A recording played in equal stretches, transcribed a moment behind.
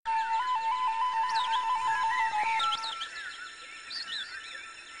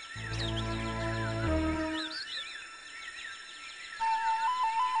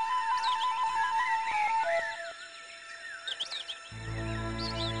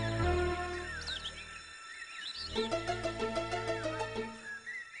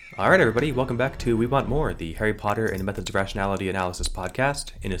All right, everybody, welcome back to We Want MoR, the Harry Potter and the Methods of Rationality Analysis podcast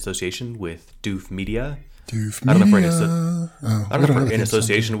in association with Doof Media. I don't know if we're in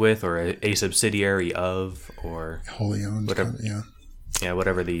association with or a subsidiary of or wholly owned, whatever. Yeah,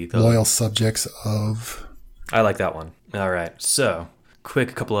 whatever the loyal subjects of. I like that one. All right, so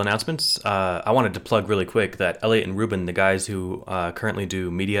quick couple of announcements. I wanted to plug really quick that Elliot and Ruben, the guys who currently do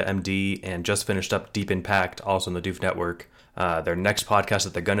Media MD and just finished up Deep Impact, also on the Doof Network. Their next podcast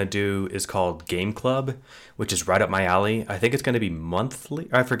that they're going to do is called Game Club, which is right up my alley. I think it's going to be monthly.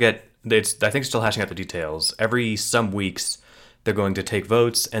 I forget. I think it's still hashing out the details. Every some weeks, they're going to take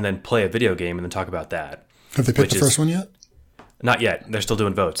votes and then play a video game and then talk about that. Have they picked the first one yet? Not yet. They're still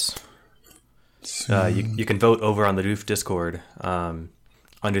doing votes. So, you can vote over on the Doof Discord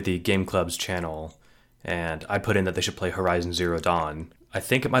under the Game Club's channel. And I put in that they should play Horizon Zero Dawn. I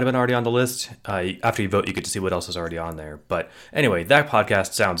think it might have been already on the list. After you vote, you get to see what else is already on there. But anyway, that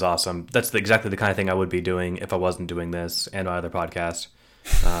podcast sounds awesome. That's exactly the kind of thing I would be doing if I wasn't doing this and my other podcast.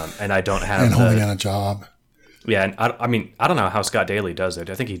 And I don't have and holding down a job. Yeah, and I mean, I don't know how Scott Daly does it.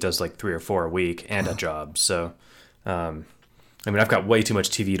 I think he does like 3 or 4 a week and a job. So, I mean, I've got way too much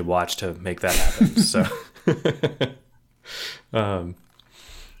TV to watch to make that happen. So,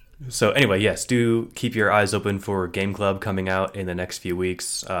 So anyway, yes, do keep your eyes open for Game Club coming out in the next few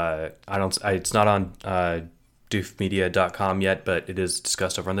weeks. It's not on doofmedia.com yet, but it is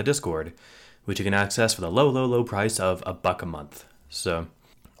discussed over on the Discord, which you can access for the low price of $1 a month. So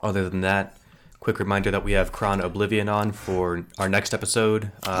other than that, quick reminder that we have Chron Oblivion on for our next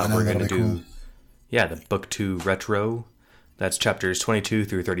episode. We're going to do, the Book 2 Retro. That's chapters 22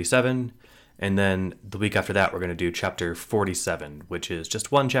 through 37. And then the week after that, we're going to do chapter 47, which is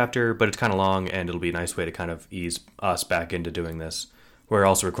just one chapter, but it's kind of long, and it'll be a nice way to kind of ease us back into doing this. We're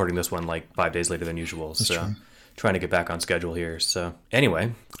also recording this one like 5 days later than usual, That's so true. Trying to get back on schedule here. So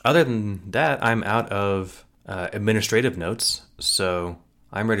anyway, other than that, I'm out of administrative notes, so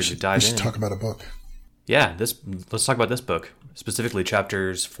I'm ready to dive in. We should talk about a book. Yeah, let's talk about this book, specifically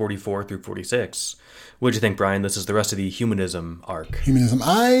chapters 44 through 46. What do you think, Brian? This is the rest of the humanism arc. Humanism. So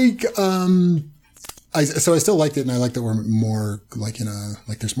I still liked it, and I like that we're more like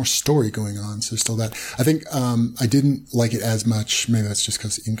there's more story going on. So still that. I think I didn't like it as much. Maybe that's just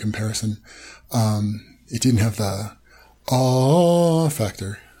because in comparison, it didn't have the awe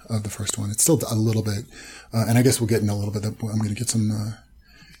factor of the first one. It's still a little bit, and I guess we'll get in a little bit. I'm going to get some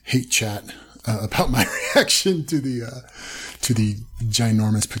hate chat about my reaction to the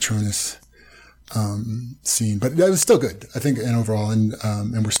ginormous Patronus scene, but it was still good, I think, and overall, and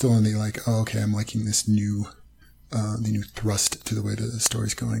we're still in the I'm liking this new thrust to the way the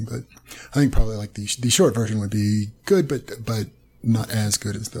story's going. But I think probably like the short version would be good, but not as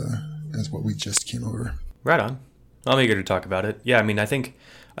good as what we just came over. Right on. I'm eager to talk about it. Yeah, I mean, I think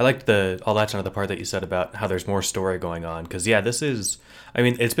I liked I'll latch onto the part that you said about how there's more story going on, because this is, I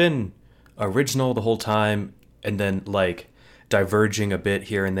mean, it's been original the whole time, and then like diverging a bit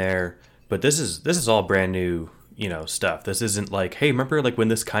here and there. But this is all brand new, stuff. This isn't like, hey, remember like when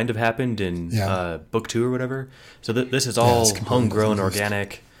this kind of happened in book 2 or whatever? So this is all homegrown,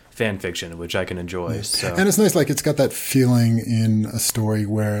 organic fan fiction, which I can enjoy. Yeah. So. And it's nice, like it's got that feeling in a story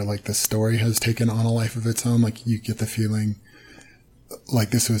where like the story has taken on a life of its own. Like you get the feeling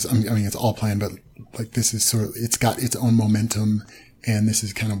like this was, I mean, it's all planned, but like this is sort of, it's got its own momentum. And this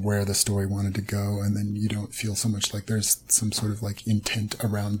is kind of where the story wanted to go. And then you don't feel so much like there's some sort of like intent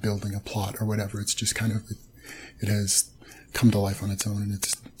around building a plot or whatever. It's just kind of, it has come to life on its own, and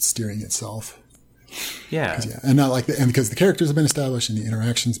it's steering itself. Yeah. And not like and because the characters have been established, and the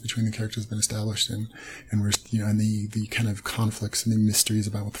interactions between the characters have been established, and we're, and the kind of conflicts and the mysteries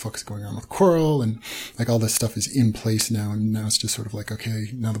about what the fuck is going on with Quirrell, and like all this stuff is in place now. And now it's just sort of like, okay,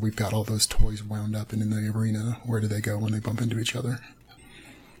 now that we've got all those toys wound up and in the arena, where do they go when they bump into each other?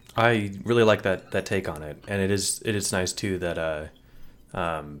 I really like that take on it. And it is nice too that, oh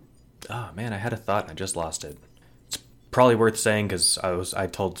man, I had a thought and I just lost it. It's probably worth saying, because I was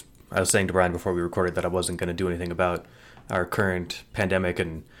saying to Brian before we recorded that I wasn't going to do anything about our current pandemic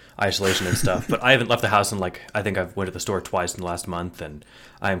and isolation and stuff, but I haven't left the house in I think I've went to the store twice in the last month, and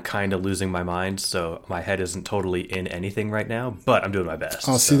I'm kind of losing my mind, so my head isn't totally in anything right now, but I'm doing my best.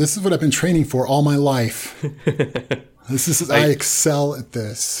 Oh, see, this is what I've been training for all my life. I excel at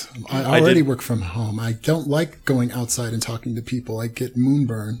this. I already work from home. I don't like going outside and talking to people. I get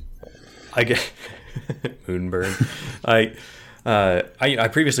moonburn. Moonburn. I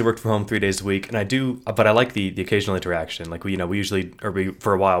previously worked from home 3 days a week, and I do, but I like the occasional interaction. Like we usually,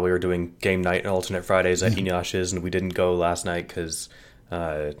 for a while we were doing game night and alternate Fridays at Enyash's, and we didn't go last night because,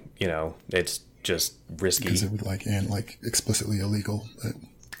 it's just risky. Because it would and explicitly illegal. But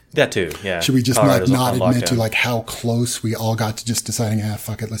That too, yeah. Should we just Colorado's not on admit to lockdown. like how close we all got to just deciding,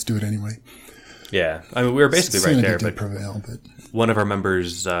 fuck it, let's do it anyway. Yeah, I mean, we were basically right Sanity there, did but prevail, but one of our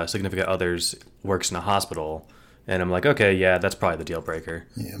members' significant others works in a hospital, and I'm like, okay, yeah, that's probably the deal breaker.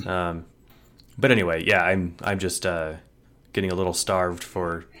 yeah. But anyway, yeah, I'm just getting a little starved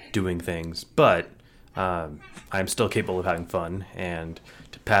for doing things, but I'm still capable of having fun. And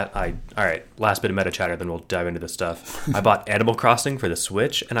all right, last bit of meta chatter, then we'll dive into this stuff. I bought Animal Crossing for the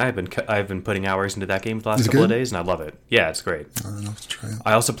Switch, and I've been putting hours into that game the last couple of days, and I love it. Yeah, it's great. I don't know if to try it.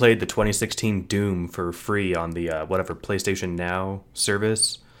 I also played the 2016 Doom for free on the whatever PlayStation Now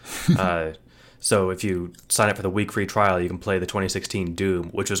service. So if you sign up for the week free trial, you can play the 2016 Doom,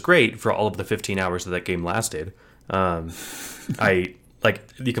 which was great for all of the 15 hours that game lasted. You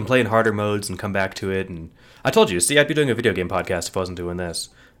can play in harder modes and come back to it. And I told you, see, I'd be doing a video game podcast if I wasn't doing this.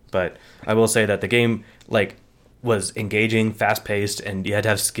 But I will say that the game was engaging, fast paced, and you had to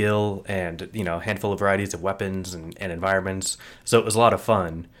have skill and a handful of varieties of weapons and environments. So it was a lot of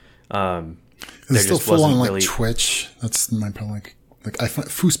fun. It's still full on really... Twitch. That's my problem. I find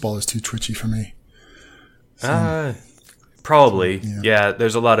foosball is too twitchy for me. So, probably. Yeah,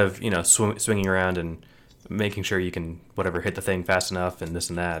 there's a lot of, swinging around and making sure you can, hit the thing fast enough and this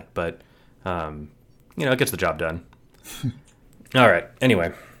and that. But, it gets the job done. All right.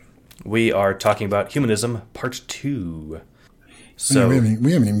 Anyway, we are talking about Humanism Part 2. So we haven't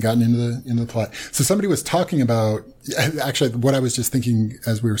even gotten into the plot. So somebody was talking about, actually, what I was just thinking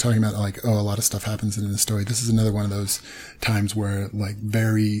as we were talking about, a lot of stuff happens in the story. This is another one of those times where,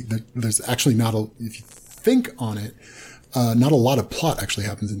 there's actually if you think on it, not a lot of plot actually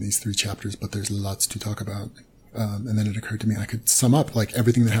happens in these 3 chapters, but there's lots to talk about. And then it occurred to me I could sum up,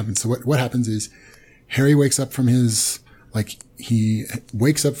 everything that happens. So what happens is Harry wakes up from he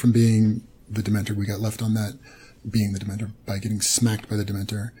wakes up from being the Dementor. We got left on that. Being the Dementor by getting smacked by the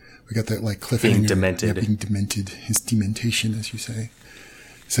Dementor. We got that cliffhanger. Being demented. Yeah, being demented. His dementation, as you say.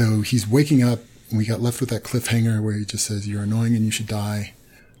 So he's waking up and we got left with that cliffhanger where he just says, "You're annoying and you should die."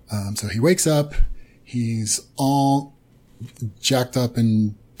 So he wakes up. He's all jacked up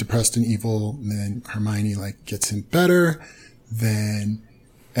and depressed and evil. And then Hermione gets him better. Then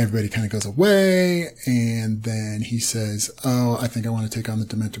everybody kind of goes away. And then he says, "Oh, I think I want to take on the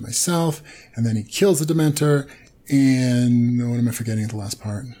Dementor myself." And then he kills the Dementor. And what am I forgetting at the last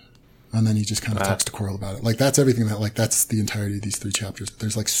part? And then he just kind of talks to Quirrell about it. That's everything that's the entirety of these 3 chapters.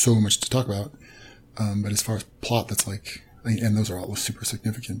 There's so much to talk about. But as far as plot, that's and those are all super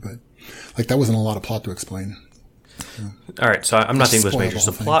significant, but that wasn't a lot of plot to explain. All right. So I'm not the English major.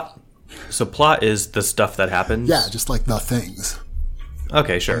 So plot is the stuff that happens. Yeah. Just the things.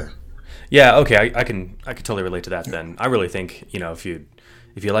 Okay. Sure. Yeah. Okay. I can totally relate to that then. I really think, if you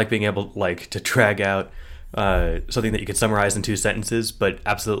like being able to drag out something that you could summarize in 2 sentences, but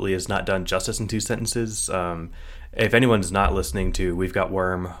absolutely is not done justice in 2 sentences. If anyone's not listening to We've Got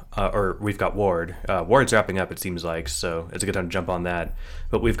Worm or We've Got Ward, Ward's wrapping up, it seems like, so it's a good time to jump on that.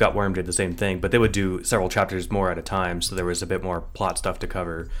 But We've Got Worm did the same thing, but they would do several chapters more at a time, so there was a bit more plot stuff to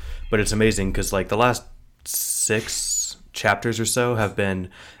cover. But it's amazing because the last 6 chapters or so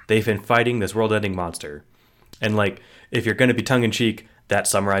they've been fighting this world-ending monster, and if you're going to be tongue-in-cheek, that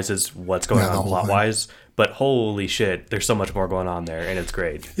summarizes what's going on plot-wise. But holy shit, there's so much more going on there, and it's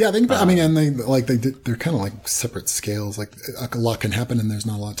great. Yeah, and they're kind of separate scales. A lot can happen and there's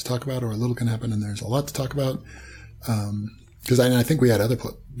not a lot to talk about, or a little can happen and there's a lot to talk about. Because I think we had other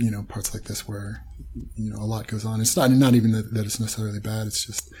parts like this where a lot goes on. It's not even that it's necessarily bad. It's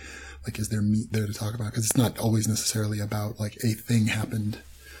just is there meat there to talk about? Because it's not always necessarily about a thing happened.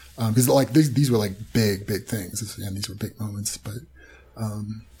 Because these were big things, and these were big moments, but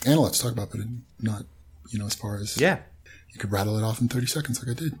and a lot to talk about, but not. As far as you could rattle it off in 30 seconds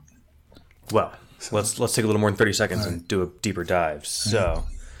like I did. Well, let's take a little more than 30 seconds and do a deeper dive. So,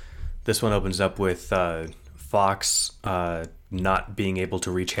 this one opens up with Fox not being able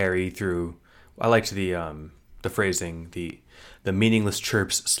to reach Harry through. I liked the phrasing. The meaningless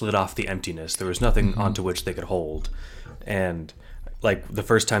chirps slid off the emptiness. There was nothing onto which they could hold, and the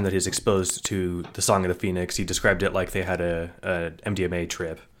first time that he's exposed to the Song of the Phoenix, he described it like they had a MDMA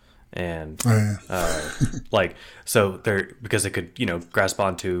trip. And so they're because it could grasp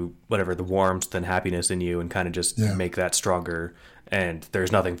onto whatever the warmth and happiness in you and kind of just make that stronger, and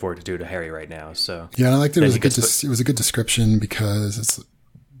there's nothing for it to do to Harry right now. So and I liked it. It was a good description because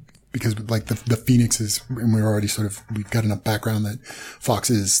the Phoenix is, and we've got enough background that Fox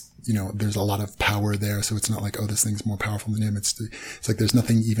is there's a lot of power there, so it's not this thing's more powerful than him. It's there's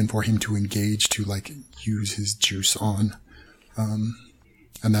nothing even for him to engage to use his juice on.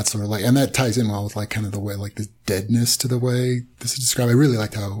 And that's sort of like, and that ties in well with like kind of the way, like the deadness to the way this is described. I really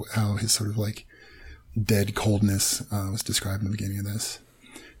liked how his sort of like dead coldness, was described in the beginning of this.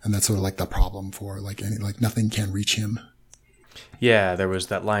 And that's sort of like the problem for like any, like nothing can reach him. Yeah, there was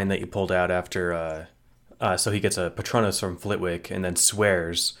that line that you pulled out after, so he gets a Patronus from Flitwick and then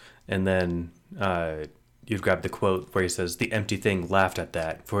swears, and then you've grabbed the quote where he says, "The empty thing laughed at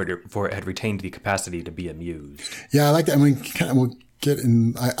that, for it had retained the capacity to be amused." Yeah, I like that. I mean, kind of, we'll get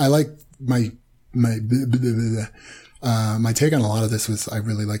in. I like my take on a lot of this was I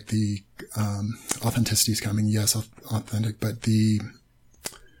really like the authenticity is coming. Yes, authentic, but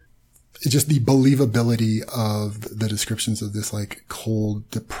just the believability of the descriptions of this like cold,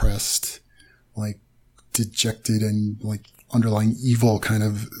 depressed, like dejected and like underlying evil kind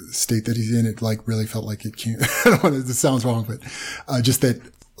of state that he's in. It like really felt like it can't, I don't want to, this sounds wrong, but just that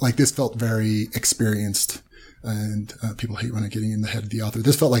like this felt very experienced, and people hate when I'm getting in the head of the author.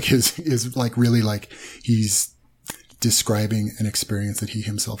 This felt like his like really like he's describing an experience that he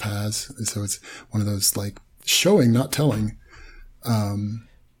himself has. And so it's one of those like showing, not telling,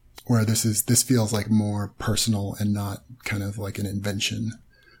 where this feels like more personal and not kind of like an invention.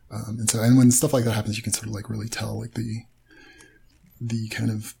 And when stuff like that happens, you can sort of like really tell like the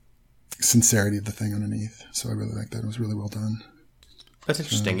kind of sincerity of the thing underneath. So I really like that. It was really well done. That's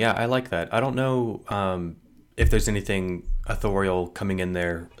interesting. Yeah, I like that. I don't know if there's anything authorial coming in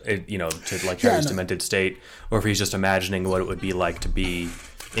there, to like Harry's demented state, or if he's just imagining what it would be like to be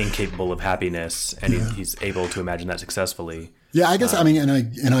incapable of happiness, and he's able to imagine that successfully. Yeah, I guess, I mean, and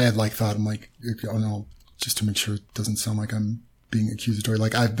I had like thought, I'm like, I don't know, just to make sure it doesn't sound like I'm being accusatory.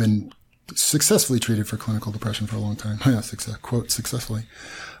 Like I've been successfully treated for clinical depression for a long time. Yeah, quote, successfully.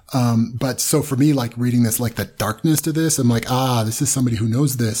 But so for me, like reading this, like the darkness to this, I'm like, this is somebody who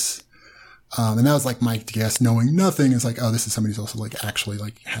knows this. And that was like my guess, knowing nothing is like, this is somebody who's also like actually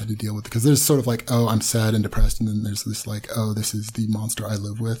like had to deal with it. Because there's sort of like, I'm sad and depressed. And then there's this like, this is the monster I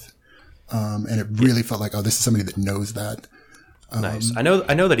live with. And it really felt like, this is somebody that knows that. Nice. I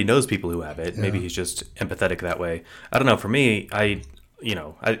know that he knows people who have it. Yeah. Maybe he's just empathetic that way. I don't know. For me,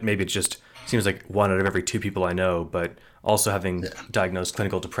 maybe it just seems like 1 out of every 2 people I know, but also having diagnosed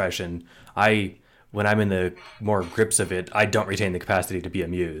clinical depression, when I'm in the more grips of it, I don't retain the capacity to be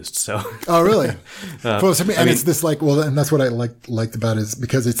amused. So. Oh, really? It's this like, well, and that's what I liked about it, is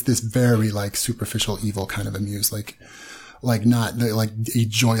because it's this very like superficial evil kind of amused, like not like a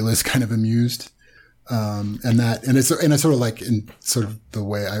joyless kind of amused. And it's sort of like in sort of the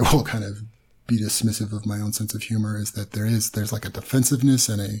way I will kind of be dismissive of my own sense of humor is that there's like a defensiveness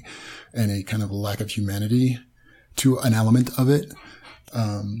and a kind of lack of humanity to an element of it.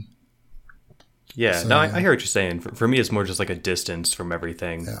 I hear what you're saying. For me, it's more just like a distance from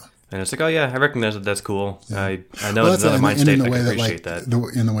everything. Yeah. And it's like, I recognize that. That's cool. Yeah. I know it's another mind state. I can appreciate that.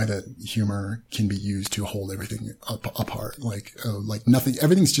 In the way that humor can be used to hold everything apart. Like nothing,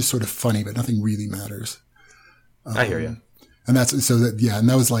 everything's just sort of funny, but nothing really matters. I hear you. And and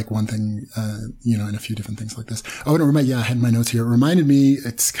that was like one thing, in a few different things like this. Oh, and I had my notes here. It reminded me,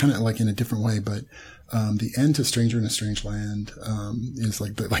 it's kind of like in a different way, but the end to Stranger in a Strange Land is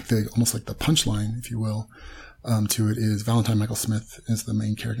like almost like the punchline, if you will, to it is Valentine Michael Smith is the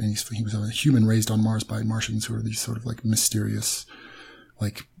main character. And he was a human raised on Mars by Martians who are these sort of like mysterious,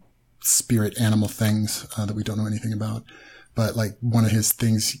 like spirit animal things that we don't know anything about. But like one of his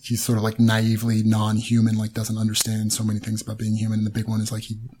things, he's sort of like naively non-human, like doesn't understand so many things about being human. And the big one is like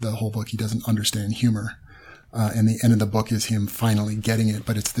the whole book, he doesn't understand humor. And the end of the book is him finally getting it,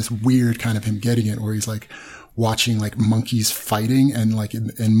 but it's this weird kind of him getting it where he's like watching like monkeys fighting and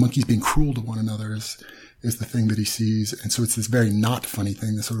monkeys being cruel to one another is the thing that he sees. And so it's this very not funny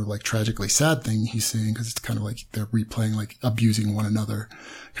thing, this sort of like tragically sad thing he's seeing, because it's kind of like they're replaying, like abusing one another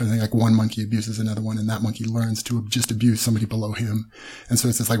kind of thing. Like one monkey abuses another one and that monkey learns to just abuse somebody below him. And so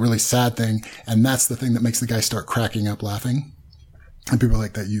it's this like really sad thing. And that's the thing that makes the guy start cracking up laughing. And people are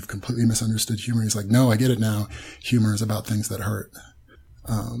like, that you've completely misunderstood humor. He's like, no, I get it now. Humor is about things that hurt.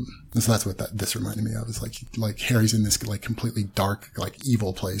 And so that's what this reminded me of, is like Harry's in this like completely dark, like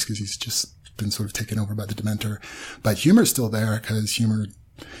evil place because he's just been sort of taken over by the Dementor, but humor's still there because humor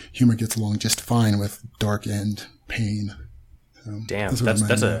gets along just fine with dark and pain. So damn,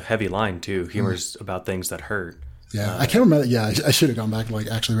 that's a heavy line too. Humor's about things that hurt. Yeah, I can't remember. Yeah, I should have gone back and like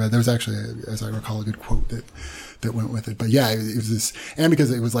actually read. There was actually, as I recall, a good quote that went with it. But yeah, it was this, and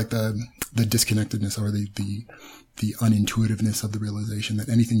because it was like the disconnectedness or the unintuitiveness of the realization that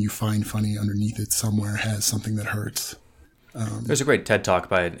anything you find funny underneath it somewhere has something that hurts. There's a great TED Talk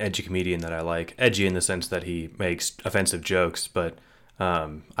by an edgy comedian that I like. Edgy in the sense that he makes offensive jokes, but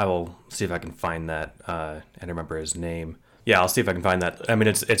I will see if I can find that and remember his name. Yeah, I'll see if I can find that. I mean,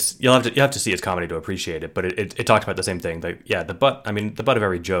 it's you have to see its comedy to appreciate it. But it talked about the same thing. Like, yeah, the butt. I mean, the butt of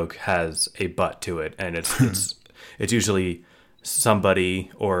every joke has a butt to it, and it's usually somebody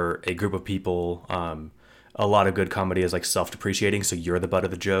or a group of people. A lot of good comedy is like self-depreciating, so you're the butt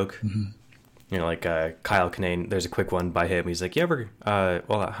of the joke. You know, like Kyle Kinane. There's a quick one by him. He's like, "You ever?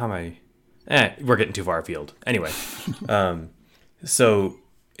 Well, how am I? We're getting too far afield. Anyway, so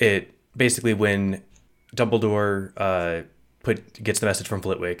it basically when Dumbledore gets the message from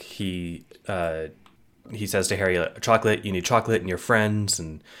Flitwick, he says to Harry, "Chocolate, you need chocolate and your friends,"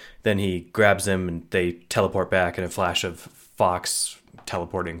 and then he grabs him and they teleport back in a flash of Fox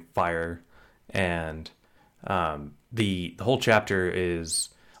teleporting fire, and the whole chapter is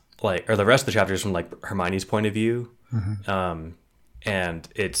like, or the rest of the chapter is from like Hermione's point of view, and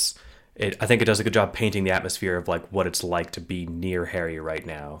I think it does a good job painting the atmosphere of like what it's like to be near Harry right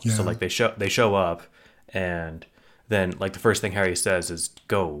now. Yeah. So like they show up, and then like the first thing Harry says is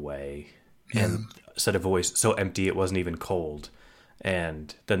 "go away," and said a voice so empty it wasn't even cold,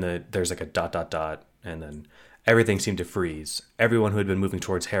 and then there's like a ... and then everything seemed to freeze. Everyone who had been moving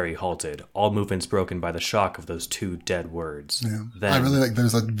towards Harry halted, all movements broken by the shock of those two dead words. Yeah. Then, I really like,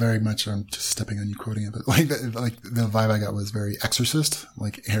 there's like very much, I'm just stepping on you quoting it, but like the vibe I got was very Exorcist,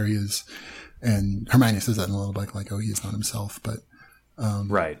 like Harry is, and Hermione says that in a little bit, like, oh, he is not himself, but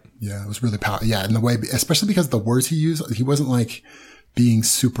right. Yeah, it was really powerful. Yeah, and the way, especially because the words he used, he wasn't like being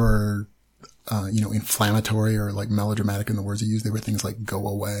super, inflammatory or like melodramatic in the words he used. They were things like "go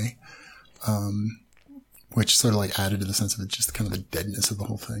away," which sort of like added to the sense of it, just kind of the deadness of the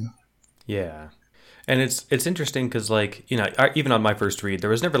whole thing. Yeah. And it's interesting because, like, you know, even on my first read, there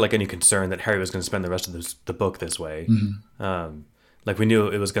was never like any concern that Harry was going to spend the rest of the book this way. Like we knew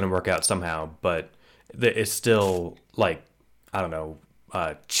it was going to work out somehow, but it's still like, I don't know,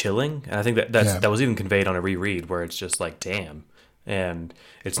 chilling. And I think that was even conveyed on a reread where it's just like, damn. And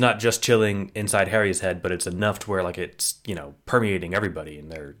it's not just chilling inside Harry's head, but it's enough to where like it's, you know, permeating everybody,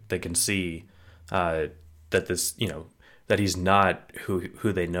 and they can see that this, you know, that he's not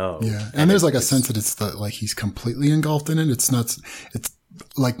who they know. Yeah. And there's like a sense that it's like he's completely engulfed in it. It's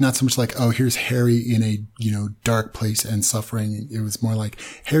like not so much like, oh, here's Harry in a, you know, dark place and suffering. It was more like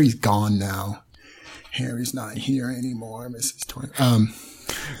Harry's gone now. Harry's not here anymore, Mrs. Twin.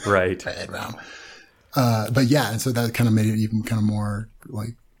 Right. But yeah, and so that kind of made it even kind of more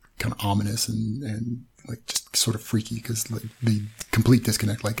like kind of ominous and like just sort of freaky, because like the complete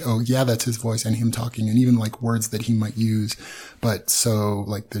disconnect, like, oh yeah, that's his voice and him talking, and even like words that he might use, but so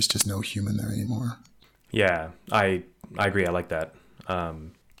like there's just no human there anymore. Yeah, I agree. I like that.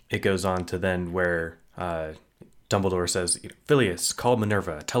 It goes on to then where Dumbledore says, "Phileas, call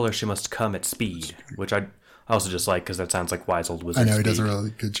Minerva. Tell her she must come at speed," which I also just like because that sounds like wise old wizard. I know, he speak. does a really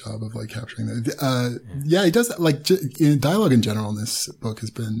good job of like capturing that. Yeah, he does, like in dialogue in general in this book has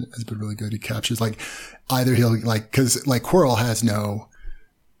been really good. He captures like either he'll like, cause like Quirrell has no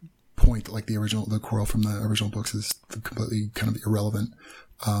point, like the Quirrell from the original books is completely kind of irrelevant.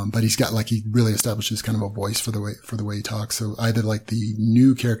 But he's got like, he really establishes kind of a voice for the way he talks. So either like the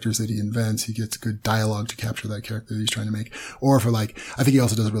new characters that he invents, he gets good dialogue to capture that character that he's trying to make. Or for like, I think he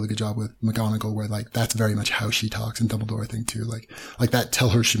also does a really good job with McGonagall, where like, that's very much how she talks, and Dumbledore, I think too. Like that, tell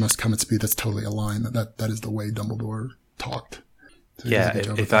her she must come at speed. That's totally a line that is the way Dumbledore talked. So yeah.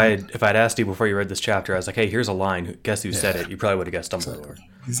 If I'd asked you before you read this chapter, I was like, hey, here's a line. Guess who said it? You probably would have guessed Dumbledore.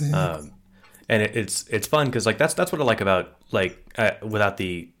 Exactly. And it's fun because like that's what I like about like without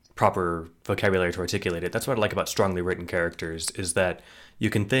the proper vocabulary to articulate it. That's what I like about strongly written characters, is that you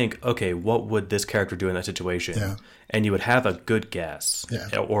can think, okay, what would this character do in that situation? Yeah. And you would have a good guess.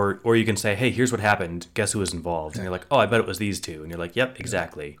 Yeah. Or you can say, hey, here's what happened. Guess who was involved? Yeah. And you're like, oh, I bet it was these two. And you're like, yep,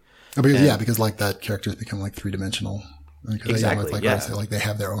 exactly. Yeah. Because like that character has become like three-dimensional. Exactly. Like, say, like they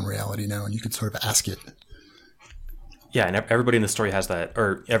have their own reality now, and you could sort of ask it. Yeah, and everybody in the story has that,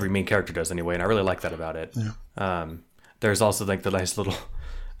 or every main character does anyway, and I really like that about it. Yeah. There's also like the nice little,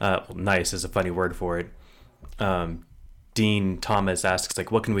 nice is a funny word for it. Dean Thomas asks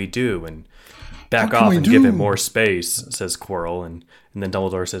like, "What can we do?" And back off and give him more space, says Quirrell, and then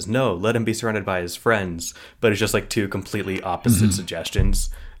Dumbledore says, "No, let him be surrounded by his friends." But it's just like two completely opposite suggestions.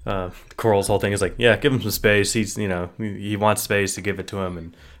 Quirrell's whole thing is like, yeah, give him some space. He's, you know, he wants space, to give it to him,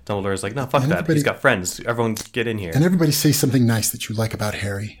 and Dumbledore's like, no, fuck that. He's got friends. Everyone get in here. And everybody say something nice that you like about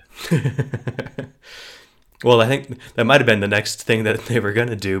Harry. Well, I think that might have been the next thing that they were going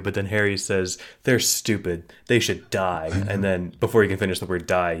to do, but then Harry says, they're stupid. They should die. And then before he can finish the word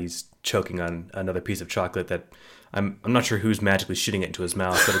die, he's choking on another piece of chocolate that I'm not sure who's magically shooting it into his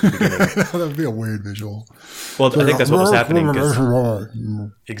mouth, but at the beginning... That would be a weird visual. Well, I think that's what was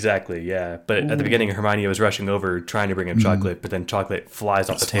happening. Exactly, yeah. But at the beginning, Hermione was rushing over, trying to bring him chocolate, but then chocolate flies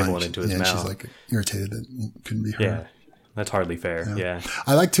off the table and into his mouth. She's like irritated that it couldn't be her. Yeah. That's hardly fair. Yeah.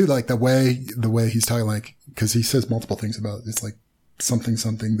 I like too, like the way he's talking, like, cause he says multiple things about it's like something,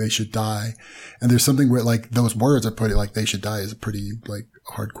 they should die. And there's something where like those words are pretty, like they should die is a pretty like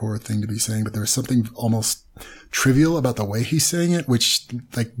hardcore thing to be saying, but there's something almost trivial about the way he's saying it, which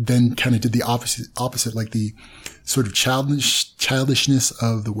like then kind of did the opposite, like the sort of childishness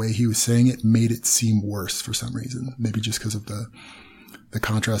of the way he was saying it made it seem worse for some reason. Maybe just because of the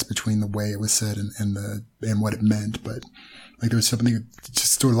contrast between the way it was said and what it meant, but like there was something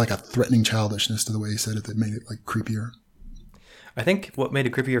just sort of like a threatening childishness to the way he said it that made it like creepier. I think what made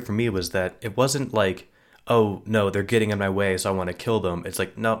it creepier for me was that it wasn't like, oh no, they're getting in my way, so I want to kill them. It's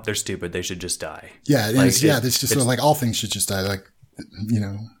like, no, they're stupid. They should just die. Yeah, it's just sort of like all things should just die. Like, you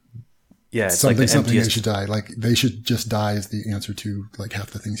know, yeah, it's something like something they should die. Like they should just die is the answer to like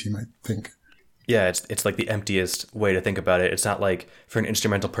half the things you might think. Yeah, it's like the emptiest way to think about it. It's not like for an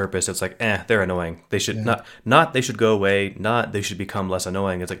instrumental purpose. It's like, they're annoying. They should not they should go away. Not they should become less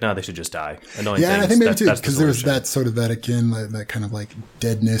annoying. It's like, no, they should just die. Annoying. Yeah, things, I think maybe too that's because there was that sort of that again, that kind of like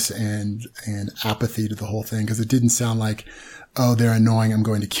deadness and apathy to the whole thing. Because it didn't sound like, oh, they're annoying, I'm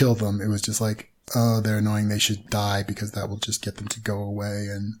going to kill them. It was just like, oh, they're annoying, they should die because that will just get them to go away.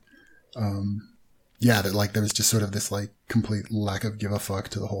 And that like there was just sort of this like complete lack of give a fuck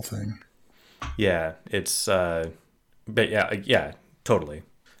to the whole thing. Yeah, it's, but yeah, totally.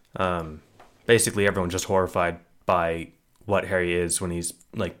 Basically everyone's just horrified by what Harry is when he's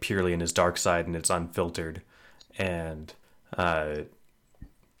like purely in his dark side and it's unfiltered. And, so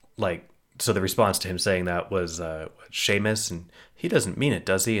the response to him saying that was, Seamus, and he doesn't mean it,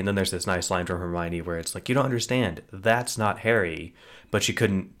 does he? And then there's this nice line from Hermione where it's like, you don't understand, that's not Harry. But she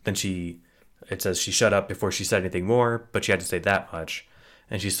couldn't, it says she shut up before she said anything more, but she had to say that much.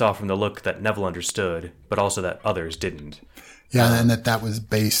 And she saw from the look that Neville understood, but also that others didn't. Yeah, and that was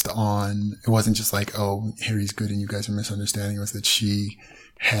based on, it wasn't just like, oh, Harry's good and you guys are misunderstanding. It was that she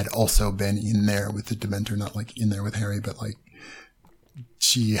had also been in there with the Dementor, not like in there with Harry, but like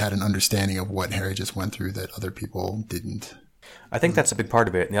she had an understanding of what Harry just went through that other people didn't. I think that's a big part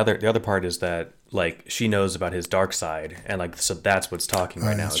of it. And the other part is that like she knows about his dark side, and like so that's what's talking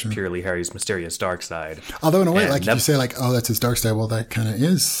right now. It's purely Harry's mysterious dark side. Although in a way, like if you say like, oh, that's his dark side, well, that kind of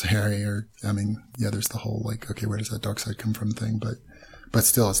is Harry. Or I mean, yeah, there's the whole like, okay, where does that dark side come from thing? But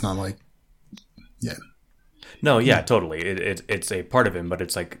still, it's not like, yeah. No, yeah, totally. It's a part of him, but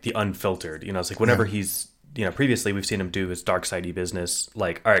it's like the unfiltered. You know, it's like whenever he's. You know, previously we've seen him do his dark sidey business.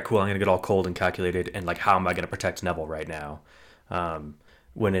 Like, all right, cool, I'm gonna get all cold and calculated, and like, how am I gonna protect Neville right now?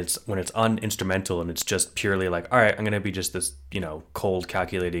 When it's uninstrumental and it's just purely like, all right, I'm gonna be just this, you know, cold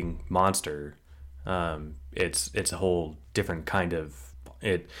calculating monster. It's a whole different kind of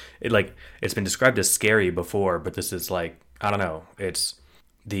it like it's been described as scary before, but this is like, I don't know. It's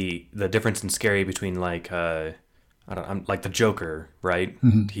the difference in scary between like I'm like the Joker, right?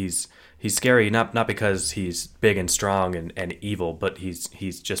 Mm-hmm. He's scary not because he's big and strong and evil, but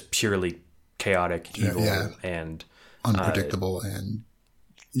he's just purely chaotic, evil, and unpredictable, and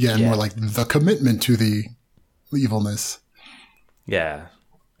more like the commitment to the evilness. Yeah.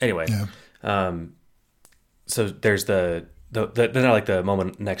 Anyway, so there's the then I like the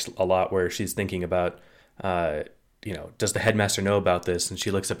moment next a lot where she's thinking about does the headmaster know about this? And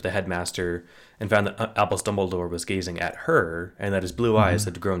she looks up at the headmaster and found that Albus Dumbledore was gazing at her and that his blue eyes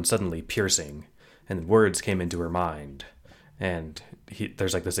had grown suddenly piercing and words came into her mind. And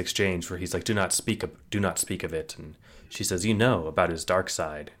there's like this exchange where he's like, do not speak of it. And she says, you know about his dark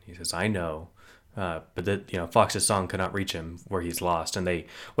side. He says, I know. But that, Fox's song could not reach him where he's lost. And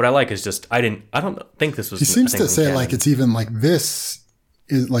what I like is just, I don't think this was. He seems to say like, it's even like this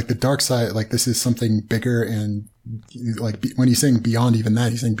is like the dark side. Like this is something bigger, and like when he's saying beyond even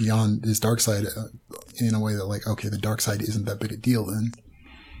that, he's saying beyond his dark side in a way that like, okay, the dark side isn't that big a deal then.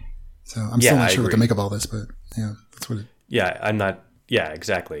 So I'm still not sure what to make of all this, but yeah, that's what it. Yeah, I'm not. Yeah,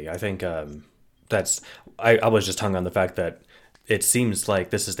 exactly. I think that's. I was just hung on the fact that it seems like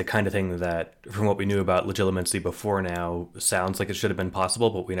this is the kind of thing that, from what we knew about legitimacy before now, sounds like it should have been possible,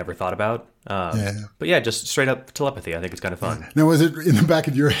 but we never thought about. But yeah, just straight up telepathy. I think it's kind of fun. Now, was it in the back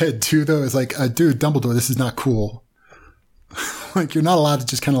of your head too, though? It's like, dude, Dumbledore, this is not cool. Like, you're not allowed to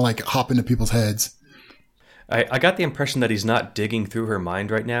just kind of like hop into people's heads. I got the impression that he's not digging through her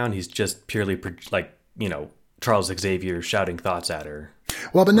mind right now, and he's just purely Charles Xavier shouting thoughts at her.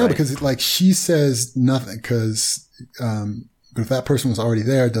 Well, but no, because like she says nothing because, but if that person was already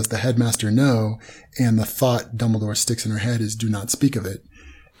there, does the headmaster know? And the thought Dumbledore sticks in her head is do not speak of it.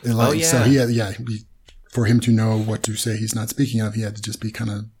 And like, so he had, for him to know what to say he's not speaking of, he had to just be kind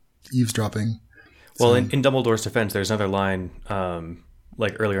of eavesdropping. Well, in Dumbledore's defense, there's another line,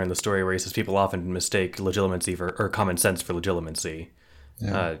 like earlier in the story where he says people often mistake legitimacy or common sense for legitimacy.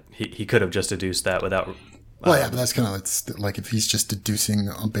 Yeah. He could have just deduced that without... Well, yeah, but that's kind of it's like if he's just deducing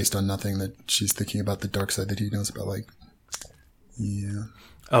based on nothing that she's thinking about the dark side that he knows about, like, yeah.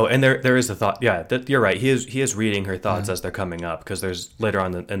 Oh, and there is a thought. Yeah, you're right. He is reading her thoughts as they're coming up because there's later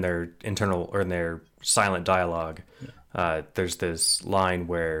on in their internal or in their silent dialogue, there's this line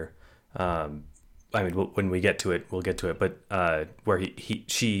where, when we get to it, we'll get to it. But where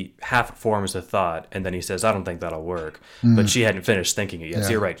she half forms a thought, and then he says, "I don't think that'll work." But she hadn't finished thinking it yet. Yeah.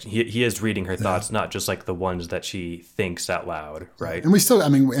 So you're right. He is reading her thoughts, not just like the ones that she thinks out loud, right? And we still,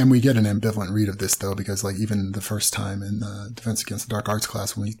 and we get an ambivalent read of this though, because like even the first time in Defense Against the Dark Arts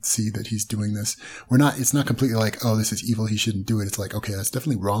class, when we see that he's doing this, it's not completely like, oh, this is evil, he shouldn't do it. It's like, okay, that's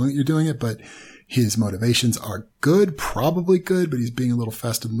definitely wrong that you're doing it, but his motivations are good, probably good, but he's being a little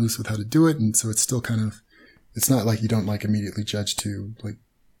fast and loose with how to do it. And so it's still kind of, it's not like you don't like immediately judge to like,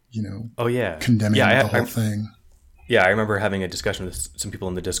 condemning the whole thing. Yeah. I remember having a discussion with some people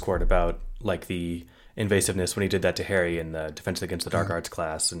in the Discord about like the invasiveness when he did that to Harry in the Defense Against the Dark Arts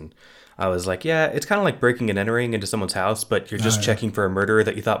class. And I was like, yeah, it's kind of like breaking and entering into someone's house, but you're just checking for a murderer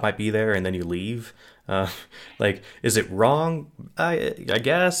that you thought might be there and then you leave. Like, is it wrong? I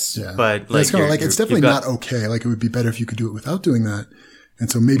guess, but like, it's kind of like, it's definitely not okay. Like it would be better if you could do it without doing that.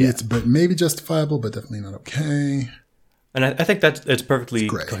 And so maybe but maybe justifiable, but definitely not okay. And I think it's perfectly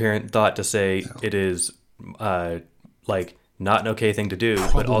coherent thought to say it is, like not an okay thing to do,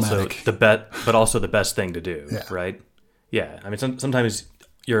 but also the best thing to do. Yeah. Right. Yeah. I mean, sometimes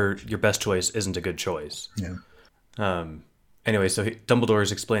your best choice isn't a good choice. Yeah. Anyway, so Dumbledore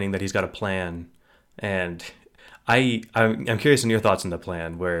is explaining that he's got a plan. And I'm curious on your thoughts on the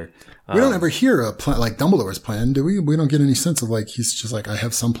plan where... we don't ever hear a plan like Dumbledore's plan, do we? We don't get any sense of like, he's just like, I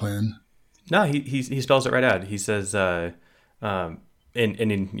have some plan. No, he spells it right out. He says, in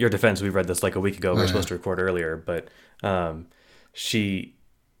your defense, we read this like a week ago. We were supposed to record earlier, but he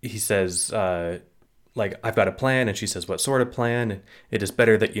says... like, I've got a plan, and she says, what sort of plan? It is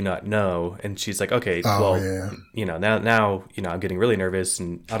better that you not know. And she's like, okay, now, I'm getting really nervous,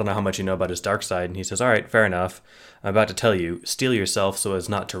 and I don't know how much you know about his dark side. And he says, all right, fair enough. I'm about to tell you, steel yourself so as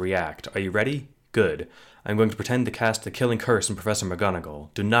not to react. Are you ready? Good. I'm going to pretend to cast the killing curse on Professor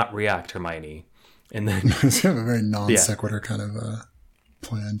McGonagall. Do not react, Hermione. And then... It's kind of a very non-sequitur kind of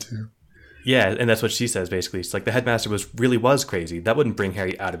plan, too. Yeah, and that's what she says, basically. It's like the headmaster really was crazy. That wouldn't bring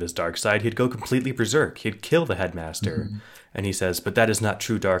Harry out of his dark side. He'd go completely berserk. He'd kill the headmaster. Mm-hmm. And he says, but that is not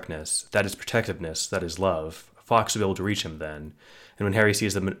true darkness. That is protectiveness. That is love. Fawkes will be able to reach him then. And when Harry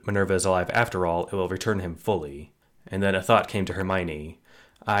sees that Minerva is alive after all, it will return him fully. And then a thought came to Hermione.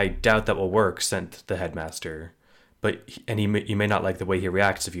 I doubt that will work, sent the headmaster. You may not like the way he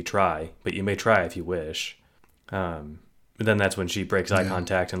reacts if you try, but you may try if you wish. But then that's when she breaks eye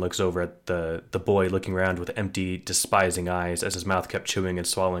contact and looks over at the boy looking around with empty, despising eyes as his mouth kept chewing and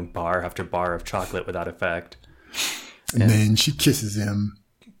swallowing bar after bar of chocolate without effect. And then she kisses him.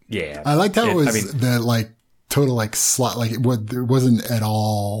 Yeah. I liked how it was the like total like slot. Like it wasn't at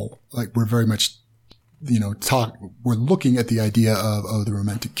all like we're very much, we're looking at the idea of, the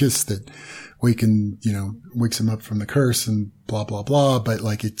romantic kiss that wakes him up from the curse and blah, blah, blah. But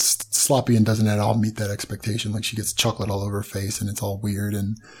like it's sloppy and doesn't at all meet that expectation. Like she gets chocolate all over her face and it's all weird.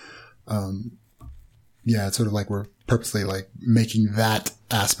 And, it's sort of like we're purposely like making that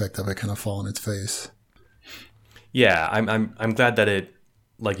aspect of it kind of fall on its face. Yeah. I'm glad that it,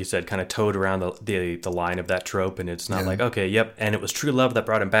 like you said, kind of towed around the line of that trope. And it's not like, okay, yep. And it was true love that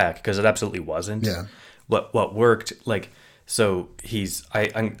brought him back, because it absolutely wasn't. Yeah. What worked, like, so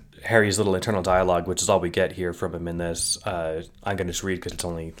Harry's little internal dialogue, which is all we get here from him in this. I'm going to just read because it's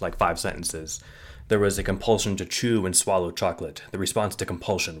only like 5 sentences. There was a compulsion to chew and swallow chocolate. The response to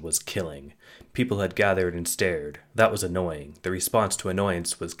compulsion was killing. People had gathered and stared. That was annoying. The response to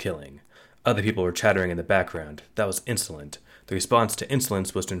annoyance was killing. Other people were chattering in the background. That was insolent. The response to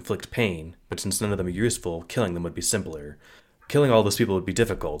insolence was to inflict pain, but since none of them are useful, killing them would be simpler. Killing all those people would be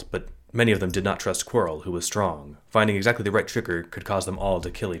difficult, but many of them did not trust Quirrell, who was strong. Finding exactly the right trigger could cause them all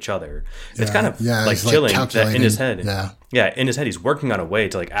to kill each other. Yeah, it's kind of like chilling that in his head. Yeah, in his head, he's working on a way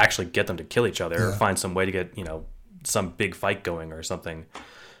to like actually get them to kill each other or find some way to get, some big fight going or something.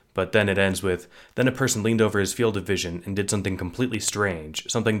 But then it ends with, then a person leaned over his field of vision and did something completely strange,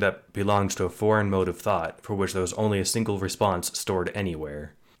 something that belongs to a foreign mode of thought for which there was only a single response stored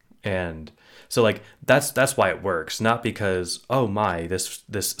anywhere. And so like that's why it works, not because, oh my, this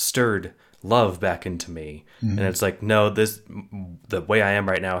stirred love back into me. And it's like, no, the way I am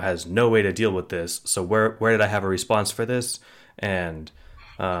right now has no way to deal with this. So where did I have a response for this? And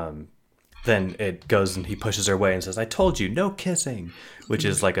then it goes and he pushes her away and says, I told you, no kissing, which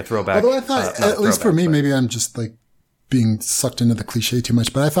is like a throwback. Although I thought, at least for me, maybe I'm just like being sucked into the cliche too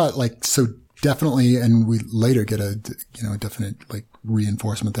much, but I thought like, so definitely, and we later get a definite like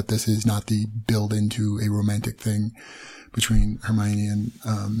reinforcement that this is not the build into a romantic thing between Hermione and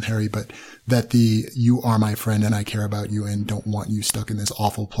Harry, but that you are my friend and I care about you and don't want you stuck in this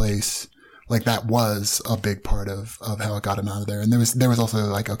awful place. Like that was a big part of how it got him out of there. And there was also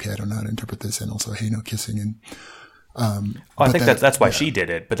like, okay, I don't know how to interpret this. And also, hey, no kissing. And, I think that's why she did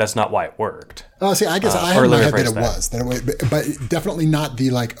it, but that's not why it worked. Oh, see, I guess I had in my head that it was that way, but definitely not the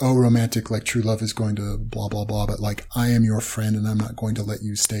like, oh, romantic, like true love is going to blah, blah, blah. But like, I am your friend and I'm not going to let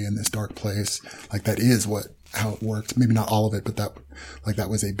you stay in this dark place. Like that is how it worked. Maybe not all of it, but that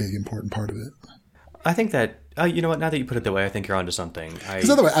was a big important part of it. I think that, you know what, now that you put it that way, I think you're onto something. Because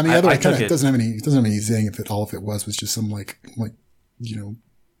otherwise, it doesn't have any zing if all of it was just some like,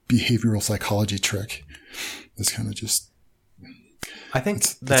 behavioral psychology trick. It's kind of just. I think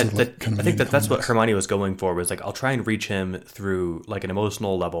that's what Hermione was going for, was like, I'll try and reach him through like an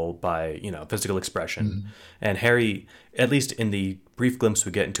emotional level by, physical expression. And Harry, at least in the brief glimpse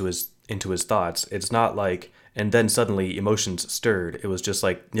we get into his thoughts, it's not like, and then suddenly emotions stirred. It was just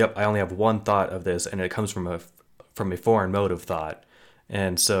like, yep, I only have one thought of this, and it comes from a foreign mode of thought.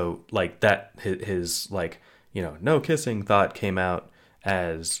 And so like that, his like, no kissing thought came out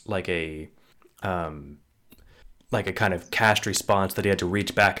as like a kind of cached response that he had to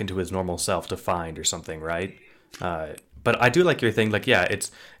reach back into his normal self to find or something, right? But I do like your thing, like, yeah,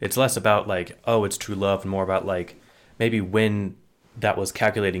 it's less about like, oh, it's true love, and more about like maybe when that was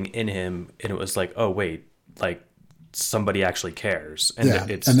calculating in him, and it was like, oh wait, like somebody actually cares, and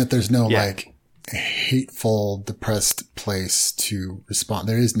and that there's no like hateful, depressed place to respond.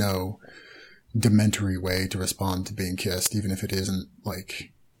 There is no dementory way to respond to being kissed, even if it isn't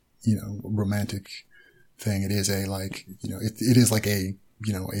like, romantic thing. It is a like, it is like a,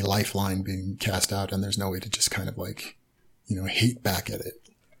 a lifeline being cast out, and there's no way to just kind of like, hate back at it.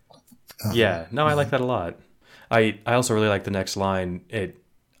 I like that a lot. I also really like the next line.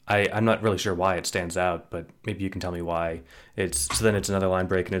 I'm not really sure why it stands out, but maybe you can tell me why. Then it's another line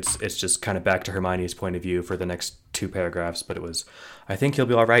break, and it's just kind of back to Hermione's point of view for the next 2 paragraphs. But it was, I think he'll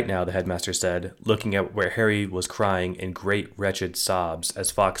be all right now, the headmaster said, looking at where Harry was crying in great wretched sobs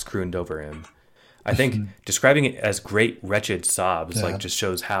as Fox crooned over him. I think describing it as great wretched sobs like just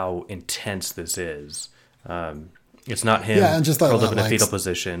shows how intense this is. It's not him and just curled up in a fetal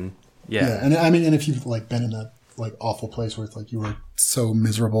position. And I mean, and if you've like been in that like awful place where it's like you were so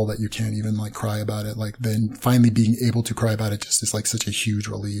miserable that you can't even like cry about it, like then finally being able to cry about it just is like such a huge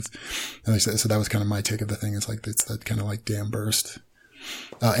relief. And so that was kind of my take of the thing. It's like it's that kind of like dam burst.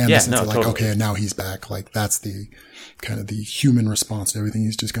 And the sense of like, totally. Okay, and now he's back. Like that's the kind of the human response to everything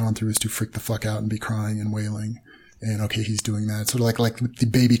he's just gone through, is to freak the fuck out and be crying and wailing. And okay, he's doing that. Sort of like the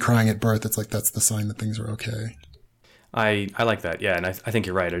baby crying at birth. It's like that's the sign that things are okay. I like that. Yeah, and I think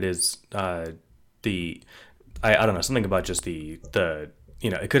you're right. It is I don't know, something about just the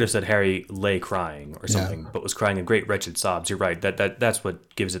it could have said Harry lay crying or something, but was crying in great wretched sobs. You're right. That's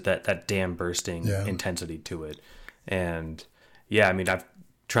what gives it that dam bursting intensity to it. And yeah, I mean, I'm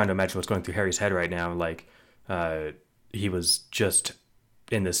trying to imagine what's going through Harry's head right now. Like, he was just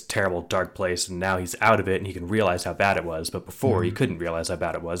in this terrible dark place, and now he's out of it, and he can realize how bad it was. But before, he couldn't realize how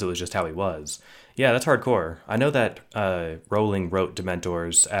bad it was. It was just how he was. Yeah, that's hardcore. I know that Rowling wrote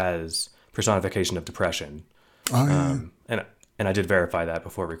Dementors as personification of depression. Oh, yeah. And I did verify that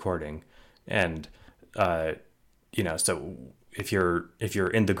before recording. And so if you're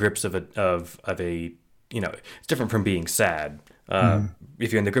in the grips of a it's different from being sad.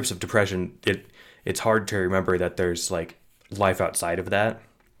 If you're in the grips of depression, it's hard to remember that there's like life outside of that.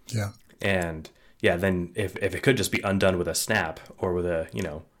 Yeah. And then if it could just be undone with a snap or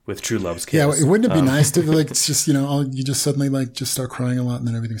with true love's kiss. Yeah, wouldn't it be nice to like it's just you just suddenly like just start crying a lot and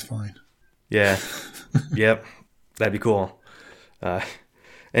then everything's fine. Yeah. Yep. That'd be cool.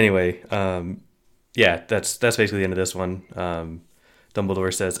 Anyway, that's basically the end of this one.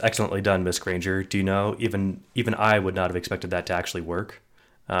 Dumbledore says, "Excellently done, Miss Granger. Do you know, even I would not have expected that to actually work."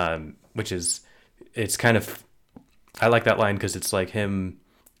 It's kind of, I like that line because it's like him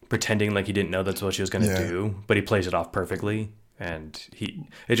pretending like he didn't know that's what she was going to do, but he plays it off perfectly. and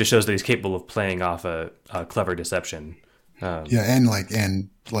it just shows that he's capable of playing off a clever deception. And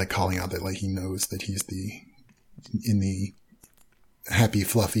calling out that like he knows that he's in the happy,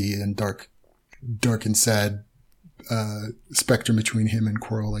 fluffy, and dark and sad spectrum between him and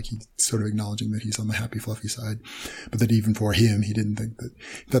Quirrell. Like he's sort of acknowledging that he's on the happy, fluffy side, but that even for him, he didn't think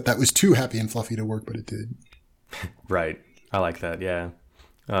that was too happy and fluffy to work, but it did. Right. I like that. Yeah.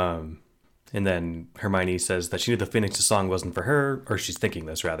 And then Hermione says that she knew the Phoenix's song wasn't for her, or she's thinking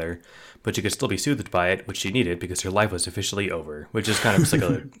this rather, but she could still be soothed by it, which she needed because her life was officially over, which is kind of just like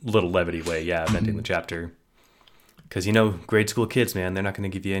a little levity way, of ending the chapter. Because, grade school kids, man, they're not going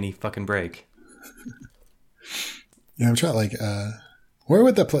to give you any fucking break. Yeah, I'm trying where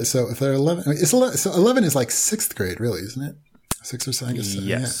would that play? So if they're 11, it's 11, so 11 is like 6th grade, really, isn't it? 6th or 7th, I guess.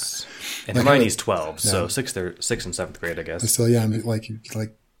 Yes. Yeah. And Hermione's 12, so 6th and 7th grade, I guess. So yeah, like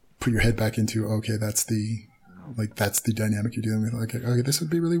put your head back into, okay, that's the dynamic you're dealing with. Okay, this would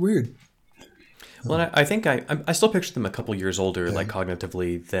be really weird. Well, I think I still picture them a couple years older, like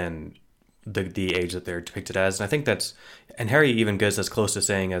cognitively, than the age that they're depicted as. And I think and Harry even goes as close to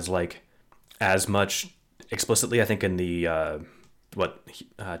saying as much explicitly, I think in the,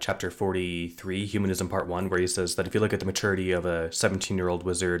 chapter 43, Humanism Part 1, where he says that if you look at the maturity of a 17-year-old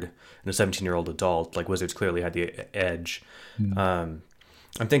wizard and a 17-year-old adult, like wizards clearly had the edge.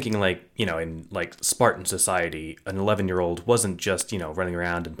 I'm thinking in Spartan society, an 11-year-old wasn't just, running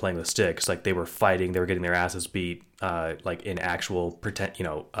around and playing with sticks. Like they were fighting, they were getting their asses beat, in actual pretend,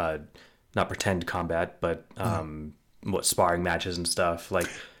 not pretend combat, but sparring matches and stuff. Like,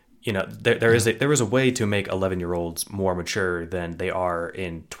 there is a way to make 11-year-olds more mature than they are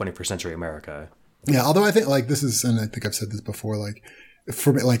in 21st century America. Yeah, although I think this is, and I think I've said this before,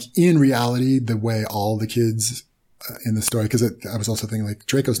 for me, in reality, the way all the kids in the story, because I was also thinking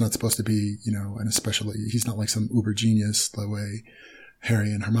Draco's not supposed to be, and especially he's not like some uber genius the way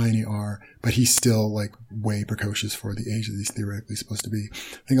Harry and Hermione are, but he's still way precocious for the age that he's theoretically supposed to be.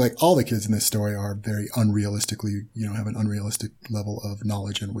 I think all the kids in this story are very unrealistically, have an unrealistic level of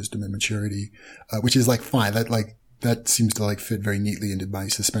knowledge and wisdom and maturity, which is fine. That seems to fit very neatly into my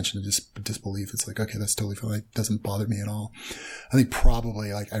suspension of disbelief. It's okay, that's totally fine. It doesn't bother me at all. I think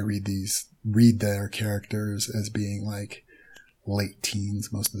probably I read their characters as being late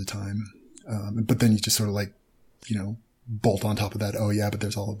teens most of the time. But then you just sort of bolt on top of that. Oh yeah, but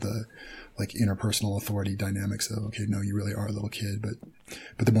there's all of the interpersonal authority dynamics of, okay, no, you really are a little kid, but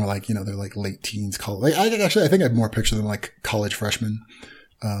they're more they're late teens, college. I think I'd more picture them college freshmen,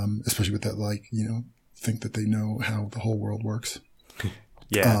 especially with that think that they know how the whole world works.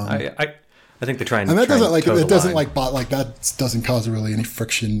 Yeah. I think they try and, and that doesn't it doesn't that doesn't cause really any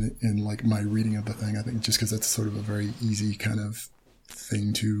friction in my reading of the thing. I think just because that's sort of a very easy kind of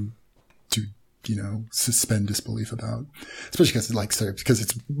thing to suspend disbelief about, especially because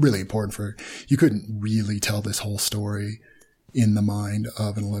it's really important you couldn't really tell this whole story in the mind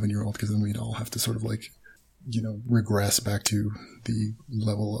of an 11-year-old, because then we'd all have to sort of regress back to the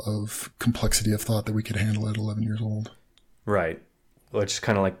level of complexity of thought that we could handle at 11 years old. Right. Which is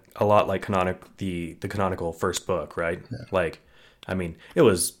kind of a lot like the canonical first book, right? Yeah. It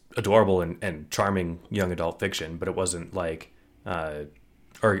was adorable and charming young adult fiction, but it wasn't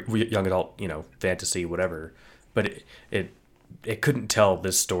or young adult, fantasy, whatever. But it couldn't tell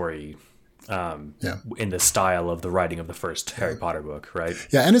this story in the style of the writing of the first Harry Potter book, right?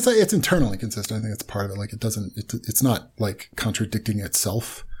 Yeah, and it's internally consistent. I think that's part of it. It's not contradicting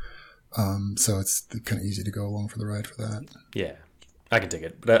itself. So it's kind of easy to go along for the ride for that. Yeah, I can take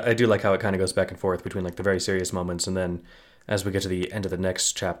it. But I do like how it kind of goes back and forth between the very serious moments, and then as we get to the end of the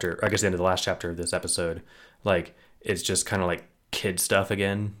next chapter, or I guess the end of the last chapter of this episode, it's just kind of kid stuff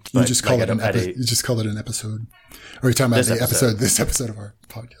again. You just call it an episode. Or you're talking about this episode of our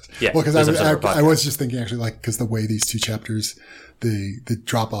podcast. Yeah. Well, because I was just thinking actually because the way these two chapters, the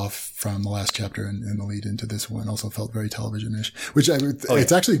drop off from the last chapter and the lead into this one also felt very television-ish, which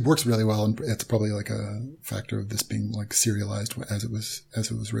it actually works really well, and it's probably a factor of this being serialized as it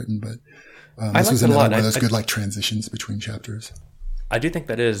was written. But this was another one of those good transitions between chapters. I do think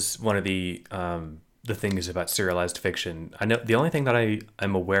that is one of the things about serialized fiction. I know the only thing that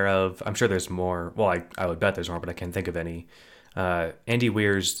I'm aware of, I'm sure there's more. Well, I would bet there's more, but I can't think of any. Andy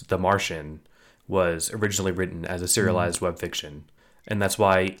Weir's The Martian was originally written as a serialized web fiction. And that's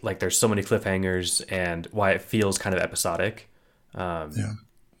why there's so many cliffhangers and why it feels kind of episodic. And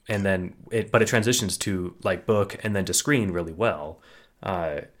then it transitions to book and then to screen really well.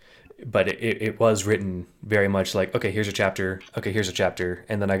 But it was written very much okay, here's a chapter. Okay, here's a chapter.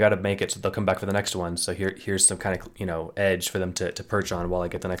 And then I got to make it so they'll come back for the next one. So here's some kind of, edge for them to perch on while I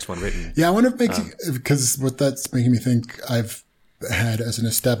get the next one written. Yeah, I wonder if because what that's making me think, I've had as an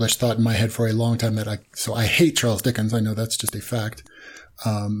established thought in my head for a long time that I hate Charles Dickens. I know that's just a fact.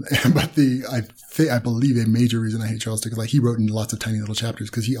 But I believe a major reason I hate Charles Dickens, like he wrote in lots of tiny little chapters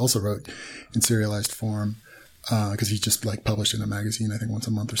because he also wrote in serialized form, because he just like published in a magazine, I think once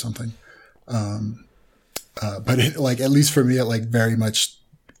a month or something. But it, like, at least for me, it like very much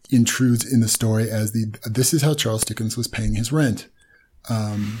intrudes in the story as this is how Charles Dickens was paying his rent.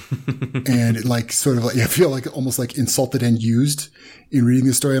 And it like sort of like, I feel like almost like insulted and used in reading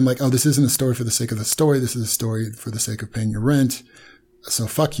the story. I'm like, oh, this isn't a story for the sake of the story. This is a story for the sake of paying your rent. So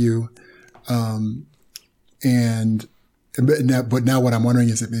fuck you. But now what I'm wondering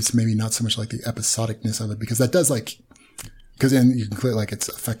is if it's maybe not so much like the episodicness of it, because that does like, because then you can clearly like it's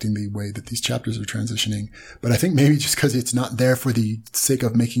affecting the way that these chapters are transitioning. But I think maybe just because it's not there for the sake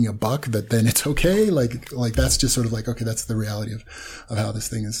of making a buck, that then it's okay. Like that's just sort of like, okay, that's the reality of how this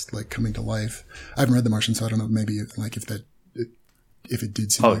thing is like coming to life. I haven't read The Martian, so I don't know. Maybe like if it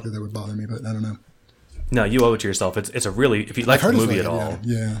did seem like that would bother me, but I don't know. No, you owe it to yourself. It's a really, if you like the movie at all.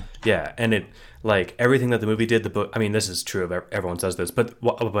 Yeah. And it, like, everything that the movie did, the book, I mean, this is true of everyone says this, but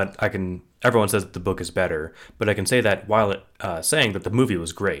everyone says that the book is better, but I can say that while saying that the movie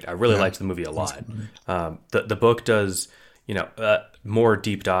was great. I really liked the movie a lot. The book does, more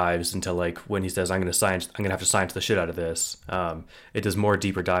deep dives into like when he says, I'm going to have to science the shit out of this. It does more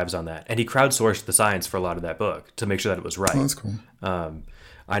deeper dives on that. And he crowdsourced the science for a lot of that book to make sure that it was right. Oh, that's cool.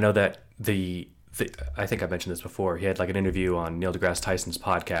 I know that I think I mentioned this before. He had like an interview on Neil deGrasse Tyson's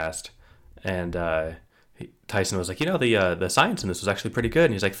podcast, and Tyson was like, the science in this was actually pretty good.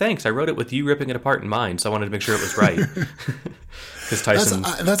 And he's like, thanks. I wrote it with you ripping it apart in mind, so I wanted to make sure it was right. Because Tyson,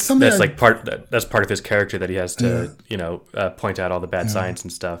 that's part of his character that he has to point out all the bad science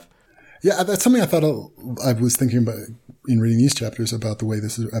and stuff. Yeah, that's something I thought I was thinking about in reading these chapters about the way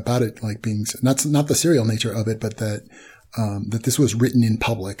this is about it, like being not the serial nature of it, but that this was written in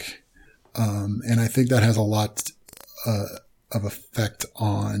public. And I think that has a lot of effect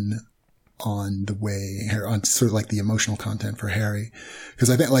on the way, on sort of like the emotional content for Harry. Because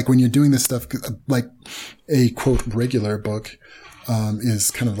I think like when you're doing this stuff, like a quote regular book,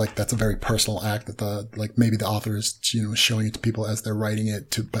 is kind of like, that's a very personal act that maybe the author is, showing it to people as they're writing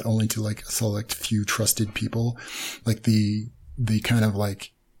it but only to like a select few trusted people. Like the kind of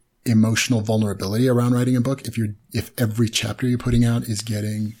like emotional vulnerability around writing a book. If every chapter you're putting out is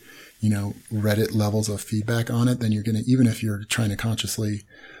getting, Reddit levels of feedback on it, then you're going to, even if you're trying to consciously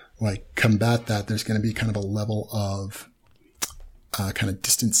like combat that, there's going to be kind of a level of kind of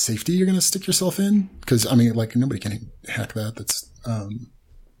distant safety you're going to stick yourself in. Cause I mean, like nobody can hack that.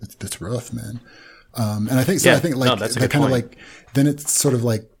 That's rough, man. And I think, so I think like that kind of like, then it's sort of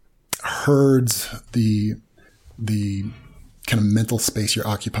like herds the kind of mental space you're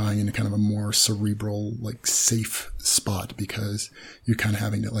occupying in a kind of a more cerebral, like safe spot, because you're kind of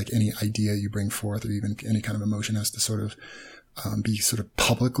having to, like, any idea you bring forth or even any kind of emotion has to sort of be sort of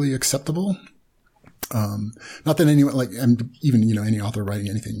publicly acceptable. Not that anyone, like, and even, any author writing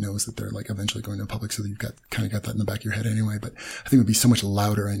anything knows that they're like eventually going to public, so you've got that in the back of your head anyway. But I think it would be so much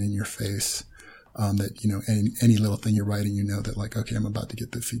louder and in your face, that, any little thing you're writing, that like, okay, I'm about to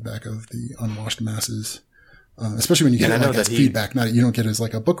get the feedback of the unwashed masses. Especially when you get it like as feedback, you don't get it as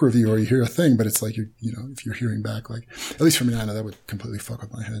like a book review or you hear a thing, but it's like, if you're hearing back, like, at least for me, I know that would completely fuck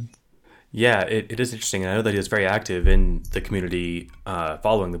with my head. Yeah, it is interesting. And I know that he was very active in the community,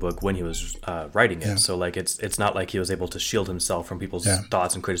 following the book when he was, writing it. Yeah. So like, it's not like he was able to shield himself from people's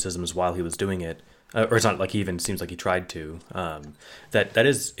thoughts and criticisms while he was doing it. Or it's not like he even seems like he tried to. That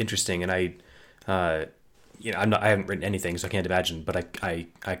is interesting. And I haven't written anything, so I can't imagine, but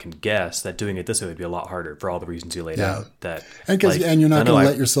I can guess that doing it this way would be a lot harder for all the reasons you laid out. And you're not going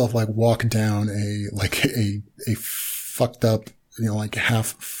to let yourself like walk down a fucked up, like half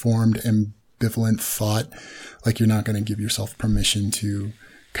formed ambivalent thought. Like you're not going to give yourself permission to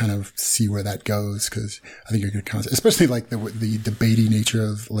kind of see where that goes, because I think you're going to especially like the debatey nature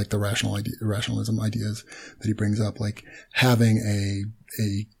of like the rationalism ideas that he brings up, like having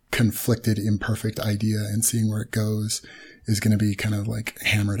a conflicted, imperfect idea and seeing where it goes is going to be kind of like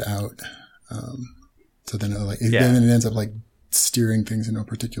hammered out. So then then it ends up like steering things into a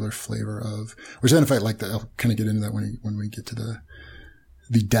particular flavor of, which then if I like that, I'll kind of get into that when we get to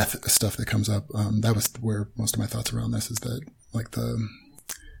the death stuff that comes up. That was where most of my thoughts around this is that like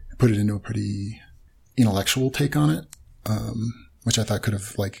put it into a pretty intellectual take on it. Which I thought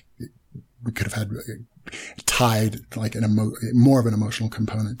we could have had tied like more of an emotional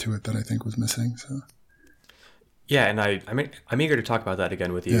component to it that I think was missing. So yeah, and I'm eager to talk about that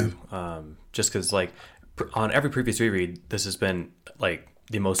again with you, just because like on every previous reread, this has been like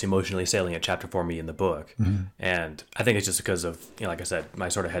the most emotionally salient chapter for me in the book. Mm-hmm. And I think it's just because of, like I said, my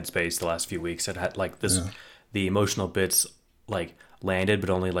sort of headspace the last few weeks. It had like this, the emotional bits like landed, but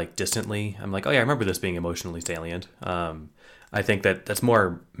only like distantly. I'm like, oh yeah, I remember this being emotionally salient. I think that's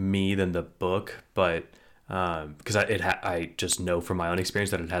more me than the book, but because I just know from my own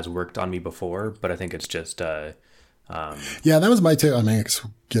experience that it has worked on me before, but I think it's just yeah, that was my take. I mean, I guess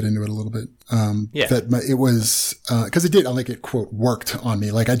we'll get into it a little bit. It was, cause it did, like it quote, worked on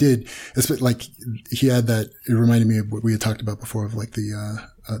me. Like I did, like he had that, it reminded me of what we had talked about before of like the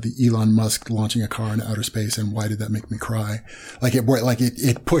Elon Musk launching a car into outer space and why did that make me cry? Like it worked, like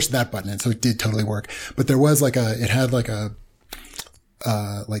it pushed that button. And so it did totally work. But there was like it had like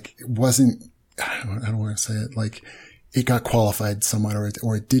like it wasn't, I don't want to say it, like it got qualified somewhat or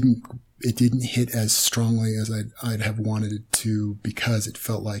it didn't hit as strongly as I'd have wanted it to because it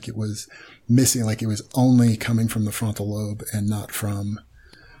felt like it was missing, like it was only coming from the frontal lobe and not from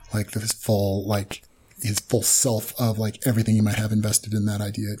like this full, like his full self of like everything he might have invested in that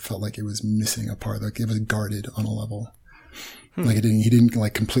idea. It felt like it was missing a part, like it was guarded on a level. Like he didn't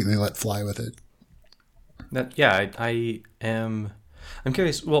like completely let fly with it. I'm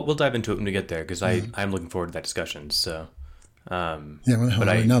curious. Well, we'll dive into it when we get there because I'm looking forward to that discussion. So, well,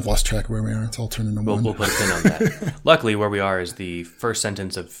 now I've lost track of where we are. It's all turned into one. We'll put a pin on that. Luckily, where we are is the first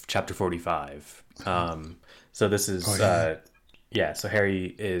sentence of chapter 45. So this is, so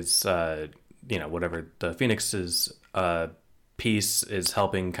Harry is, whatever the Phoenix's piece is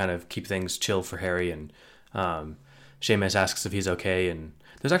helping kind of keep things chill for Harry, and Seamus asks if he's okay, and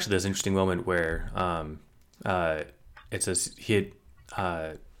there's actually this interesting moment where it says he had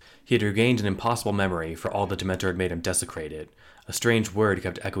regained an impossible memory, for all the Dementor had made him desecrate it. A strange word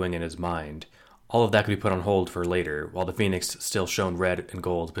kept echoing in his mind. All of that could be put on hold for later, while the Phoenix still shone red and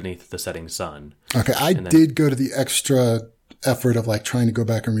gold beneath the setting sun. Okay, I did go to the extra effort of like trying to go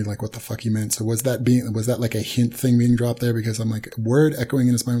back and read like what the fuck he meant. So was that like a hint thing being dropped there? Because I'm like, word echoing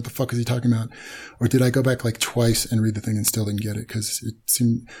in his mind, what the fuck is he talking about? Or did I go back like twice and read the thing and still didn't get it? Because it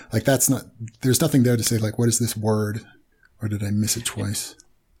seemed like there's nothing there to say like, what is this word? Or did I miss it twice?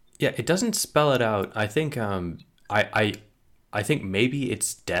 Yeah, it doesn't spell it out. I think I think maybe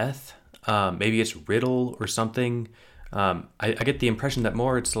it's death. Maybe it's riddle or something. I get the impression that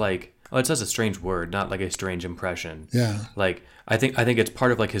more it's like, it says a strange word, not like a strange impression. Yeah. Like I think it's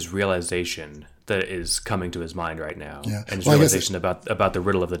part of like his realization that is coming to his mind right now. Yeah. And his realization about the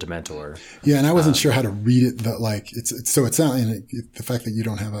riddle of the Dementor. Yeah, and I wasn't sure how to read it. It's not, and the fact that you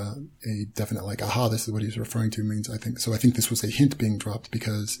don't have a definite like, aha, this is what he's referring to means. I think this was a hint being dropped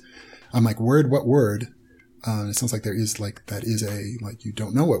because I'm like, what word? It sounds like there is like, that is you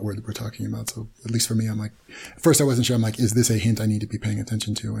don't know what word we're talking about. So at least for me, I'm like, at first I wasn't sure. I'm like, is this a hint I need to be paying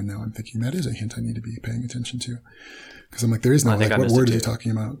attention to? And now I'm thinking that is a hint I need to be paying attention to. Cause I'm like, there is no, like, what word is he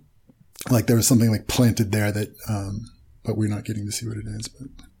talking about? Like there was something like planted there that, but we're not getting to see what it is. But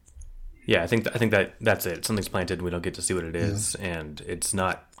yeah, I think that's it. Something's planted and we don't get to see what it is. Yeah. And it's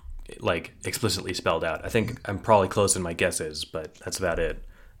not like explicitly spelled out. I think I'm probably close in my guesses, but that's about it.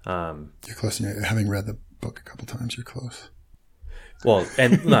 You're close. Having read the book a couple times, you're close. Well,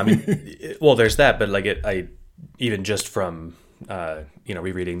 and no, I mean, well, there's that, but like I even just from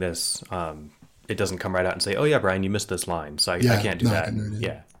rereading this, it doesn't come right out and say, "Oh yeah, Brian, you missed this line," so I can't do that.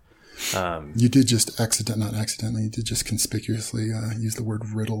 Yeah, you did just not accidentally. You did just conspicuously use the word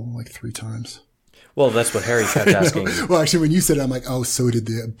riddle like 3 times. Well, that's what Harry kept asking. Well, actually, when you said it, I'm like, oh, so did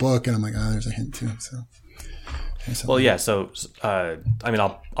the book, and I'm like, there's a hint too. So. Well, yeah. So, I mean,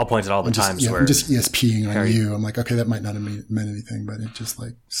 I'll point at all the times where I'm just ESPing on Harry, you. I'm like, okay, that might not have meant anything, but it just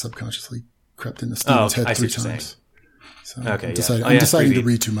like subconsciously crept into Steven's head 3 times. So okay, I'm deciding to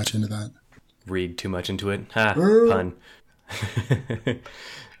read too much into that. Read too much into it? Pun.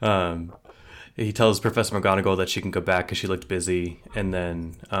 He tells Professor McGonagall that she can go back because she looked busy, and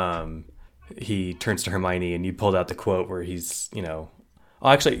then he turns to Hermione, and you pulled out the quote where he's, Oh,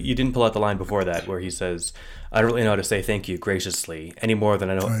 actually, you didn't pull out the line before that where he says, "I don't really know how to say thank you graciously any more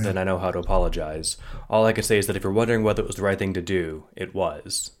than I know how to apologize. All I can say is that if you're wondering whether it was the right thing to do, it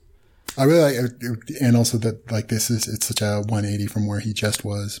was." I really like it, and also that like it's such a 180 from where he just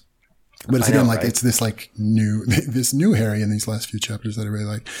was. But it's again like it's this like this new Harry in these last few chapters that I really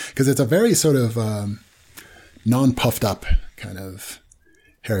like because it's a very sort of non-puffed up kind of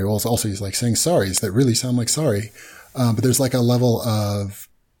Harry. Well, also he's like saying sorries that really sound like sorry. But there's like a level of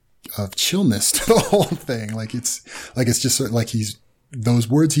chillness to the whole thing. Like it's just sort of like those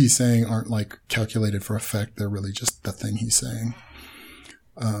words he's saying aren't like calculated for effect. They're really just the thing he's saying.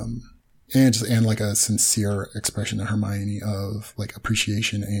 and like a sincere expression to Hermione of like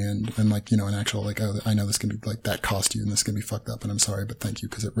appreciation and like, you know, an actual like, oh, I know this can be like that cost you and this can be fucked up and I'm sorry, but thank you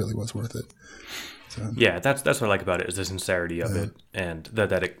because it really was worth it. So, yeah, that's what I like about it is the sincerity of it and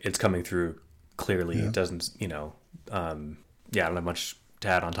that it's coming through clearly. It doesn't, you know, I don't have much to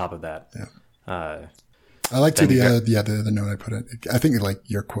add on top of that. Yeah. I like to the note I put in. I think like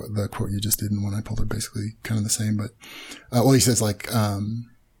your quote, the quote you just did and one I pulled are basically kind of the same, but, well, he says like,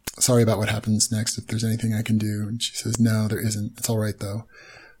 sorry about what happens next. If there's anything I can do. And she says, no, there isn't. It's all right though.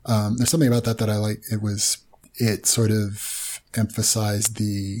 There's something about that I like. It sort of emphasized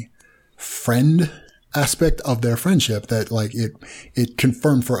the friend aspect of their friendship that like it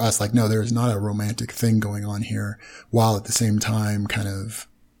confirmed for us, like, no, there's not a romantic thing going on here while at the same time kind of,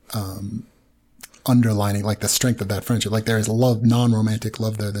 underlining like the strength of that friendship. Like there is love, non-romantic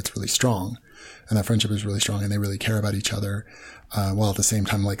love there that's really strong. And that friendship is really strong and they really care about each other. While at the same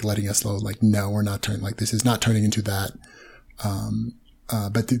time, like letting us know, like, no, we're not turning, like this is not turning into that.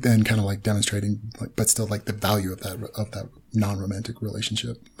 But then kind of like demonstrating, like, but still like the value of that non-romantic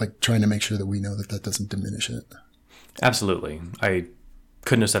relationship, like trying to make sure that we know that doesn't diminish it. Absolutely. I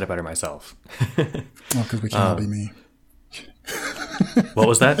couldn't have said it better myself. Well, because we can't all be me. What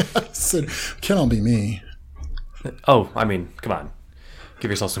was that? I said, can't all be me. Oh, I mean, come on.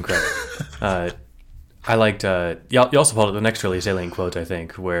 Give yourself some credit. I liked, you also pulled up the next really salient quote, I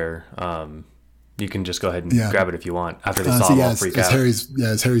think, where you can just go ahead and grab it if you want after they saw them all freak out.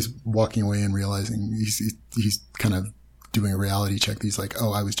 As Harry's walking away and realizing he's kind of doing a reality check. He's like,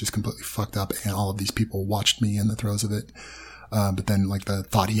 oh, I was just completely fucked up and all of these people watched me in the throes of it. But then like the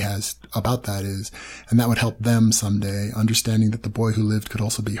thought he has about that is, and that would help them someday, understanding that the boy who lived could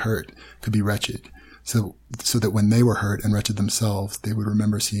also be hurt, could be wretched. So that when they were hurt and wretched themselves, they would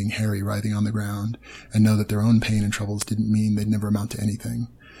remember seeing Harry writhing on the ground and know that their own pain and troubles didn't mean they'd never amount to anything.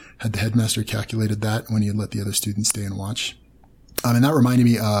 Had the headmaster calculated that when he had let the other students stay and watch? And that reminded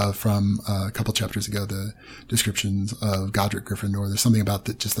me from a couple chapters ago, the descriptions of Godric Gryffindor. There's something about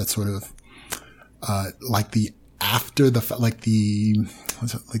that, just that sort of, like the after the, like the,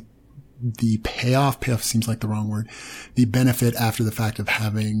 what's it, like the payoff seems like the wrong word, the benefit after the fact of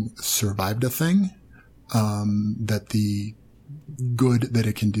having survived a thing, that the good that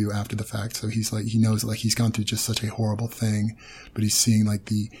it can do after the fact. So he's like, he knows like he's gone through just such a horrible thing, but he's seeing like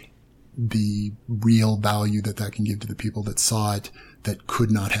the real value that can give to the people that saw it, that could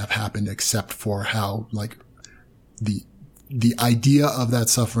not have happened except for how like the idea of that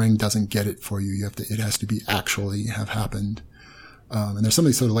suffering doesn't get it for you. It has to be actually have happened. And there's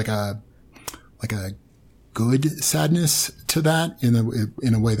something sort of like a good sadness to that in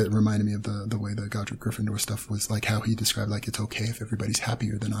a way that reminded me of the way the Godric Gryffindor stuff was, like how he described, like, it's okay if everybody's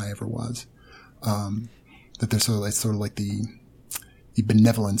happier than I ever was. That there's it's sort of like the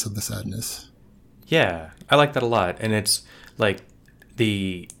benevolence of the sadness. Yeah, I like that a lot. And it's like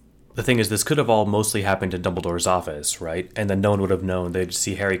the thing is, this could have all mostly happened in Dumbledore's office, right? And then no one would have known. They'd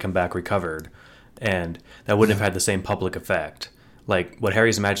see Harry come back recovered, and that wouldn't have had the same public effect. Like, what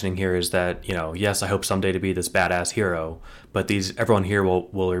Harry's imagining here is that, you know, yes, I hope someday to be this badass hero, but everyone here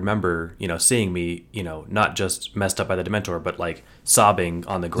will remember, you know, seeing me, you know, not just messed up by the Dementor, but like sobbing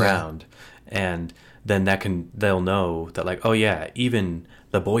on the ground. Yeah. And then they'll know that, like, oh yeah, even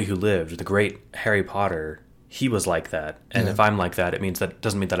the boy who lived, the great Harry Potter, he was like that. And if I'm like that, it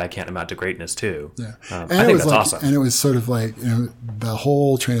doesn't mean that I can't amount to greatness too. Yeah. I think that's awesome. And it was sort of like, you know, the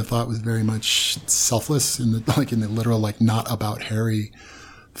whole train of thought was very much selfless in the literal, like, not about Harry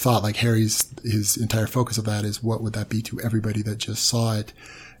thought. Like his entire focus of that is what would that be to everybody that just saw it.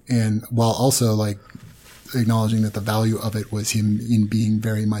 And while also like acknowledging that the value of it was him in being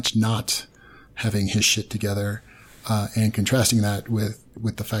very much not having his shit together, and contrasting that with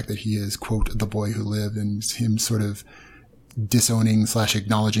the fact that he is, quote, the boy who lived, and him sort of disowning /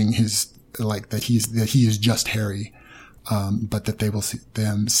 acknowledging his, like, that he is just Harry. But that they will see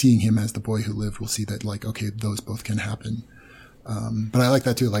them seeing him as the boy who lived will see that, like, okay, those both can happen. But I like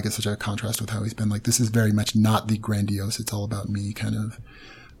that too. Like, it's such a contrast with how he's been. Like, this is very much not the grandiose, it's all about me kind of,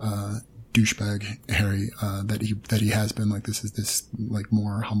 douchebag Harry, that he has been. Like, this is this, like,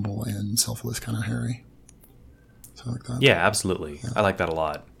 more humble and selfless kind of Harry. Like that. Yeah, absolutely. Yeah. I like that a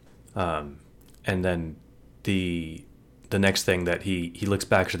lot. And then the next thing that he looks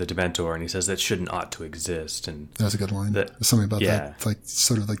back to the Dementor and he says that shouldn't ought to exist. And that's a good line. There's something about that. It's like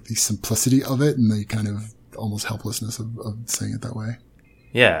sort of like the simplicity of it and the kind of almost helplessness of saying it that way.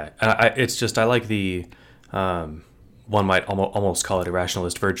 Yeah, it's just, I like the one might almost call it a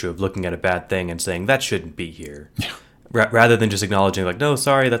rationalist virtue of looking at a bad thing and saying that shouldn't be here, rather than just acknowledging, like, no,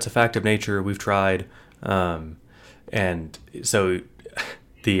 sorry, that's a fact of nature. We've tried. And so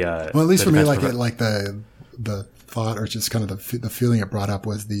Well, at least for me, defense like the thought or just kind of the feeling it brought up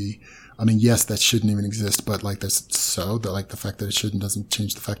was I mean, yes, that shouldn't even exist, but like like the fact that it shouldn't doesn't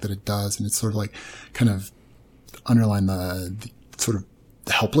change the fact that it does. And it's sort of like kind of underline the sort of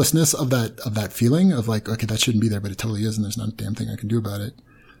helplessness of that feeling of like, okay, that shouldn't be there, but it totally is. And there's not a damn thing I can do about it.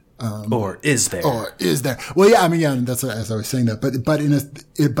 or is there? Well, yeah, I mean, yeah, and that's as I was saying that,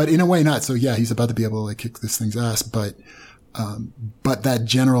 but in a way not. So yeah, he's about to be able to like kick this thing's ass, but that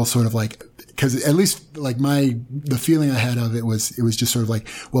general sort of like, cause at least like the feeling I had of it was just sort of like,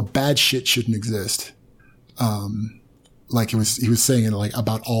 well, bad shit shouldn't exist. Like he was saying it like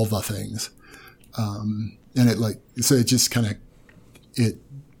about all the things. And it like, so it just kind of, it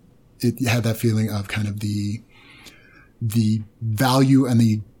had that feeling of kind of the value and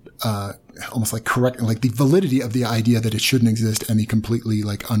the, almost like correct, like the validity of the idea that it shouldn't exist and the completely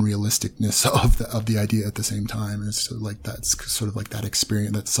like unrealisticness of the idea at the same time. And it's sort of like that's sort of like that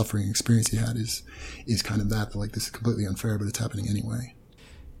experience, that suffering experience he had is kind of that like this is completely unfair, but it's happening anyway.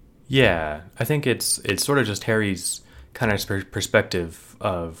 Yeah, I think it's sort of just Harry's kind of perspective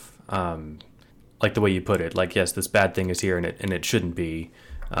of like the way you put it. Like, yes, this bad thing is here and it shouldn't be.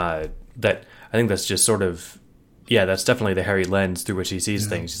 That I think that's just sort of. Yeah, that's definitely the Harry lens through which he sees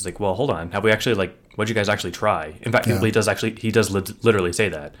things. He's like, well, hold on. Have we actually, like, what'd you guys actually try? In fact, he does literally say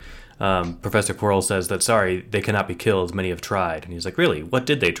that. Professor Quirrell says that, sorry, they cannot be killed. Many have tried. And he's like, really? What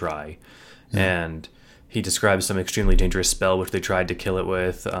did they try? Yeah. And he describes some extremely dangerous spell which they tried to kill it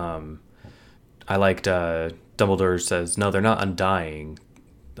with. I liked Dumbledore says, no, they're not undying.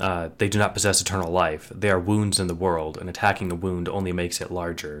 They do not possess eternal life. They are wounds in the world, and attacking a wound only makes it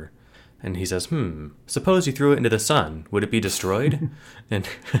larger. And he says, suppose you threw it into the sun. Would it be destroyed? And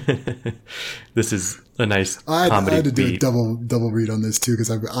this is a nice comedy I had to beat. do a double read on this, too,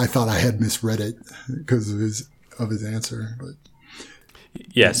 because I thought I had misread it because of his answer. But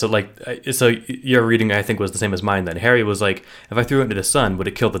yeah, so your reading, I think, was the same as mine then. Harry was like, if I threw it into the sun, would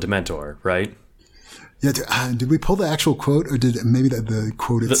it kill the Dementor, right? Yeah, did we pull the actual quote, or did maybe the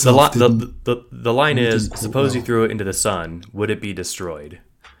quote itself? The line is, suppose you threw it into the sun, would it be destroyed?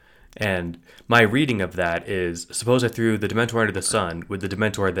 And my reading of that is, suppose I threw the Dementor into the sun, would the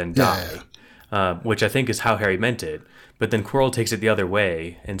Dementor then die? Yeah. Which I think is how Harry meant it. But then Quirrell takes it the other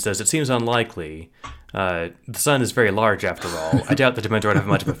way and says, it seems unlikely. The sun is very large after all. I doubt the Dementor would have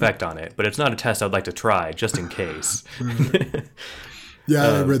much of an effect on it, but it's not a test I'd like to try, just in case. Yeah,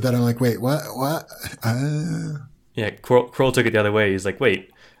 I read that. I'm like, wait, what? Yeah, Quirrell took it the other way. He's like,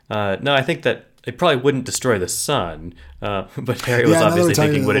 wait, no, I think that it probably wouldn't destroy the sun, but Harry was obviously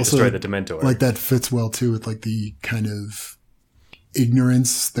thinking, would it destroy the Dementor? Like, that fits well, too, with, like, the kind of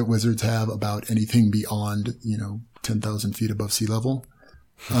ignorance that wizards have about anything beyond, 10,000 feet above sea level.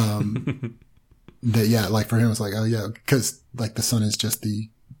 That, yeah, like, for him, it was like, oh, yeah, because, like, the sun is just the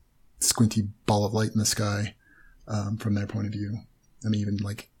squinty ball of light in the sky, from their point of view. I mean,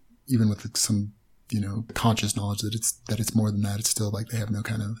 even with some, conscious knowledge that it's more than that, it's still like they have no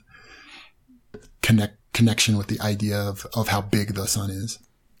kind of connection with the idea of how big the sun is.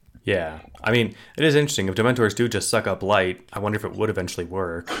 Yeah. I mean, it is interesting. If Dementors do just suck up light, I wonder if it would eventually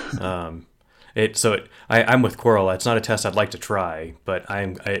work. I'm with Quirrell. It's not a test I'd like to try, but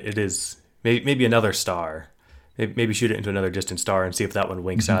it is maybe another star. Maybe shoot it into another distant star and see if that one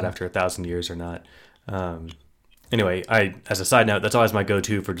winks out after 1,000 years or not. Anyway, as a side note, that's always my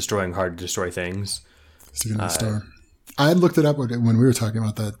go-to for destroying hard to destroy things. Sticking to the star. I had looked it up when we were talking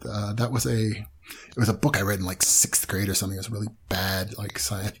about that. That was it was a book I read in like 6th grade or something. It was really bad, like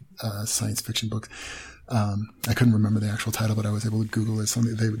science fiction book. I couldn't remember the actual title, but I was able to Google it.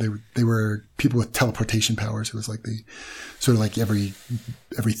 Something they were people with teleportation powers. It was like the sort of like every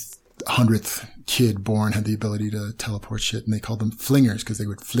 100th kid born had the ability to teleport shit, and they called them flingers because they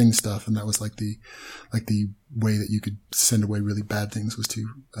would fling stuff, and that was like the way that you could send away really bad things was to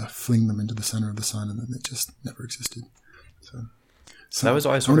fling them into the center of the sun, and then it just never existed. So that was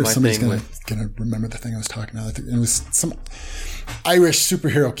always sort of my thing. Somebody's gonna remember the thing I was talking about. I think it was some Irish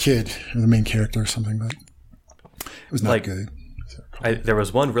superhero kid, or the main character or something, but it was not good. There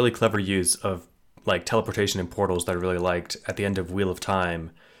was one really clever use of like teleportation and portals that I really liked at the end of Wheel of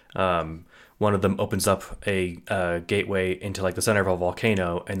Time. One of them opens up a gateway into like the center of a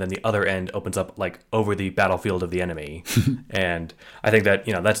volcano, and then the other end opens up like over the battlefield of the enemy. And I think that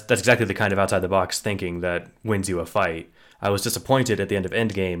that's exactly the kind of outside the box thinking that wins you a fight. I was disappointed at the end of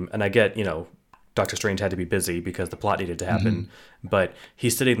Endgame, and I get Doctor Strange had to be busy because the plot needed to happen, but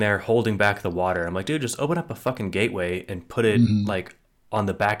he's sitting there holding back the water. I'm like, dude, just open up a fucking gateway and put it like on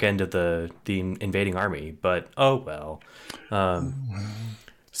the back end of the invading army. But oh well.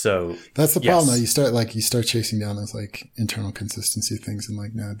 So that's the problem. Though. You start chasing down those like internal consistency things, and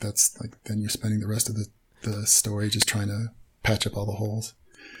like no, that's like then you're spending the rest of the story just trying to patch up all the holes.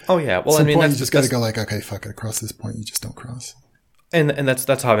 Oh yeah, well, At some point you just got to go like, okay, fuck it, across this point you just don't cross. And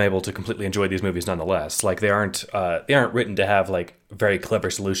that's how I'm able to completely enjoy these movies nonetheless. Like they aren't written to have like very clever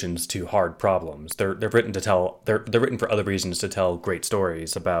solutions to hard problems. They're written to tell they're written for other reasons to tell great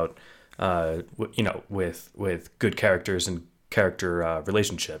stories about with good characters and character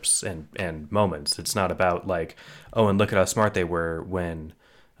relationships and moments. It's not about like, oh, and look at how smart they were when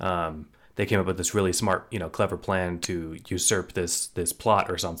they came up with this really smart, clever plan to usurp this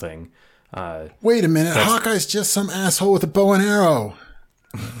plot or something. Wait a minute, Hawkeye's just some asshole with a bow and arrow.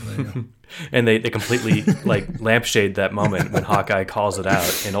 And they completely like lampshade that moment when Hawkeye calls it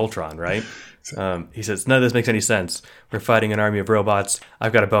out in Ultron, right? He says, none of this makes any sense. We're fighting an army of robots.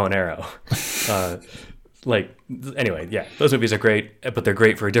 I've got a bow and arrow. Anyway, yeah, those movies are great, but they're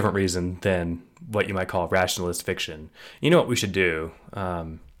great for a different reason than what you might call rationalist fiction. You know what we should do?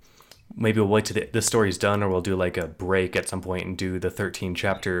 Maybe we'll wait till the story's done, or we'll do like a break at some point and do the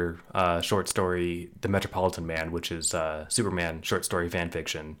 13-chapter short story, The Metropolitan Man, which is Superman short story fan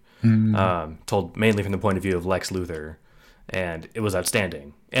fiction, told mainly from the point of view of Lex Luthor, and it was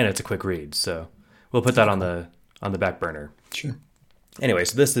outstanding, and it's a quick read, so we'll put that on the back burner. Sure. Anyway,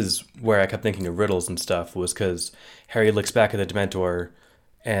 so this is where I kept thinking of riddles and stuff, was because Harry looks back at the Dementor,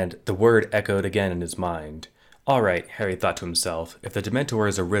 and the word echoed again in his mind. All right, Harry thought to himself, if the Dementor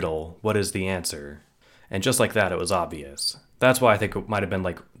is a riddle, what is the answer? And just like that, it was obvious. That's why I think it might have been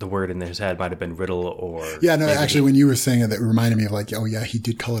like the word in his head might have been riddle or... Yeah, no, actually, when you were saying it, that reminded me of like, oh yeah, he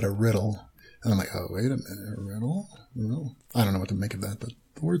did call it a riddle. And I'm like, oh, wait a minute, a riddle? I don't know what to make of that, but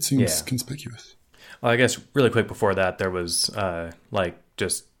the word seems conspicuous. Well, I guess really quick before that, there was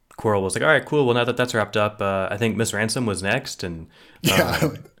just Quirrell was like, all right, cool. Well, now that that's wrapped up, I think Miss Ransom was next. And,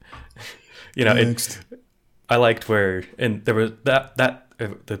 next. I liked where, and there was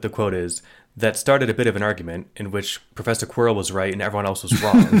the quote is, that started a bit of an argument in which Professor Quirrell was right and everyone else was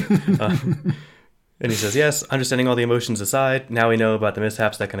wrong. And he says, yes, understanding all the emotions aside, now we know about the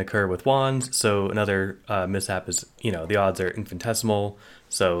mishaps that can occur with wands. So another mishap is, the odds are infinitesimal.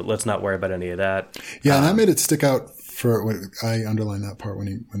 So let's not worry about any of that. Yeah, and that made it stick out for what I underlined that part when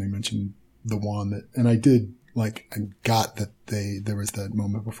he mentioned the wand. And I did, I got that there was that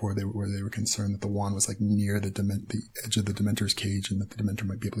moment before where they were concerned that the wand was near the edge of the Dementor's cage and that the Dementor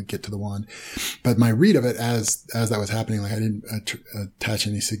might be able to get to the wand. But my read of it as that was happening, I didn't attach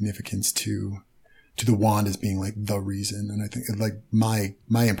any significance to the wand as being the reason. And I think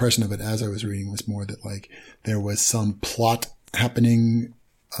my impression of it as I was reading was more that there was some plot happening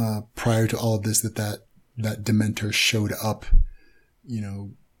prior to all of this that Dementor showed up,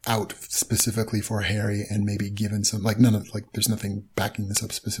 out specifically for Harry and maybe given some, there's nothing backing this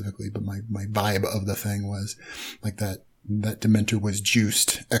up specifically, but my vibe of the thing was that Dementor was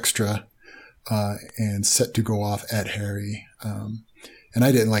juiced extra, and set to go off at Harry. And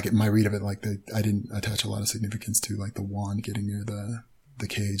I didn't like it. My read of it, I didn't attach a lot of significance to the wand getting near the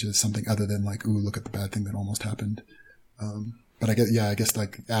cage as something other than ooh, look at the bad thing that almost happened. But I guess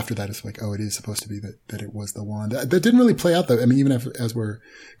after that, it's oh, it is supposed to be that it was the wand. That didn't really play out though. I mean, even as we're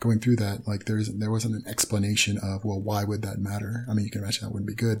going through that, there wasn't an explanation of, well, why would that matter? I mean, you can imagine that wouldn't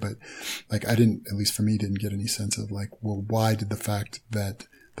be good, but I didn't, at least for me, didn't get any sense of well, why did the fact that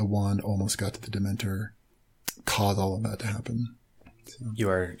the wand almost got to the Dementor cause all of that to happen? So. You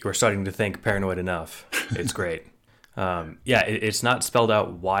are starting to think paranoid enough. It's great. It's not spelled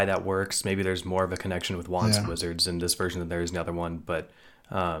out why that works. Maybe there's more of a connection with wands and wizards in this version than there is in the other one. But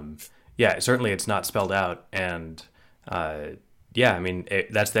certainly it's not spelled out. And that's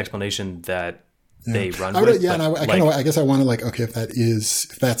the explanation that they run with. Yeah, but and I guess I wanted okay, if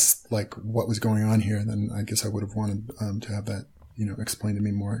that's what was going on here, then I guess I would have wanted to have that explained to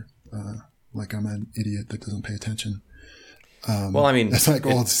me more. I'm an idiot that doesn't pay attention. Well, I mean, it's what,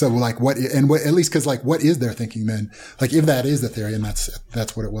 and what, at least, cause what is their thinking then? If that is the theory and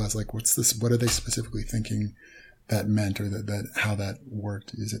that's what it was, what's this, what are they specifically thinking that meant or that how that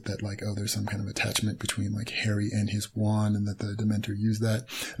worked? Is it that there's some kind of attachment between Harry and his wand and that the Dementor used that?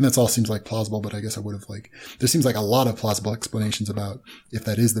 And that's all seems plausible, but I guess I would have there seems a lot of plausible explanations about if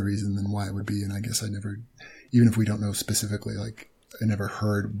that is the reason, then why it would be. And I guess I never, even if we don't know specifically, I never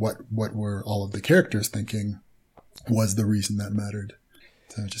heard what were all of the characters thinking was the reason that mattered.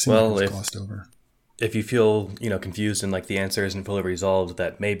 So it just seemed it was glossed over. If you feel, confused and the answer isn't fully resolved,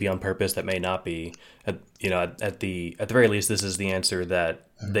 that may be on purpose, that may not be. At the very least, this is the answer that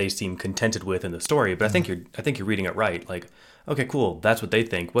they seem contented with in the story. But I think you're reading it right. Okay, cool. That's what they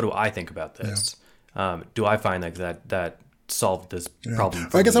think. What do I think about this? Do I find that solved this problem.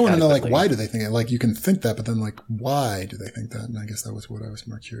 I guess I want to know, like, adequately. why do they think it? Like, you can think that, but then, like, why do they think that? And I guess that was what I was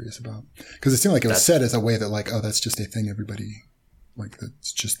more curious about. Because it seemed like it was said as a way that, like, oh, that's just a thing everybody, like,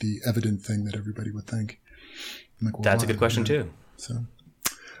 that's just the evident thing that everybody would think. I'm like, well, That's why? a good question, too. So,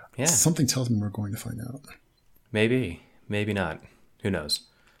 yeah. Something tells me we're going to find out. Maybe not. Who knows?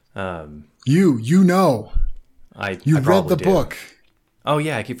 You know. I read probably the do. book. Oh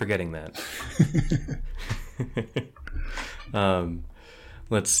yeah, I keep forgetting that.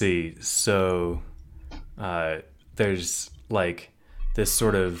 Let's see. So, there's like this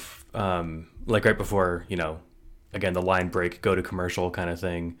sort of like right before, again, the line break, go to commercial kind of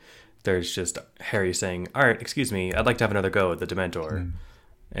thing. There's just Harry saying, "All right, excuse me, I'd like to have another go at the Dementor."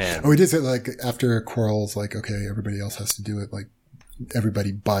 And he did say, like, after Quirrell's like, okay, everybody else has to do it, like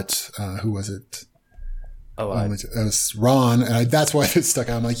everybody but who was it? Oh, it was Ron, and that's why it stuck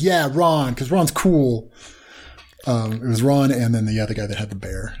out. I'm like, yeah, Ron, because Ron's cool. It was Ron, and then the other guy that had the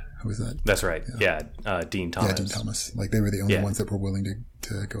bear. Who was that? That's right. Yeah, Dean Thomas. Yeah, Dean Thomas. Like, they were the only ones that were willing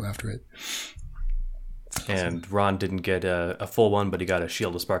to go after it. And Ron didn't get a full one, but he got a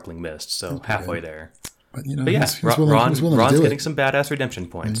Shield of Sparkling Mist, so halfway there. But, yeah, Ron's getting some badass redemption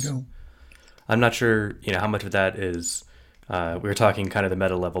points. There you go. I'm not sure, how much of that is. We were talking kind of the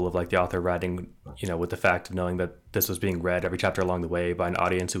meta level of like the author writing, with the fact of knowing that this was being read every chapter along the way by an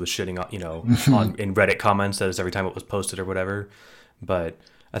audience who was shitting on, in Reddit comments as every time it was posted or whatever. But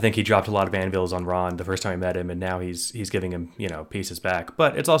I think he dropped a lot of anvils on Ron the first time I met him, and now he's giving him, pieces back.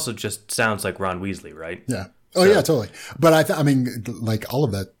 But it's also just sounds like Ron Weasley, right? Yeah. Oh, yeah, totally. But I mean, like, all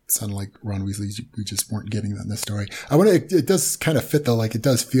of that sounded like Ron Weasley. We just weren't getting that in this story. It does kind of fit, though. Like, it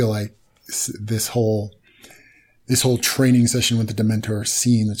does feel like this whole training session with the Dementor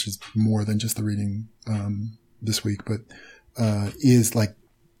scene, which is more than just the reading this week, but is like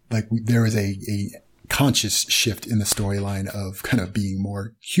there is a conscious shift in the storyline of kind of being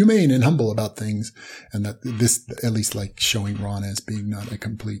more humane and humble about things, and that this at least like showing Ron as being not a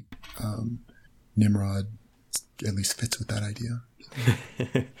complete Nimrod at least fits with that idea.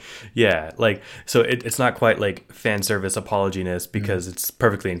 Yeah, like, so it's not quite like fan service apologyness because it's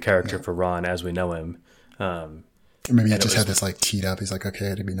perfectly in character for Ron as we know him. Or maybe he just had this like teed up. He's like, okay, I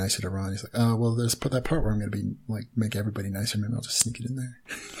had to be nicer to Ron. He's like, oh, well, there's that part where I'm going to be like, make everybody nicer. Maybe I'll just sneak it in there.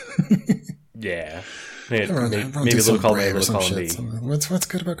 Yeah. Maybe a little column A, a little column B. What's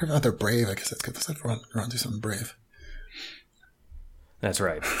good about Griffin? Oh, they're brave. I guess that's good. Let's let Ron do something brave. That's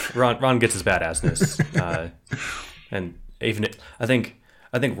right. Ron gets his badassness. And even I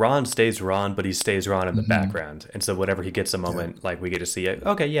think Ron stays Ron, but he stays Ron in the background. And so whenever he gets a moment, like we get to see it,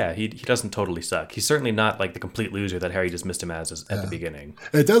 okay, yeah, he doesn't totally suck. He's certainly not like the complete loser that Harry dismissed him as at the beginning.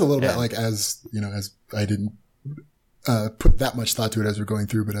 It does a little bit like as I didn't put that much thought to it as we're going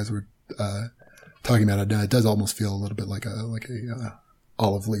through, but as we're talking about it now, it does almost feel a little bit like a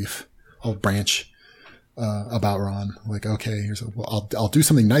olive branch about Ron. Like, okay, I'll do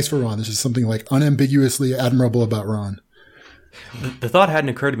something nice for Ron. This is something like unambiguously admirable about Ron. The thought hadn't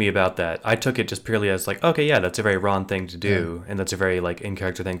occurred to me about that. I took it just purely as like, okay, yeah, that's a very Ron thing to do, and that's a very like in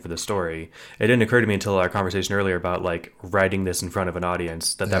character thing for the story. It didn't occur to me until our conversation earlier about like writing this in front of an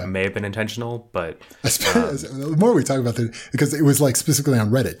audience that may have been intentional. But the more we talk about it, because it was like specifically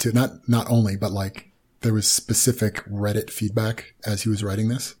on Reddit too, not only, but like there was specific Reddit feedback as he was writing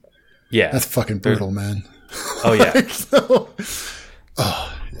this. Yeah, that's fucking brutal, man. Oh yeah.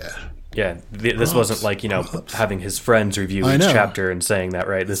 Yeah. Yeah, this wasn't like, having his friends review each chapter and saying that,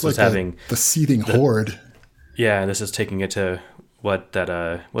 right? This was like having the seething horde. Yeah, this is taking it to what's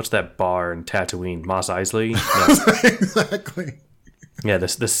that bar in Tatooine? Mos Eisley? No. Exactly. Yeah,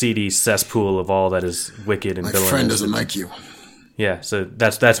 the seedy cesspool of all that is wicked and villainous. My friend doesn't like you. Yeah, so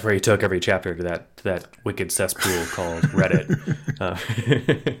that's where he took every chapter, to that wicked cesspool called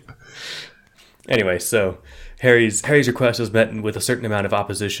Reddit. Anyway, so Harry's request was met with a certain amount of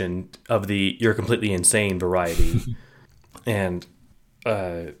opposition of the "you're completely insane" variety, and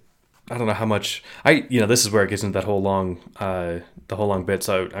I don't know how much this is where it gets into that whole long bit.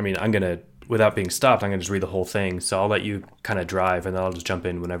 So I mean, I'm gonna, without being stopped, I'm gonna just read the whole thing. So I'll let you kind of drive, and then I'll just jump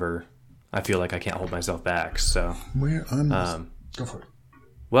in whenever I feel like I can't hold myself back. So go for it.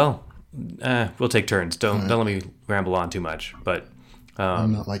 Well, we'll take turns. Don't let me ramble on too much, but.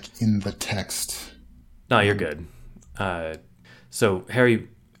 I'm not like in the text. No, you're good. So Harry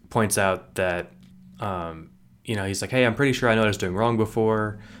points out that, he's like, hey, I'm pretty sure I know what I was doing wrong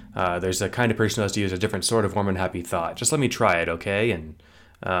before. There's a kind of person who has to use a different sort of warm and happy thought. Just let me try it, okay? And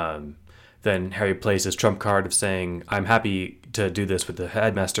then Harry plays his trump card of saying, I'm happy to do this with the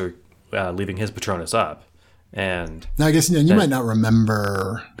headmaster leaving his Patronus up. And now I guess you might not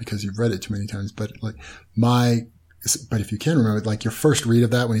remember because you've read it too many times, but like my but if you can remember, like your first read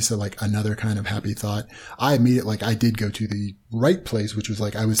of that, when he said like another kind of happy thought, I immediately, like I did go to the right place, which was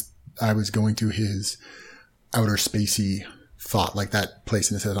like, I was going to his outer spacey thought, like that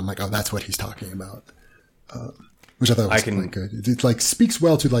place in his head. I'm like, oh, that's what he's talking about. Which I thought was quite good. It like speaks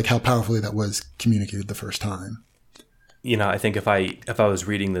well to like how powerfully that was communicated the first time. You know, I think if I was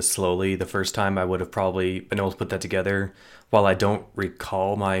reading this slowly the first time, I would have probably been able to put that together. While I don't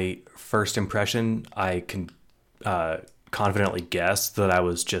recall my first impression, I can confidently guess that I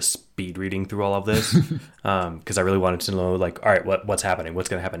was just speed reading through all of this because I really wanted to know, like, all right, what's happening? What's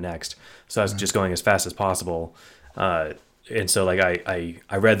going to happen next? So I was just going as fast as possible. And so, like,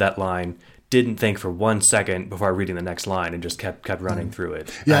 I read that line, didn't think for 1 second before reading the next line, and just kept running through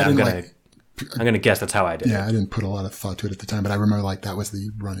it. Yeah, I'm gonna guess that's how I did it. Yeah, I didn't put a lot of thought to it at the time, but I remember like that was the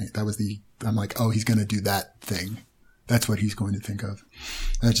running. I'm like, oh, he's going to do that thing. That's what he's going to think of.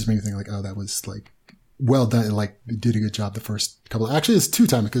 And that just made me think like, oh, that was like well done. Like did a good job the first couple. Actually, it's 2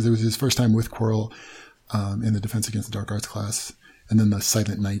 times because it was his first time with Quirrell in the Defense Against the Dark Arts class, and then the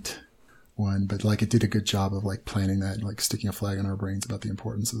Silent Night one. But like it did a good job of like planning that, and, like sticking a flag in our brains about the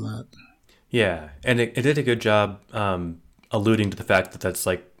importance of that. Yeah, and it did a good job alluding to the fact that that's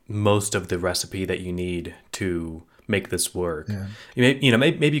like most of the recipe that you need to make this work. Yeah.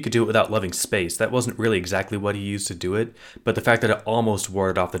 Maybe you could do it without loving space. That wasn't really exactly what he used to do it, but the fact that it almost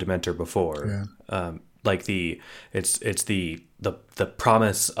warded off the Dementor before, like it's the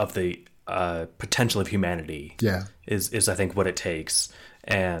promise of the potential of humanity. Yeah, is I think what it takes,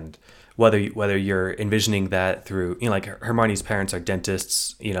 and whether you're envisioning that through, like Hermione's parents are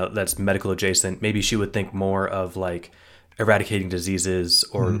dentists, that's medical adjacent. Maybe she would think more of like eradicating diseases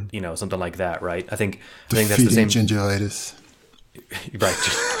or something like that, right? I think that's the same. Gingivitis. Right.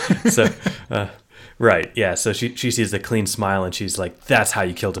 So right, yeah, so she sees the clean smile and she's like, that's how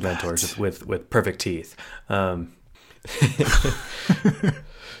you kill Dementors, with perfect teeth.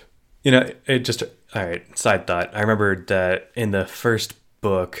 It just, all right, side thought, I remembered that in the first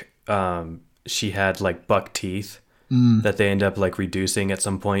book she had like buck teeth that they end up like reducing at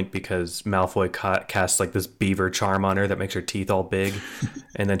some point because Malfoy casts like this beaver charm on her that makes her teeth all big,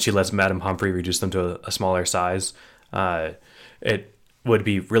 and then she lets Madame Humphrey reduce them to a smaller size. It would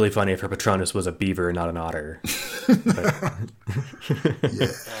be really funny if her Patronus was a beaver, not an otter.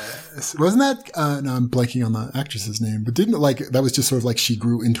 Yes. Wasn't that, no, I'm blanking on the actress's name, but didn't like, that was just sort of like she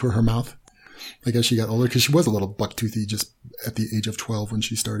grew into her mouth, like as she got older, because she was a little buck-toothy just at the age of 12 when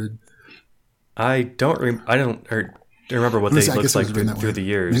she started. I don't remember what they looked like through the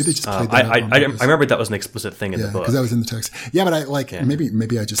years. Maybe they just played that out I remember that was an explicit thing in the book. Because that was in the text. Yeah, but I like,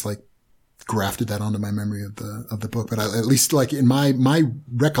 maybe I just like grafted that onto my memory of the book. But at least like in my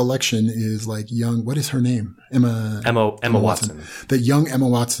recollection is like young, what is her name? Emma Watson. That young Emma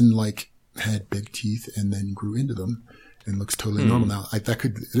Watson like had big teeth and then grew into them and looks totally normal now. It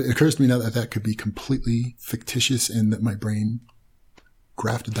occurs to me now that could be completely fictitious and that my brain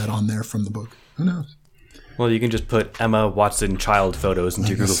grafted that on there from the book. Who knows? Well, you can just put Emma Watson child photos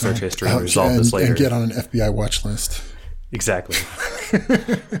into Google search history and resolve this later. And get on an FBI watch list. Exactly.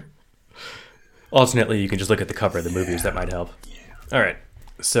 Alternately, you can just look at the cover of the movies. That might help. All right.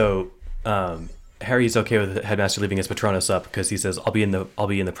 So Harry's okay with the headmaster leaving his Patronus up because he says, "I'll be in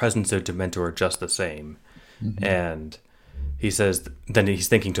the presence of Dementor just the same." Mm-hmm. And he says, then he's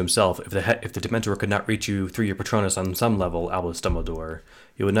thinking to himself, if the Dementor could not reach you through your Patronus on some level, Albus Dumbledore,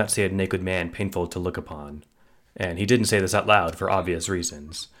 you would not see a naked man painful to look upon. And he didn't say this out loud for obvious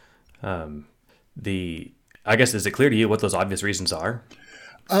reasons. I guess, is it clear to you what those obvious reasons are?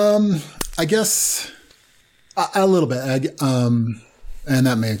 I guess a little bit. And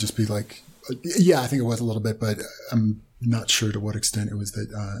that may just be like, yeah, I think it was a little bit, but I'm not sure to what extent it was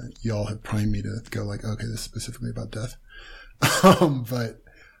that y'all have primed me to go like, okay, this is specifically about death. But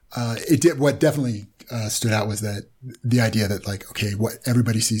what definitely stood out was that the idea that like, okay, what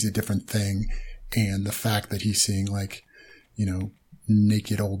everybody sees a different thing, and the fact that he's seeing like,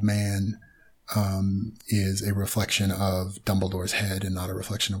 naked old man is a reflection of Dumbledore's head and not a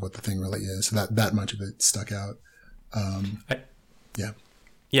reflection of what the thing really is. So that much of it stuck out.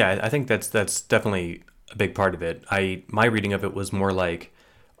 Yeah, I think that's definitely a big part of it. My reading of it was more like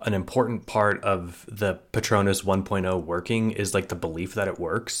an important part of the Patronus 1.0 working is like the belief that it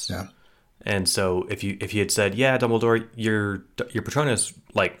works. Yeah. And so if you had said, yeah, Dumbledore, your Patronus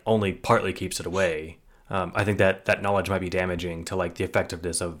like only partly keeps it away, I think that knowledge might be damaging to like the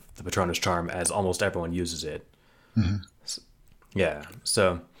effectiveness of the Patronus charm as almost everyone uses it. Mm-hmm. Yeah.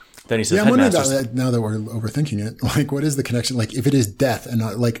 So then he says, I'm wondering about that now that we're overthinking it. Like, what is the connection? Like, if it is death and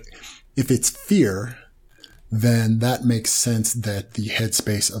not like, if it's fear, then that makes sense that the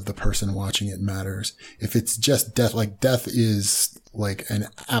headspace of the person watching it matters. If it's just death, like death is like an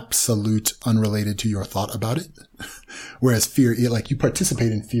absolute unrelated to your thought about it. Whereas fear, like you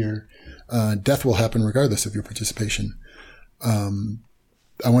participate in fear, death will happen regardless of your participation.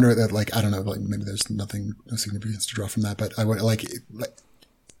 I wonder that, like, I don't know, like maybe there's no significance to draw from that, but I would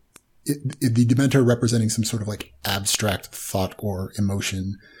the Dementor representing some sort of like abstract thought or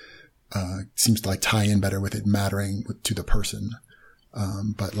emotion, seems to like tie in better with it mattering to the person.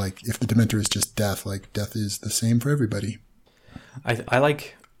 But like if the Dementor is just death, like death is the same for everybody. I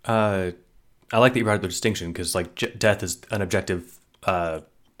like that you brought up the distinction, because like death is an objective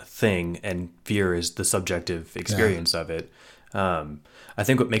thing and fear is the subjective experience of it. I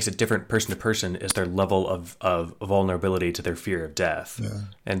think what makes it different person to person is their level of vulnerability to their fear of death. Yeah.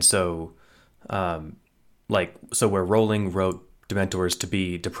 And so, where Rowling wrote Dementors to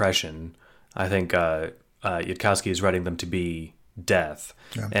be depression, I think Yudkowsky is writing them to be death.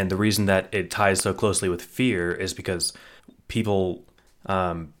 Yeah. And the reason that it ties so closely with fear is because people,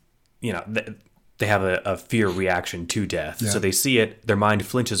 they have a fear reaction to death. Yeah. So they see it, their mind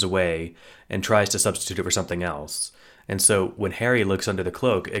flinches away and tries to substitute it for something else. And so when Harry looks under the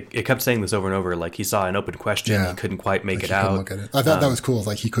cloak, it kept saying this over and over, like he saw an open question, he couldn't quite make it out. Look at it. I thought that was cool.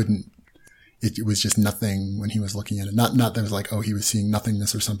 Like he couldn't, it was just nothing when he was looking at it. Not that it was like, oh, he was seeing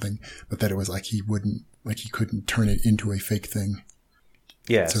nothingness or something, but that it was like he couldn't turn it into a fake thing.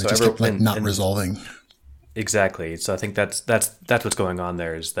 Yeah. So it just kept not resolving. Exactly. So I think that's what's going on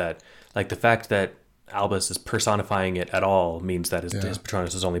there, is that like the fact that Albus is personifying it at all means that his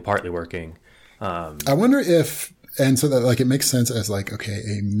Patronus is only partly working. I wonder if, and so that like it makes sense as like, okay,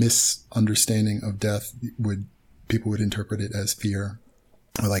 a misunderstanding of death people would interpret it as fear,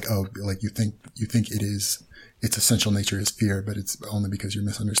 or like, oh, like you think its essential nature is fear, but it's only because you're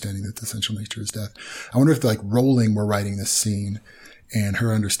misunderstanding that the essential nature is death. I wonder if like Rowling were writing this scene and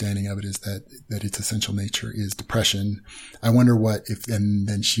her understanding of it is that its essential nature is depression. I wonder what if, and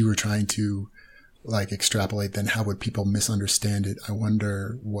then she were trying to like extrapolate, then how would people misunderstand it? I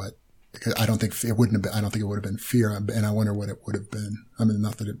wonder what. Because I don't think it would have been fear, and I wonder what it would have been. I mean,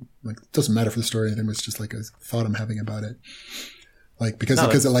 not that it like doesn't matter for the story or anything. It's just like a thought I'm having about it. Like because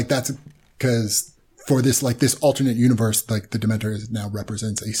for this alternate universe, like the Dementor now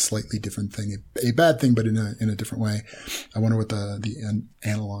represents a slightly different thing, a bad thing, but in a different way. I wonder what the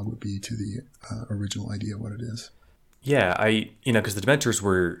analog would be to the original idea of what it is. Yeah, because the Dementors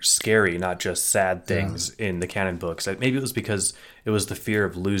were scary, not just sad things in the canon books. Maybe it was because it was the fear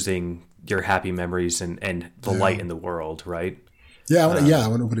of losing your happy memories and the light in the world, right? Yeah, I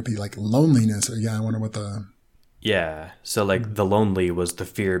wonder would it be like loneliness? Or I wonder what the... Yeah, so like the lonely was the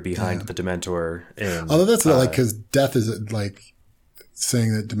fear behind the Dementor. Although that's like, because death is like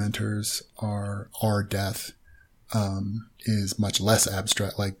saying that Dementors are death is much less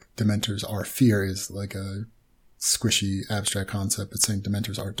abstract. Like Dementors are fear is like a squishy abstract concept, but saying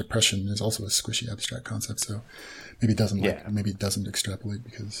Dementors are depression is also a squishy abstract concept. So maybe it doesn't extrapolate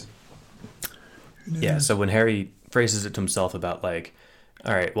because. Yeah. So when Harry phrases it to himself about like,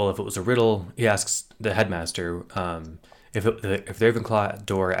 all right, well, if it was a riddle, he asks the headmaster, if the Ravenclaw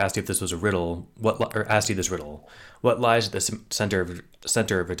door asked you if this was a riddle, asked you this riddle, what lies at the center of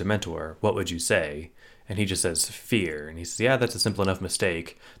a Dementor? What would you say? And he just says, fear. And he says, yeah, that's a simple enough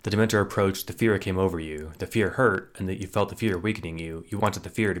mistake. The Dementor approached, the fear came over you. The fear hurt, and that you felt the fear weakening you. You wanted the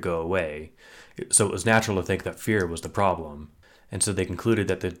fear to go away. So it was natural to think that fear was the problem. And so they concluded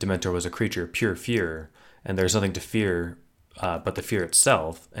that the Dementor was a creature of pure fear, and there's nothing to fear but the fear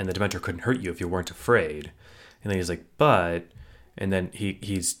itself, and the Dementor couldn't hurt you if you weren't afraid. And then he's like, but... And then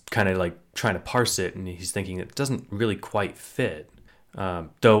he's kind of like trying to parse it, and he's thinking it doesn't really quite fit.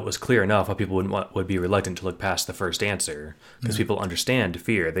 Though it was clear enough how people would be reluctant to look past the first answer, because people understand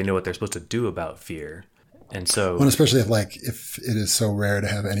fear. They know what they're supposed to do about fear. And so... Well, especially if it is so rare to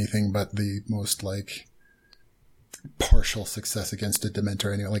have anything but the most like partial success against a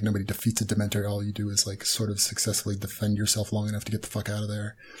Dementor. And like nobody defeats a Dementor. All you do is like sort of successfully defend yourself long enough to get the fuck out of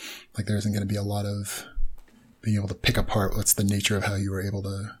there. Like there isn't going to be a lot of being able to pick apart what's the nature of how you were able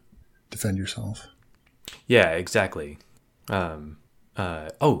to defend yourself. Yeah, exactly. Then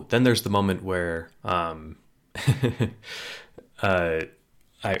there's the moment where I'm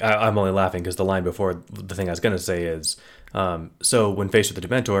only laughing because the line before the thing I was going to say is, so when faced with the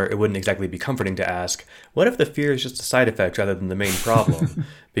Dementor, it wouldn't exactly be comforting to ask, what if the fear is just a side effect rather than the main problem?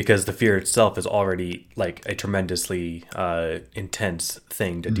 Because the fear itself is already like a tremendously intense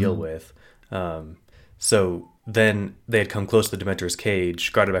thing to deal with. So then they had come close to the Dementor's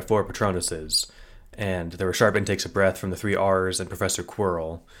cage, guarded by 4 Patronuses, and there were sharp intakes of breath from the 3 R's and Professor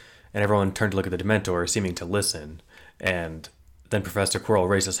Quirrell. and everyone turned to look at the Dementor, seeming to listen. And then Professor Quirrell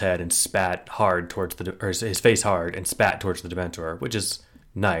raised his head and spat hard towards his face hard and spat towards the Dementor, which is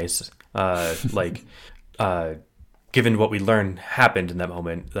nice. Given what we learned happened in that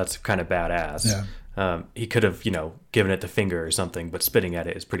moment, that's kind of badass. Yeah. He could have, given it the finger or something, but spitting at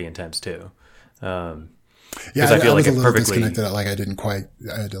it is pretty intense too. Yeah, I feel I was like a little perfectly disconnected. I had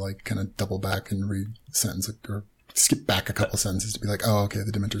to kind of double back and read a sentence or skip back a couple sentences to be like, oh, okay,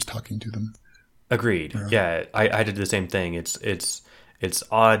 the Dementor's talking to them. Agreed. Yeah, I did the same thing. It's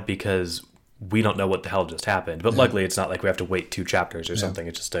odd because we don't know what the hell just happened, but luckily it's not like we have to wait 2 chapters or something.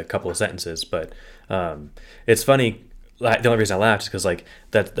 It's just a couple of sentences. But it's funny. The only reason I laughed is because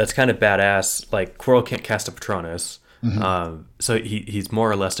that's kind of badass. Like Quirrell can't cast a Patronus, so he's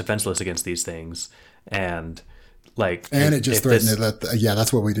more or less defenseless against these things, and it just threatened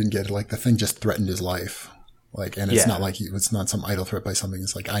that's what we didn't get. Like the thing just threatened his life. And it's not like it's not some idle threat by something.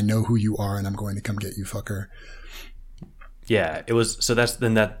 It's like, I know who you are and I'm going to come get you, fucker. Yeah, it was. So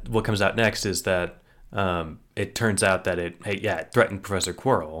what comes out next is that it turns out that it threatened Professor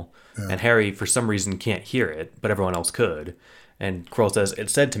Quirrell, and Harry for some reason can't hear it, but everyone else could. And Quirrell says, "It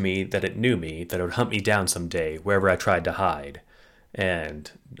said to me that it knew me, that it would hunt me down someday wherever I tried to hide."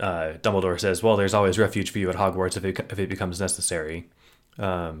 And Dumbledore says, "Well, there's always refuge for you at Hogwarts if it becomes necessary."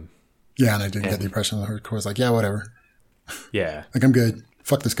 Yeah, and I didn't get the impression that Hardcore was like, yeah, whatever. Yeah. I'm good.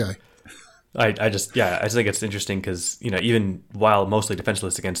 Fuck this guy. I just think it's interesting because, even while mostly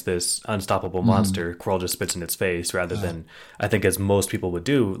defenseless against this unstoppable monster, Quirrell just spits in its face rather than, I think as most people would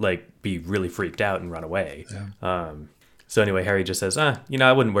do, be really freaked out and run away. Yeah. So anyway, Harry just says, I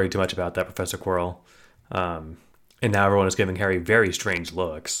wouldn't worry too much about that, Professor Quirrell. And now everyone is giving Harry very strange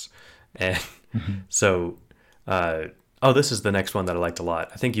looks. And so... this is the next one that I liked a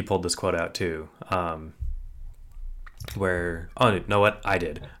lot. I think you pulled this quote out too. You know what? I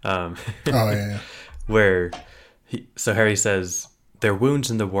did. Where Harry says, "There are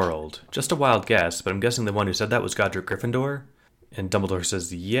wounds in the world. Just a wild guess, but I'm guessing the one who said that was Godric Gryffindor." And Dumbledore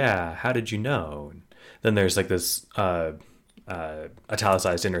says, "Yeah, how did you know?" And then there's this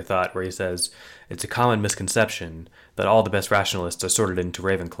italicized inner thought where he says, "It's a common misconception that all the best rationalists are sorted into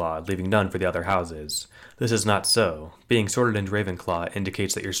Ravenclaw, leaving none for the other houses. This is not so. Being sorted into Ravenclaw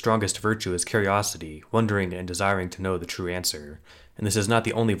indicates that your strongest virtue is curiosity, wondering and desiring to know the true answer. And this is not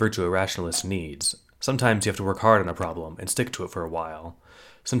the only virtue a rationalist needs. Sometimes you have to work hard on a problem and stick to it for a while.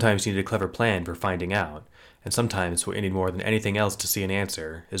 Sometimes you need a clever plan for finding out. And sometimes what you need more than anything else to see an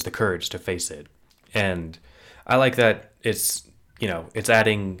answer is the courage to face it." And I like that it's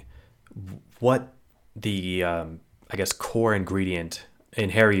adding what the, core ingredient in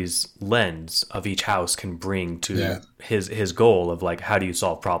Harry's lens of each house can bring to his goal of how do you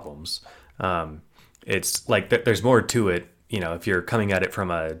solve problems. It's there's more to it, if you're coming at it from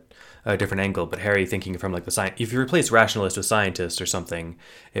a different angle, but Harry thinking from the science, if you replace rationalist with scientist or something,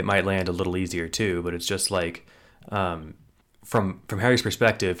 it might land a little easier too, but it's just from Harry's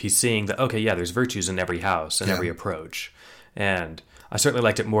perspective, he's seeing that, okay, yeah, there's virtues in every house and every approach. And I certainly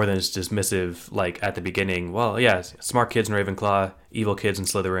liked it more than it's dismissive, at the beginning. Well, yeah, smart kids in Ravenclaw, evil kids in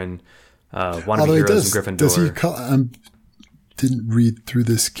Slytherin, wannabe heroes in Gryffindor. Does he didn't read through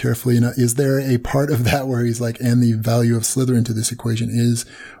this carefully enough. Is there a part of that where he's and the value of Slytherin to this equation is,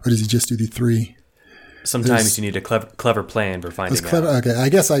 or does he just do the 3? Sometimes you need a clever plan for finding out. Okay, I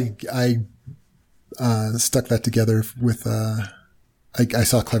guess I stuck that together with, I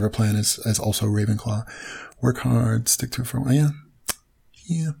saw clever plan as also Ravenclaw. Work hard, stick to it for a while.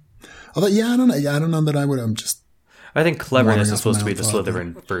 Yeah. Although, I don't know. I don't know that I would. I think cleverness is supposed to be the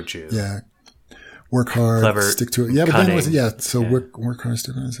Slytherin virtue. Yeah. Work hard, clever, stick to it. Yeah, cunning. But then so work hard,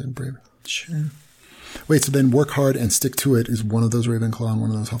 stick to it, and brave. Sure. Wait, so then work hard and stick to it is one of those Ravenclaw and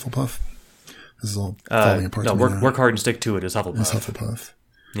one of those Hufflepuff? This is all falling apart. No, work hard and stick to it is Hufflepuff. It's Hufflepuff.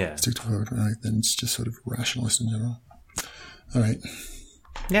 Yeah. Stick to it. Right, then it's just sort of rationalist in general. All right.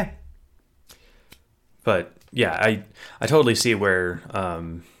 Yeah. But yeah, I totally see where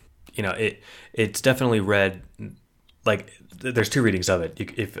it's definitely read there's 2 readings of it.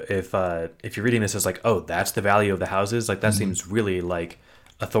 If you're reading this as that's the value of the houses, that seems really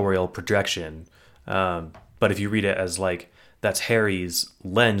authorial projection. But if you read it as that's Harry's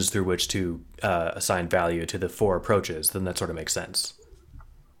lens through which to assign value to the 4 approaches, then that sort of makes sense.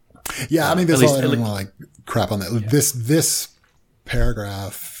 Yeah, I mean, I don't want to crap on that. Yeah. This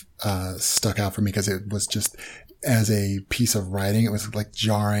paragraph stuck out for me because it was just, as a piece of writing, it was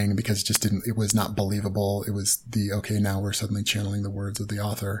jarring because it was not believable. It was okay, now we're suddenly channeling the words of the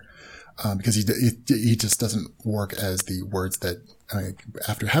author. because he just doesn't work as the words that,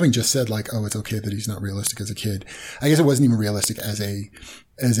 after having just said like, oh, it's okay that he's not realistic as a kid. I guess it wasn't even realistic as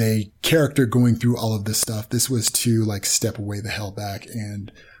a character going through all of this stuff. This was to like step way the hell back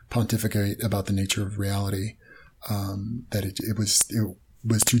and pontificate about the nature of reality. That it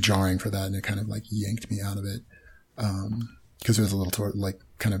was too jarring for that, and it kind of like yanked me out of it. Because it was a little like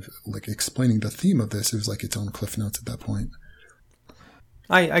kind of like explaining the theme of this. It was like its own cliff notes at that point.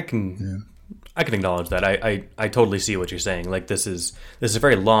 I can acknowledge that. I totally see what you're saying. Like this is a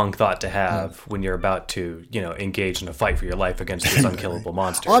very long thought to have when you're about to, engage in a fight for your life against this unkillable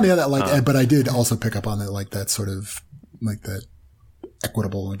monster. On the other, but I did also pick up on it, like that sort of like that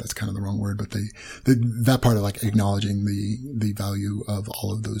equitable, that's kind of the wrong word, but that part of like acknowledging the value of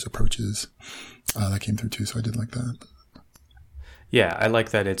all of those approaches, that came through too. So I did like that. Yeah, I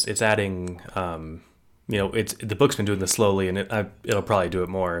like that it's adding, it's the book's been doing this slowly, and it'll probably do it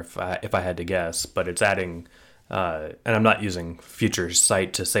more if I had to guess. But it's adding, and I'm not using future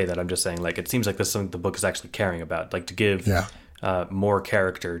sight to say that. I'm just saying like it seems like this is something the book is actually caring about, like to give more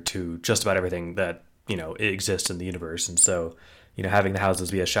character to just about everything that exists in the universe. And so having the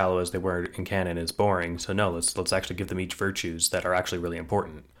houses be as shallow as they were in canon is boring. So no, let's actually give them each virtues that are actually really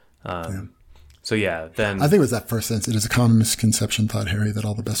important. So yeah, then I think it was that first sentence. It is a common misconception, thought Harry, that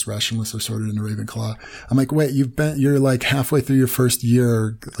all the best rationalists are sorted into Ravenclaw. I'm like, wait, you're like halfway through your first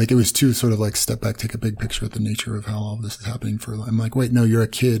year. Like it was too sort of like step back, take a big picture at the nature of how all of this is happening I'm like, wait, no, you're a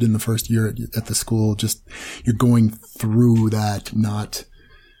kid in the first year at the school. Just you're going through that, not,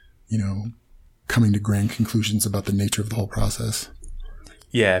 coming to grand conclusions about the nature of the whole process.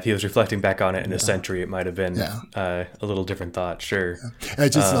 Yeah, if he was reflecting back on it in a century, it might have been a little different thought. Sure,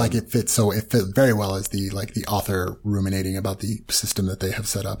 It's just like it fit very well as the author ruminating about the system that they have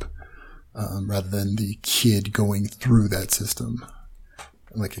set up, rather than the kid going through that system,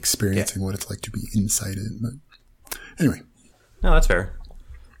 like experiencing what it's like to be inside it. But anyway, no, that's fair.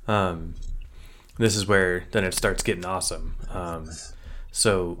 This is where then it starts getting awesome.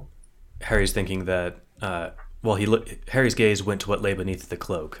 So Harry's thinking that. Harry's gaze went to what lay beneath the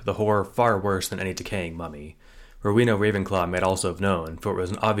cloak, the horror far worse than any decaying mummy. Rowena Ravenclaw might also have known, for it was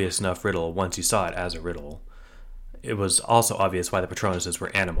an obvious enough riddle once he saw it as a riddle. It was also obvious why the Patronuses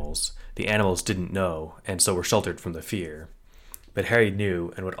were animals. The animals didn't know, and so were sheltered from the fear. But Harry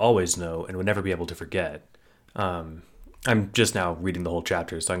knew, and would always know, and would never be able to forget. I'm just now reading the whole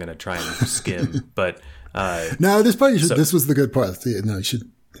chapter, so I'm going to try and skim. But no, this part this was the good part. No, you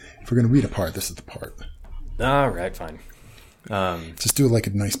should. If we're going to read a part, this is the part. All right, fine. Just do like a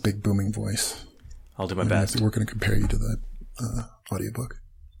nice big booming voice. I'll do my best. We're going to compare you to that audiobook.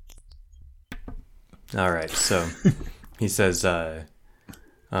 All right, so he says he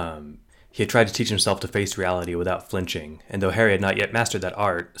had tried to teach himself to face reality without flinching, and though Harry had not yet mastered that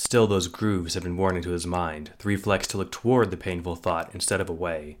art, still those grooves had been worn into his mind, the reflex to look toward the painful thought instead of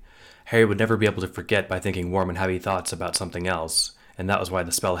away. Harry would never be able to forget by thinking warm and happy thoughts about something else, and that was why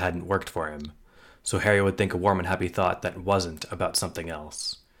the spell hadn't worked for him. So Harry would think a warm and happy thought that wasn't about something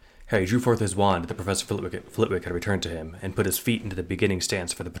else. Harry drew forth his wand that Professor Flitwick had returned to him, and put his feet into the beginning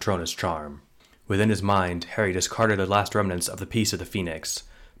stance for the Patronus charm. Within his mind, Harry discarded the last remnants of the Peace of the Phoenix,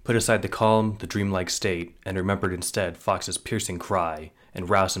 put aside the calm, the dreamlike state, and remembered instead Fawkes's piercing cry, and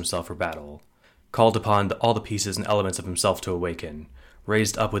roused himself for battle. Called upon all the pieces and elements of himself to awaken,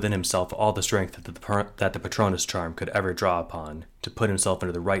 raised up within himself all the strength that the Patronus charm could ever draw upon, to put himself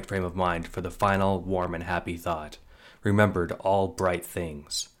into the right frame of mind for the final warm and happy thought, remembered all bright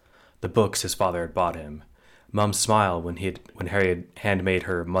things. The books his father had bought him, Mum's smile when Harry had handmade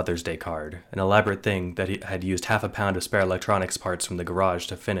her Mother's Day card, an elaborate thing that he had used half a pound of spare electronics parts from the garage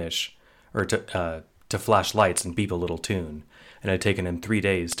to finish, or to flash lights and beep a little tune, and had taken him 3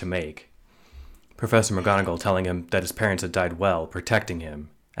 days to make. Professor McGonagall telling him that his parents had died well, protecting him,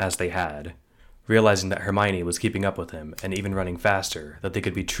 as they had. Realizing that Hermione was keeping up with him, and even running faster, that they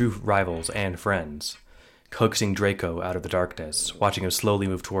could be true rivals and friends. Coaxing Draco out of the darkness, watching him slowly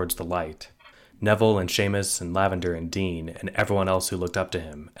move towards the light. Neville and Seamus and Lavender and Dean, and everyone else who looked up to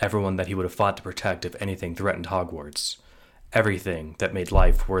him, everyone that he would have fought to protect if anything threatened Hogwarts. Everything that made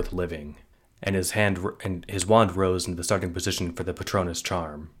life worth living. And his wand rose into the starting position for the Patronus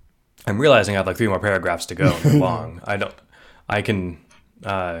charm. I'm realizing I have like 3 more paragraphs to go. They're long. I can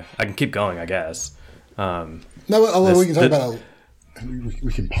keep going, I guess. No, we can talk about.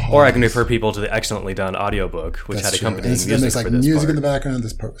 We can pause. Or I can refer people to the excellently done audiobook, which had accompanying music there's like for this music part. In the background.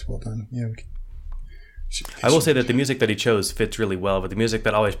 This part was well done. Yeah. I will say that the music that he chose fits really well, but the music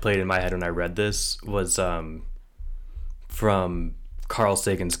that always played in my head when I read this was from Carl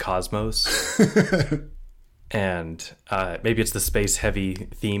Sagan's Cosmos. and maybe it's the space heavy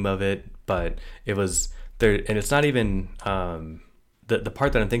theme of it, but it was there, and it's not even the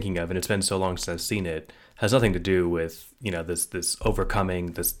part that I'm thinking of, and it's been so long since I've seen it, has nothing to do with this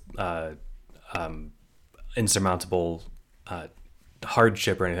overcoming this insurmountable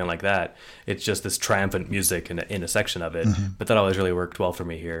hardship or anything like that. It's just this triumphant music in a section of it, but that always really worked well for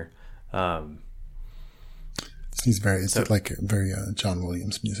me here. He's very very John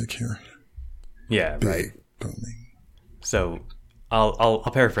Williams music here. Yeah, big, right. Booming. So I'll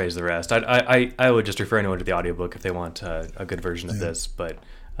paraphrase the rest. I would just refer anyone to the audiobook if they want a good version of this. But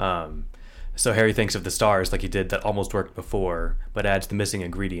so Harry thinks of the stars like he did that almost worked before, but adds the missing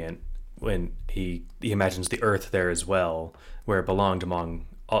ingredient when he imagines the earth there as well, where it belonged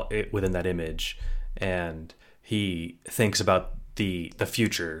within that image, and he thinks about the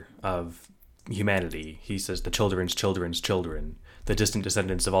future of humanity. He says the children's children's children, the distant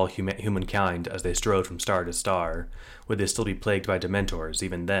descendants of all humankind as they strode from star to star. Would they still be plagued by dementors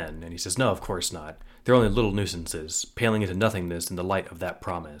even then? And he says, no, of course not. They're only little nuisances, paling into nothingness in the light of that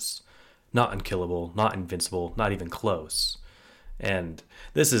promise. Not unkillable, not invincible, not even close. And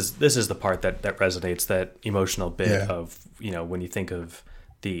this is the part that resonates, that emotional bit of, when you think of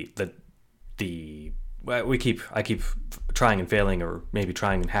I keep trying and failing, or maybe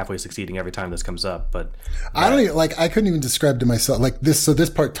trying and halfway succeeding every time this comes up, but I don't even, I couldn't even describe to myself this. So this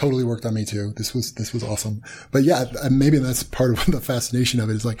part totally worked on me too. This was awesome. But yeah, maybe that's part of the fascination of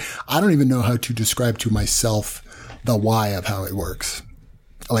it, is I don't even know how to describe to myself the why of how it works.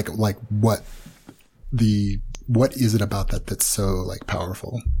 Like what is it about that's so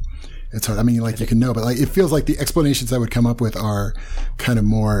powerful? It's hard. I mean, you can know, but it feels like the explanations I would come up with are kind of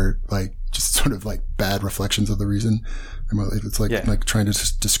more just sort of bad reflections of the reason. It's like trying to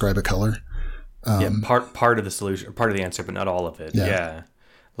just describe a color. Part of the solution, part of the answer, but not all of it. Yeah.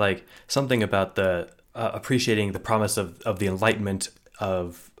 Like something about the appreciating the promise of the enlightenment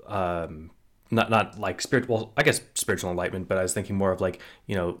of not like spiritual. Well, I guess spiritual enlightenment, but I was thinking more of what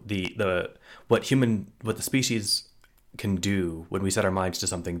the species can do when we set our minds to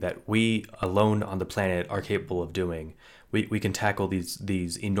something that we alone on the planet are capable of doing. We can tackle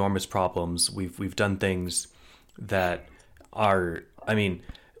these enormous problems. We've done things that are,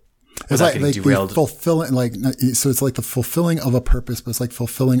 it's like the fulfilling, so it's like the fulfilling of a purpose, but it's like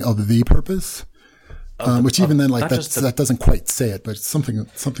fulfilling of the purpose, which even then that doesn't quite say it, but it's something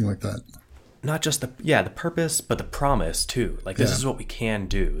like that. Not just the purpose, but the promise too. This is what we can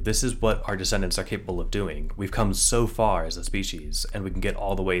do. This is what our descendants are capable of doing. We've come so far as a species, and we can get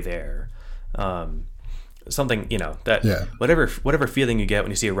all the way there. Something, whatever feeling you get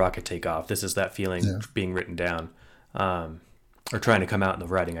when you see a rocket take off, this is that feeling being written down, or trying to come out in the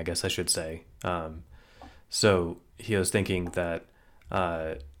writing, I guess I should say. So he was thinking that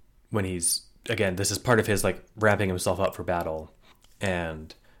when he's, again, this is part of his ramping himself up for battle,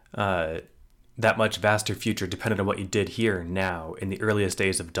 and that much vaster future depended on what you did here now in the earliest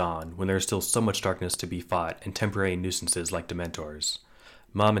days of dawn, when there is still so much darkness to be fought and temporary nuisances like dementors.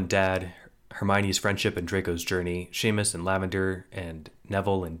 Mom and Dad, Hermione's friendship and Draco's journey, Seamus and Lavender and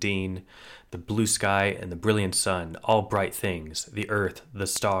Neville and Dean, the blue sky and the brilliant sun, all bright things, the earth, the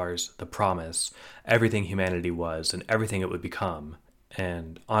stars, the promise, everything humanity was and everything it would become.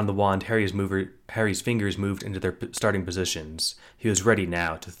 And on the wand, Harry's fingers moved into their starting positions. He was ready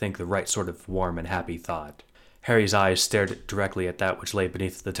now to think the right sort of warm and happy thought. Harry's eyes stared directly at that which lay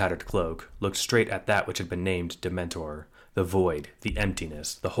beneath the tattered cloak, looked straight at that which had been named Dementor. The void, the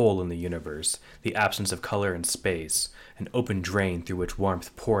emptiness, the hole in the universe, the absence of color and space, an open drain through which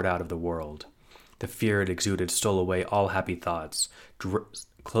warmth poured out of the world. The fear it exuded stole away all happy thoughts.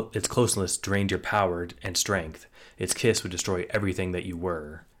 Its closeness drained your power and strength. Its kiss would destroy everything that you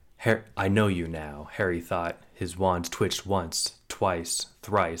were. I know you now, Harry thought. His wand twitched once, twice,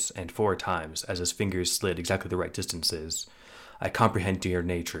 thrice, and 4 times as his fingers slid exactly the right distances. I comprehend your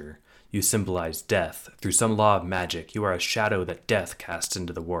nature. You symbolize death. Through some law of magic, you are a shadow that death casts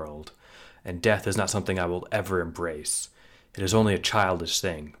into the world. And death is not something I will ever embrace. It is only a childish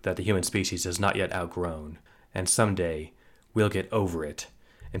thing that the human species has not yet outgrown. And someday, we'll get over it,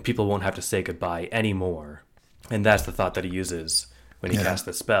 and people won't have to say goodbye anymore. And that's the thought that he uses when he casts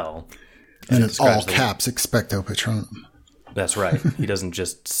the spell. And in all caps, Expecto Patronum. That's right. He doesn't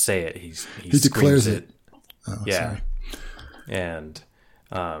just say it. He declares it. Oh, yeah. Sorry. And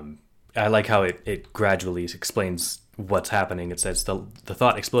I like how it gradually explains what's happening. It says the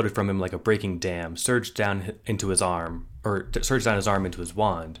thought exploded from him like a breaking dam, surged down his arm into his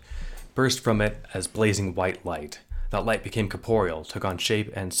wand, burst from it as blazing white light. That light became corporeal, took on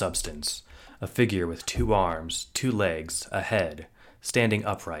shape and substance. A figure with 2 arms, 2 legs, a head, standing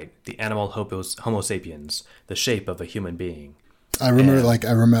upright, the animal Homo sapiens, the shape of a human being. I remember,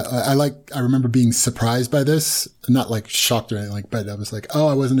 I remember being surprised by this, not like shocked or anything, but I was like, oh,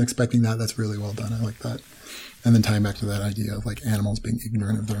 I wasn't expecting that. That's really well done. I like that. And then tying back to that idea of like animals being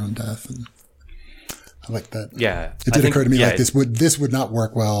ignorant of their own death, and I like that. Yeah, it did occur to me like this would not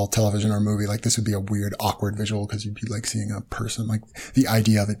work well television or movie. Like this would be a weird, awkward visual because you'd be like seeing a person. Like the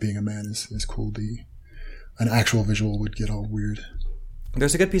idea of it being a man is cool. An actual visual would get all weird.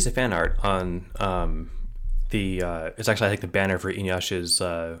 There's a good piece of fan art on it's actually I think the banner for Inyash's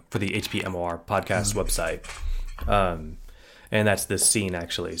for the HP MOR podcast website, and that's this scene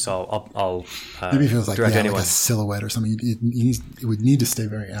actually. So I'll maybe if it was like like a silhouette or something, it would need to stay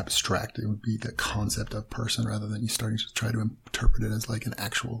very abstract. It would be the concept of person rather than you starting to try to interpret it as like an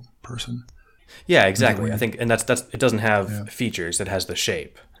actual person. Yeah, exactly. I think, and that's it doesn't have features. It has the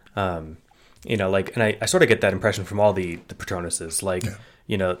shape. Like, and I sort of get that impression from all the Patronuses. Like,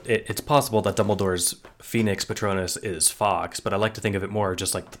 it's possible that Dumbledore's Phoenix Patronus is Fox, but I like to think of it more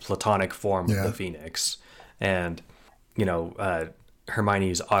just like the platonic form of the Phoenix. And,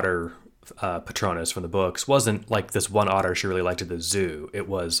 Hermione's otter Patronus from the books wasn't like this one otter she really liked at the zoo. It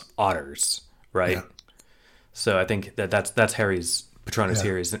was otters, right? Yeah. So I think that's Harry's Patronus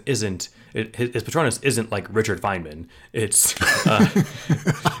here his Patronus isn't like Richard Feynman. It's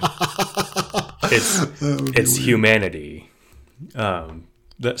it's humanity. So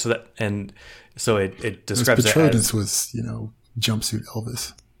it describes it Patronus was jumpsuit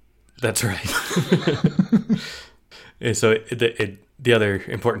Elvis. That's right. And so the other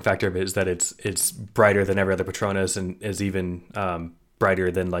important factor of it is that it's brighter than every other Patronus and is even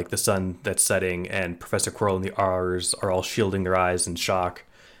brighter than like the sun that's setting, and Professor Quirrell and the R's are all shielding their eyes in shock.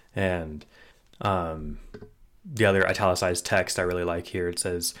 And the other italicized text I really like here, it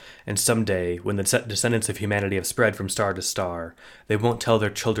says, and someday when the descendants of humanity have spread from star to star, they won't tell their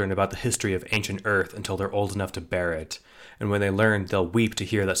children about the history of ancient Earth until they're old enough to bear it. And when they learn, they'll weep to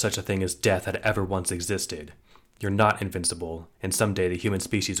hear that such a thing as death had ever once existed. You're not invincible, and someday the human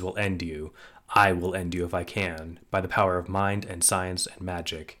species will end you. I will end you if I can, by the power of mind and science and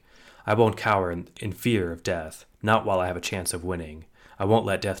magic. I won't cower in fear of death, not while I have a chance of winning. I won't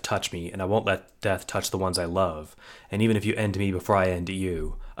let death touch me, and I won't let death touch the ones I love. And even if you end me before I end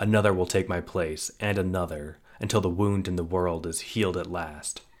you, another will take my place, and another, until the wound in the world is healed at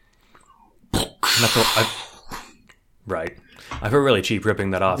last. Right. I feel really cheap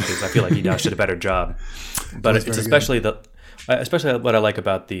ripping that off because I feel like he did a better job. But it's especially what I like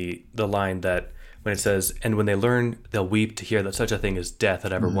about the line that when it says, and when they learn, they'll weep to hear that such a thing as death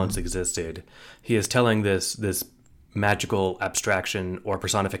had ever once existed. He is telling this magical abstraction or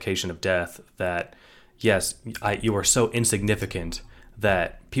personification of death that, yes, you are so insignificant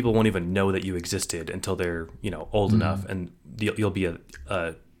that people won't even know that you existed until they're old enough, and you'll be a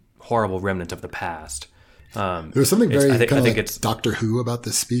horrible remnant of the past. There's something very I think it's Doctor Who about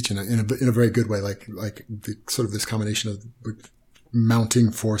this speech in a very good way, like the, sort of this combination of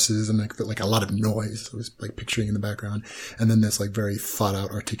mounting forces and like a lot of noise. I was like picturing in the background, and then this like very thought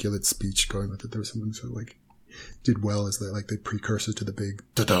out, articulate speech going with it. There was something sort of like did well as the precursor to the big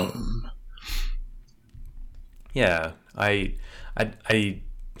da-dum. Yeah, I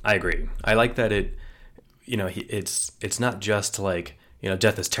agree. I like that it, it's not just like,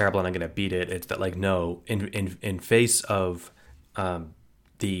 death is terrible and I'm going to beat it. It's that like, no, in face of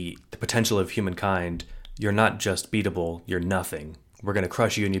the potential of humankind, you're not just beatable, you're nothing. We're going to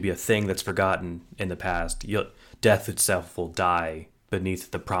crush you and you'll be a thing that's forgotten in the past. Death itself will die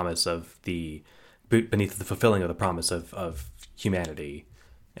beneath the fulfilling of the promise of humanity.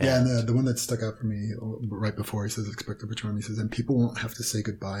 And the one that stuck out for me right before he says Expecto Patronum, he says, and people won't have to say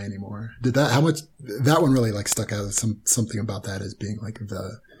goodbye anymore. That one really like stuck out as something about that as being like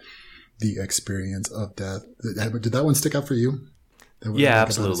the experience of death. Did that one stick out for you? Yeah,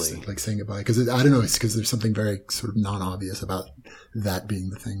 absolutely. Like saying goodbye. Because I don't know, it's because there's something very sort of non-obvious about that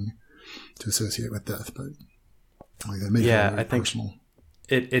being the thing to associate with death. But like that made it very personal.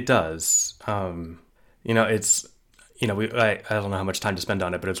 It does. It's, I don't know how much time to spend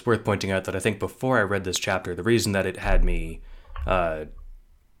on it, but it's worth pointing out that I think before I read this chapter, the reason that it had me, I'm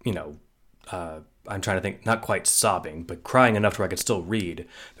trying to think, not quite sobbing, but crying enough to where I could still read.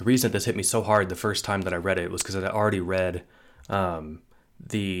 The reason that this hit me so hard the first time that I read it was because I had already read,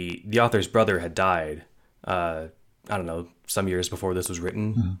 the author's brother had died, I don't know, some years before this was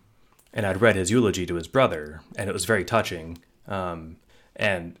written. Mm-hmm. And I'd read his eulogy to his brother, and it was very touching.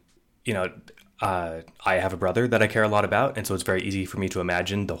 I have a brother that I care a lot about, and so it's very easy for me to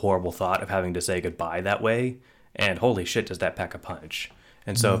imagine the horrible thought of having to say goodbye that way. And holy shit, does that pack a punch.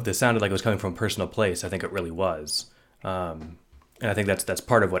 And so if this sounded like it was coming from a personal place, I think it really was. And and I think that's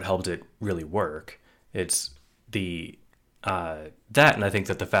part of what helped it really work. It's the that, and I think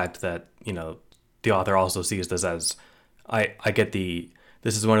that the fact that the author also sees this as I get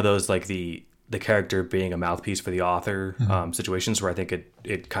this is one of those like the character being a mouthpiece for the author situations where I think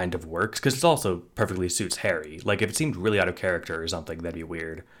it kind of works because it also perfectly suits Harry. Like if it seemed really out of character or something, that'd be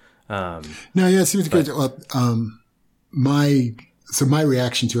weird. No, yeah, it seems good. My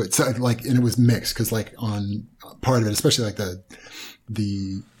reaction to it, so like, and it was mixed because like on part of it, especially like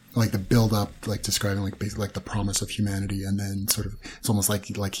the build up, like describing like basically like the promise of humanity, and then sort of it's almost like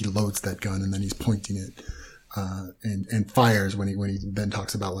he loads that gun and then he's pointing it and fires when he then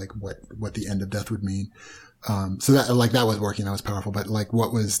talks about like what the end of death would mean. So that like that was working, that was powerful, but like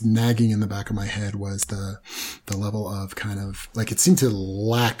what was nagging in the back of my head was the level of kind of like it seemed to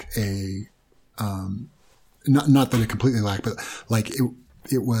lack a not that it completely lacked, but like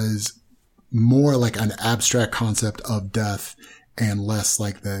it was more like an abstract concept of death and less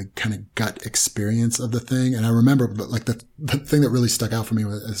like the kind of gut experience of the thing. And I remember like the thing that really stuck out for me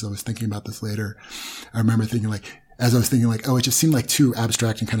was, as I was thinking about this later, I remember thinking like, as I was thinking like, oh, it just seemed like too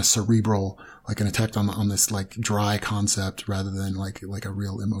abstract and kind of cerebral, like an attack on this like dry concept rather than like a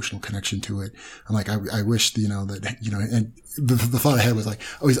real emotional connection to it. I'm like, I wish, that, and the thought I had was like,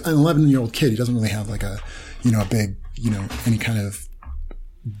 oh, he's an 11-year-old kid. He doesn't really have like a big, any kind of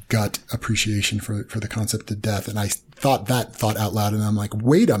gut appreciation for the concept of death. And I thought out loud, and I'm like,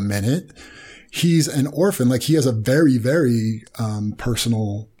 wait a minute. He's an orphan. Like he has a very, very,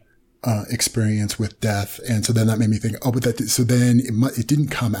 personal, experience with death. And so then that made me think, oh, but so then it didn't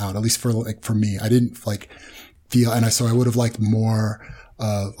come out, at least for me. I didn't like feel, and so I would have liked more,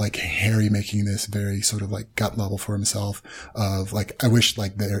 like Harry making this very sort of like gut level for himself of like, I wish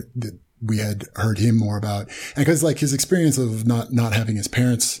like we had heard him more about, and because like his experience of not having his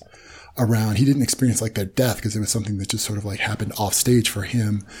parents around, he didn't experience like their death because it was something that just sort of like happened off stage for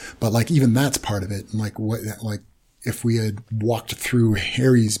him. But like even that's part of it. And like like if we had walked through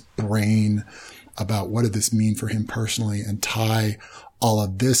Harry's brain about what did this mean for him personally and tie all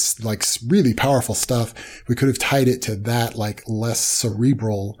of this like really powerful stuff, we could have tied it to that like less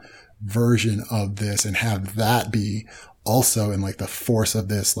cerebral version of this and have that be also in like the force of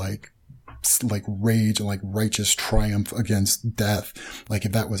this like rage and like righteous triumph against death. Like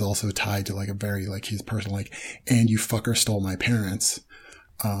if that was also tied to like a very like his personal like, and you fucker stole my parents.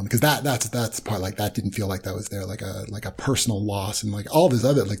 Because that's part like that didn't feel like that was there, like a personal loss, and like all this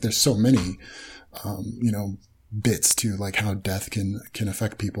other, like there's so many, bits to like how death can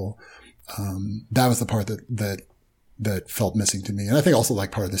affect people. That was the part that felt missing to me. And I think also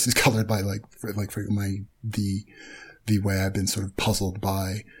like part of this is colored by the way I've been sort of puzzled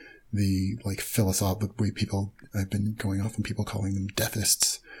by the like philosophical way I've been going off and people calling them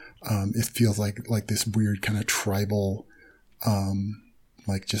deathists. It feels like this weird kind of tribal,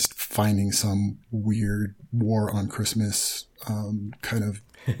 like just finding some weird war on Christmas, kind of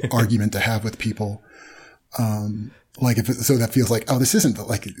argument to have with people. So that feels like, oh, this isn't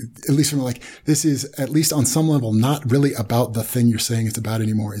like, at least from like, this is at least on some level, not really about the thing you're saying it's about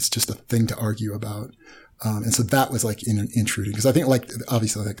anymore. It's just a thing to argue about. And so that was like intruding, because I think like,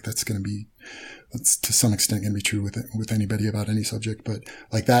 obviously like that's to some extent going to be true with anybody about any subject, but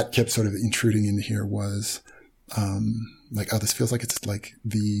like that kept sort of intruding into here was, like, oh, this feels like it's like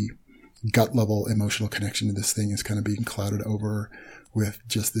the gut level emotional connection to this thing is kind of being clouded over with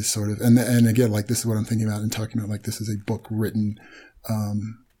just this sort of, and again, like this is what I'm thinking about and talking about, like this is a book written,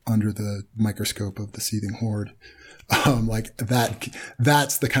 under the microscope of the seething horde. Like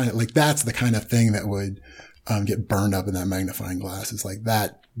that's the kind of thing that would, get burned up in that magnifying glass. Is like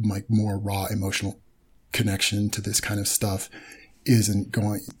that, like more raw emotional connection to this kind of stuff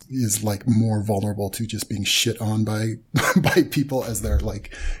is like more vulnerable to just being shit on by people as they're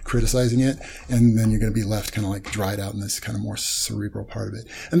like criticizing it. And then you're going to be left kind of like dried out in this kind of more cerebral part of it.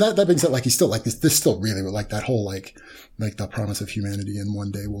 And that being said, like he's still like this still really like that whole like the promise of humanity. And one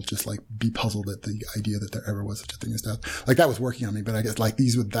day we'll just like be puzzled at the idea that there ever was such a thing as death. Like that was working on me, but I guess like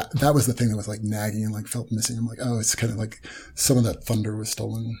that was the thing that was like nagging and like felt missing. I'm like, oh, it's kind of like some of that thunder was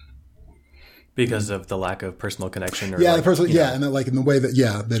stolen. Because of the lack of personal connection, or yeah, like, the personal, yeah, and then like in the way that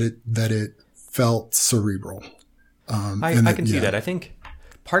that it felt cerebral. I can see that. I think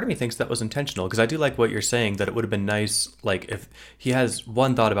part of me thinks that was intentional, because I do like what you're saying, that it would have been nice, like if he has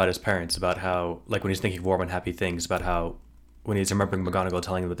one thought about his parents, about how like when he's thinking warm and happy things, about how when he's remembering McGonagall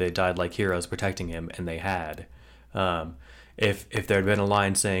telling him that they died like heroes protecting him, and they had. If there had been a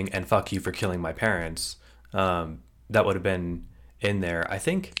line saying "and fuck you for killing my parents," that would have been in there. I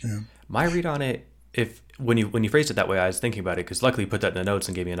think. Yeah. My read on it, when you phrased it that way, I was thinking about it, because luckily you put that in the notes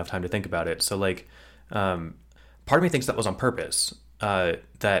and gave me enough time to think about it. So like, part of me thinks that was on purpose.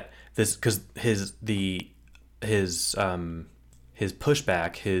 That this because his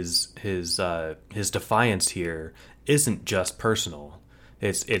pushback, his defiance here isn't just personal.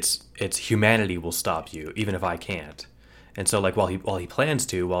 It's humanity will stop you even if I can't. And so like while he plans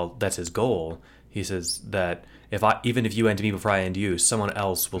to, while that's his goal, he says that even if you end me before I end you, someone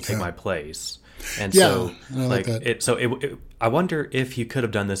else will take my place. And so like that. I wonder if he could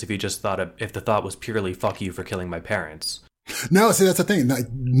have done this if he just if the thought was purely "fuck you for killing my parents." No, see, that's the thing.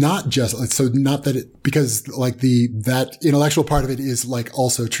 Not just so not that it, because like that intellectual part of it is like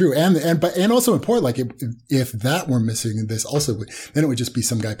also true. And also important. Like if that were missing, this also then it would just be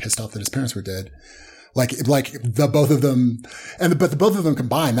some guy pissed off that his parents were dead. Like the both of them, but the both of them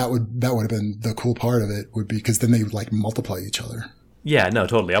combined, that would have been the cool part of it, would be because then they would like multiply each other. Yeah, no,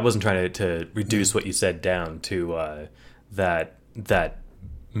 totally. I wasn't trying to reduce what you said down to that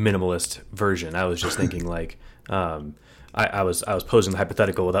minimalist version. I was just thinking like I was posing the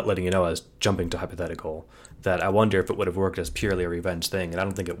hypothetical without letting you know I was jumping to hypothetical, that I wonder if it would have worked as purely a revenge thing, and I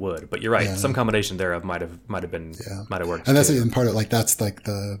don't think it would. But you're right, some combination thereof might have worked. And that's even part of like that's like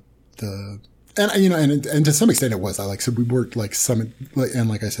the and and to some extent it was. So we worked like and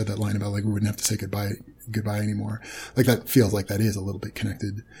like I said, that line about like we wouldn't have to say goodbye anymore. Like that feels like that is a little bit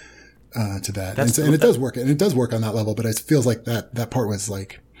connected to that, and it does work, and it does work on that level. But it feels like that part was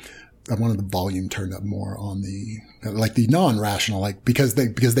like I wanted the volume turned up more on the non-rational, like because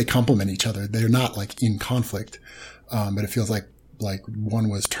they complement each other. They're not like in conflict, but it feels like one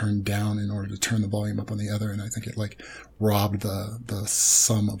was turned down in order to turn the volume up on the other, and I think it like robbed the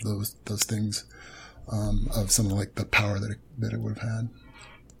sum of those things of some of like the power that it would have had.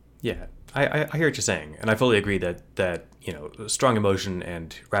 Yeah, I hear what you're saying, and I fully agree that strong emotion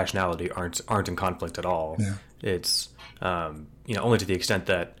and rationality aren't in conflict at all. Yeah. It's only to the extent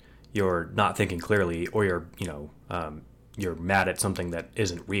that you're not thinking clearly, or you're mad at something that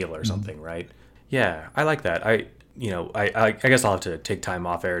isn't real or something, right? Yeah, I like that. I guess I'll have to take time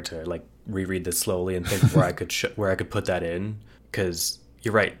off air to like reread this slowly and think where I could put that in, because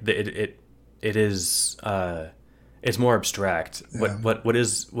you're right. It is it's more abstract. Yeah. What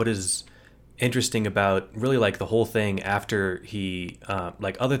is interesting about really like the whole thing after he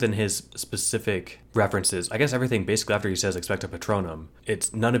like other than his specific references, I guess everything basically after he says Expecto Patronum,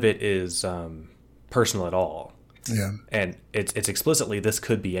 none of it is personal at all. Yeah, and it's explicitly this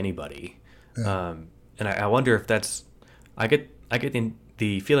could be anybody. Yeah. And I wonder if that's I get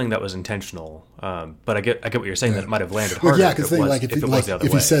the feeling that was intentional, but I get what you're saying, that it might have landed harder. Yeah, because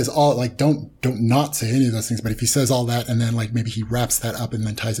if he says all like don't not say any of those things, but if he says all that and then like maybe he wraps that up and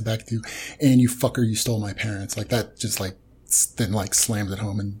then ties it back to and you fucker, you stole my parents, like that just like then like slams it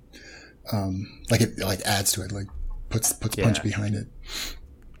home and like it like adds to it, like puts punch behind it.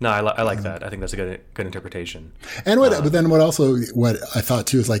 No, I like that. I think that's a good interpretation. And but then what I thought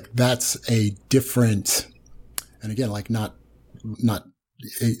too is like that's a different, and again like not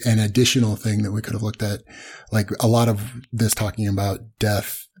an additional thing that we could have looked at. Like a lot of this talking about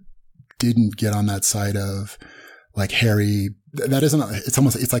death didn't get on that side of like Harry. That isn't.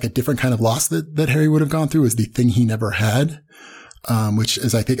 It's like a different kind of loss that Harry would have gone through, is the thing he never had. Which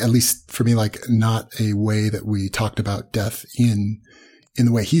is, I think, at least for me, like not a way that we talked about death in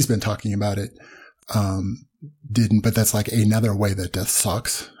the way he's been talking about it. Didn't, but that's like another way that death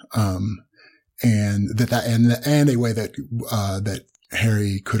sucks. And a way that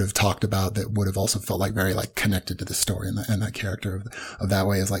Harry could have talked about that would have also felt like very like connected to the story, and that character of that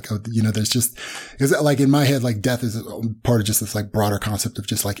way is like, there's just, is like in my head, like death is part of just this like broader concept of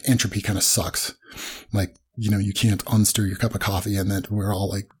just like entropy kind of sucks. Like, you can't unstir your cup of coffee and that we're all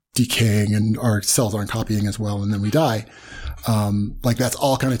like decaying and our cells aren't copying as well. And then we die. Like that's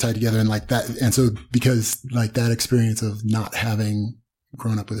all kind of tied together, and like that. And so because like that experience of not having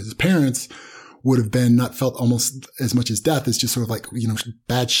grown up with his parents would have been not felt almost as much as death. It's just sort of like,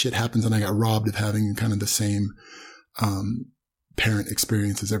 bad shit happens and I got robbed of having kind of the same, parent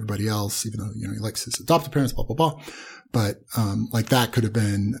experience as everybody else, even though, he likes his adopted parents, blah, blah, blah. But, like that could have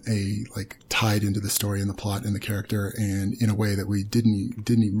been tied into the story and the plot and the character, and in a way that we didn't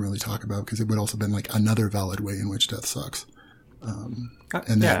even really talk about, because it would also been like another valid way in which death sucks. And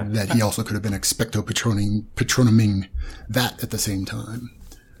that he also could have been expecto patronuming that at the same time.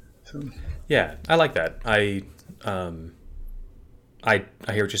 So. Yeah, I like that. I hear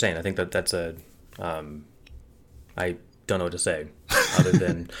what you're saying. I think that's I don't know what to say other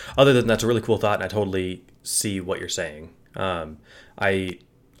than that's a really cool thought, and I totally see what you're saying. I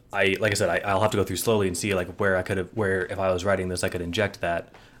like I said, I'll have to go through slowly and see like where if I was writing this I could inject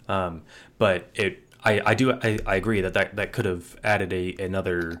that. But I agree that could have added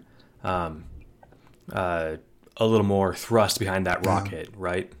another a little more thrust behind that rocket,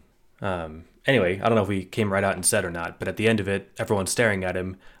 right? Anyway, I don't know if we came right out and said or not, but at the end of it, everyone's staring at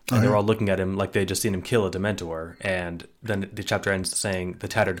him, and they're all looking at him like they just seen him kill a Dementor. And then the chapter ends saying, "The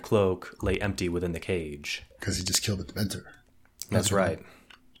tattered cloak lay empty within the cage." Because he just killed a Dementor. That's right.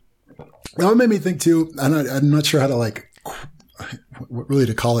 Well, it made me think too, I'm not sure how to what really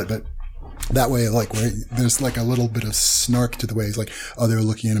to call it, but that way, like, where there's like a little bit of snark to the way he's like, oh, they were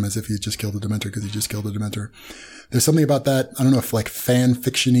looking at him as if he had just killed a Dementor because he just killed a Dementor. There's something about that. I don't know if like fan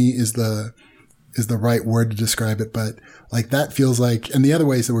fiction-y is the right word to describe it, but like that feels like, and the other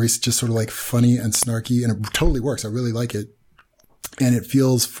ways where he's just sort of like funny and snarky, and it totally works. I really like it. And it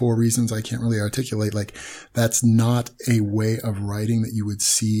feels, for reasons I can't really articulate, like that's not a way of writing that you would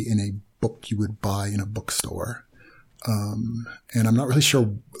see in a book you would buy in a bookstore. And I'm not really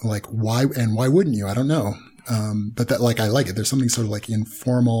sure like why, and why wouldn't you? I don't know. But that, like, I like it. There's something sort of like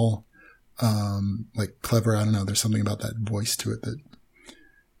informal, like clever. I don't know. There's something about that voice to it that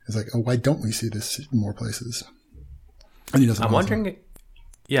is like, oh, why don't we see this in more places? And he doesn't. I'm wondering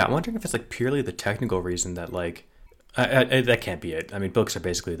if it's like purely the technical reason that like, that can't be it. I mean, books are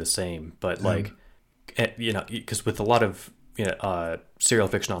basically the same, but like, because with a lot of serial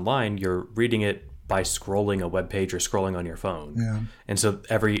fiction online, you're reading it by scrolling a web page or scrolling on your phone. Yeah. And so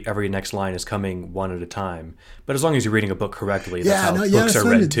every next line is coming one at a time. But as long as you're reading a book correctly, that's how books are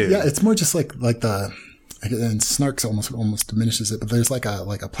read too. Yeah, it's more just like the, and snarks almost diminishes it, but there's like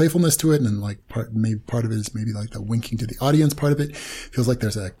a playfulness to it, and like part of it is maybe like the winking to the audience part of it. Feels like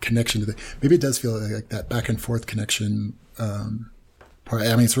there's a connection to maybe it does feel like that back and forth connection, part.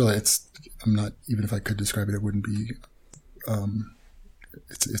 I mean, I'm not, even if I could describe it, it wouldn't be,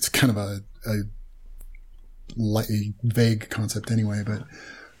 it's kind of a vague concept anyway,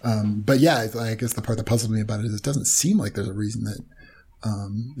 but yeah, I guess the part that puzzles me about it is it doesn't seem like there's a reason that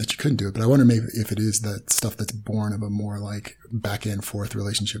you couldn't do it. But I wonder maybe if it is that stuff that's born of a more like back and forth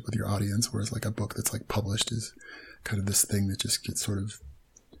relationship with your audience, whereas like a book that's like published is kind of this thing that just gets sort of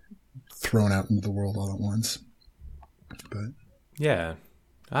thrown out into the world all at once. But yeah,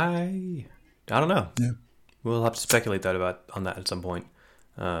 I don't know. Yeah, we'll have to speculate on that at some point.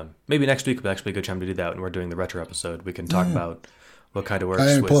 Maybe next week would actually be a good time to do that when we're doing the retro episode. We can talk about what kind of works.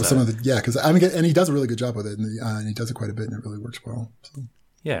 I pull up some of the because and he does a really good job with it, and he does it quite a bit, and it really works well. So.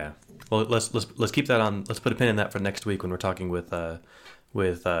 Yeah, well, let's keep that on. Let's put a pin in that for next week when we're talking with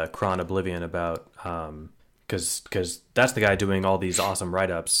Kron Oblivion about because that's the guy doing all these awesome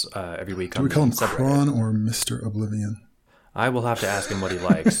write-ups every week. Do we call him Kron or Mr. Oblivion? I will have to ask him what he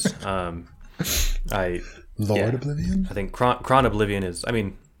likes. Lord Oblivion? I think Kron Oblivion is, I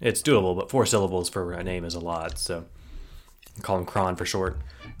mean, it's doable, but 4 syllables for a name is a lot, so I'll call him Kron for short.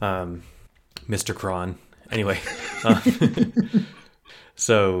 Mr. Kron. Anyway.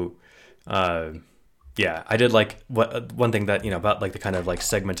 Yeah, I did like one thing that, about like the kind of like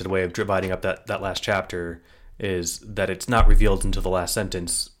segmented way of dividing up that last chapter is that it's not revealed until the last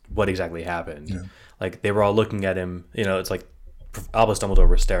sentence what exactly happened. Yeah. Like they were all looking at him, it's like Albus Dumbledore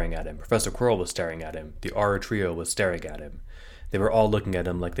was staring at him. Professor Quirrell was staring at him. The Auror Trio was staring at him. They were all looking at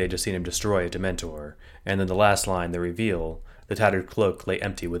him like they'd just seen him destroy a Dementor. And then the last line, the reveal, the tattered cloak lay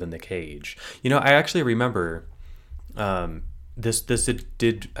empty within the cage. I actually remember this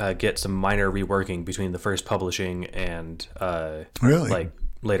did get some minor reworking between the first publishing and really? Like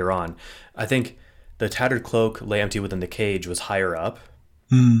later on. I think the tattered cloak lay empty within the cage was higher up.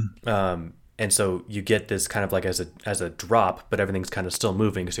 And so you get this kind of like as a drop, but everything's kind of still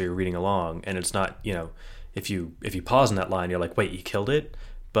moving, so you're reading along, and it's not, if you pause in that line, you're like, wait, he killed it?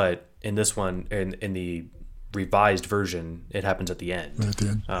 But in this one, in the revised version, it happens at the end. Right at the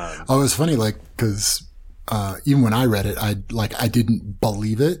end. It was funny, like, because even when I read it, I didn't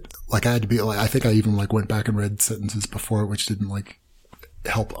believe it. Like, I had to be like, I think I even like went back and read sentences before, which didn't like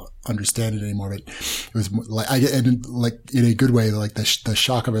help understand it anymore. But it was like, and like in a good way, like the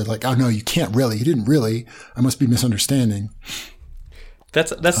shock of it, like, oh no, you can't really, you didn't really, I must be misunderstanding.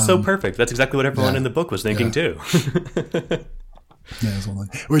 That's so perfect. That's exactly what everyone in the book was thinking too.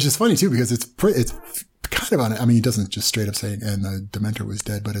 Which is funny too, because it's kind of on it. I mean, he doesn't just straight up say, and the Dementor was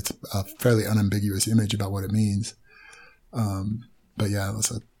dead, but it's a fairly unambiguous image about what it means. But yeah,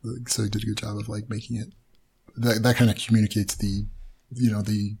 so he did a good job of like making it, that kind of communicates the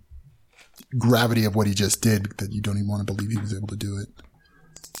gravity of what he just did, that you don't even want to believe he was able to do it.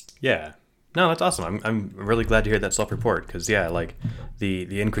 Yeah. No, that's awesome. I'm really glad to hear that self-report, because like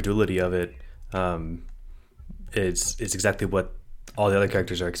the incredulity of it is exactly what all the other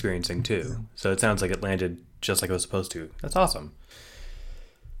characters are experiencing too. Yeah. So it sounds like it landed just like it was supposed to. That's awesome.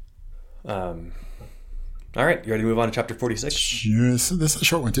 All right, you ready to move on to chapter 46? Yes, this is a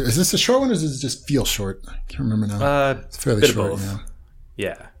short one too. Is this a short one, or does it just feel short? I can't remember now. It's fairly bit short. of both.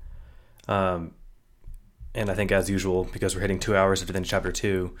 Yeah. And I think, as usual, because we're hitting 2 hours into chapter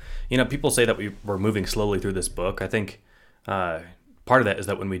 2, people say that we're moving slowly through this book. I think part of that is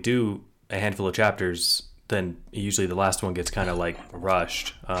that when we do a handful of chapters, then usually the last one gets kind of like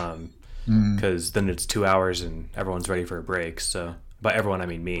rushed, because then it's 2 hours and everyone's ready for a break. So by everyone, I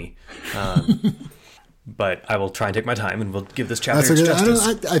mean me. But I will try and take my time, and we'll give this chapter its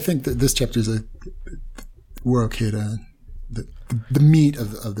justice. I think that this chapter is we're okay to the meat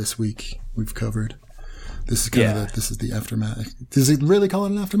of this week we've covered. This is kind of this is the aftermath. Does it really call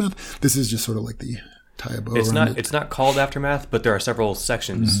it an aftermath? This is just sort of like the tie a bow around it. It's not called aftermath, but there are several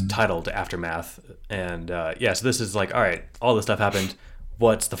sections titled aftermath, and so this is like, all right, all this stuff happened.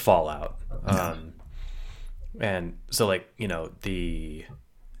 What's the fallout? And so, like, the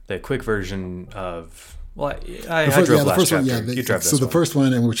quick version of I drove last chapter. You drove this one. The first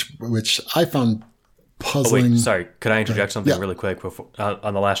one, in which I found puzzling. Oh, wait, sorry. Could I interject something really quick before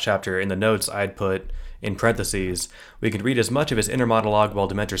on the last chapter? In the notes, I'd put in parentheses, we can read as much of his inner monologue while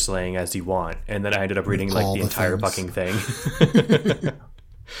Dementor slaying as you want, and then I ended up reading like the entire fucking thing.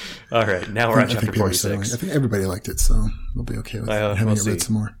 All right, now we're on chapter 46. I think everybody liked it, so we'll be okay with having it read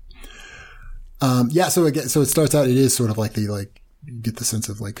some more. So it starts out. It is sort of like you get the sense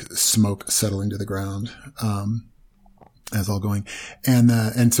of like smoke settling to the ground as all going,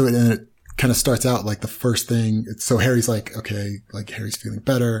 and so it kind of starts out like the first thing. So Harry's like, okay, like Harry's feeling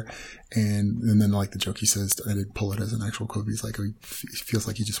better, and then like the joke he says, I didn't pull it as an actual quote. He's like, he feels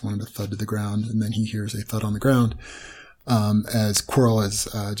like he just wanted a thud to the ground, and then he hears a thud on the ground as Quirrell has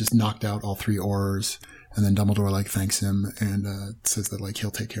just knocked out all 3 Aurors. And then Dumbledore like thanks him and says that like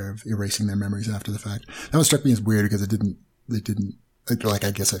he'll take care of erasing their memories after the fact. That one struck me as weird because it didn't like,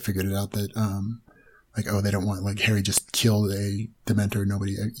 I guess I figured it out that they don't want, like, Harry just killed a Dementor.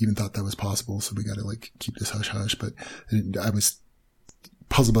 Nobody even thought that was possible, so we got to like keep this hush hush. But I was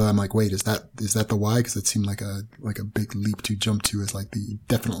puzzled by that. I'm like, wait, is that the why? Because it seemed like a big leap to jump to as like the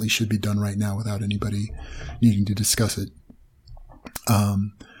definitely should be done right now without anybody needing to discuss it.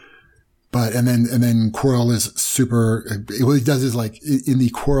 But, and then Quirrell is super, what he does is like, in the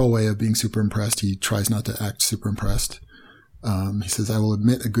Quirrell way of being super impressed, he tries not to act super impressed. He says, I will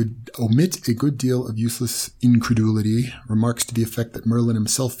omit a good deal of useless incredulity, remarks to the effect that Merlin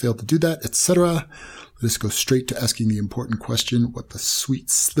himself failed to do that, etc. Let us go straight to asking the important question, what the sweet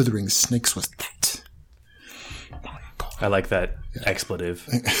slithering snakes was that? I like that expletive.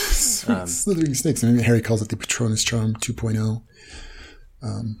 Sweet slithering snakes. Maybe Harry calls it the Patronus Charm 2.0.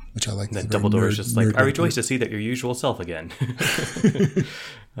 Which I like. And then Dumbledore is just like, I rejoice to see that your usual self again.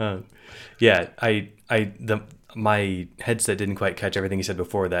 My headset didn't quite catch everything you said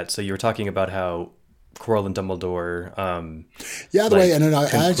before that. So you were talking about how Quirrell and Dumbledore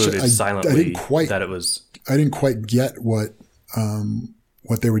concluded silently that it was... I didn't quite get what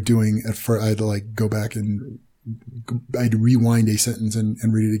they were doing at first. I had to like go back and I'd rewind a sentence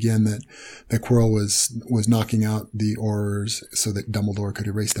and read it again that Quirrell was knocking out the Aurors so that Dumbledore could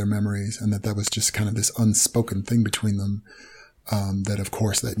erase their memories, and that was just kind of this unspoken thing between them, that of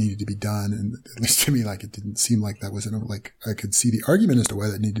course that needed to be done. And at least to me, like, it didn't seem like that was like, I could see the argument as to why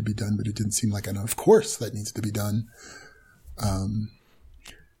that needed to be done, but it didn't seem like of course that needs to be done.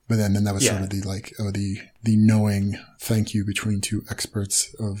 But then that was sort of the knowing thank you between 2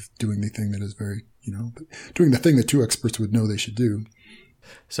 experts of doing the thing that is very, doing the thing that 2 experts would know they should do.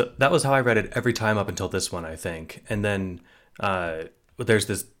 So that was how I read it every time up until this one, I think. And then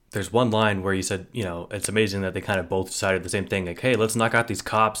there's one line where you said, it's amazing that they kind of both decided the same thing. Like, hey, let's knock out these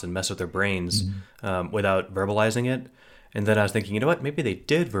cops and mess with their brains without verbalizing it. And then I was thinking, you know what? Maybe they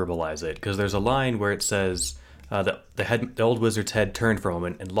did verbalize it, because there's a line where it says the old wizard's head turned for a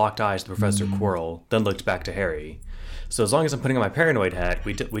moment and locked eyes to Professor Quirrell, then looked back to Harry. So as long as I'm putting on my paranoid hat,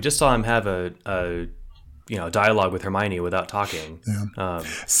 we just saw him have a dialogue with Hermione without talking. Yeah.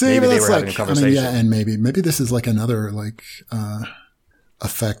 Maybe they were having a conversation. And maybe this is like another like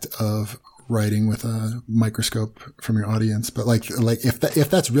effect of writing with a microscope from your audience. But like if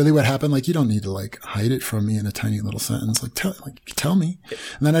that's really what happened, like, you don't need to like hide it from me in a tiny little sentence. Like tell me,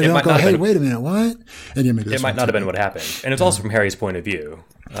 and then I don't go, hey, wait a minute, what? And maybe it might not have been what happened, and it's also from Harry's point of view.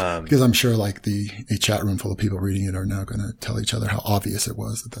 Because I'm sure like a chat room full of people reading it are now going to tell each other how obvious it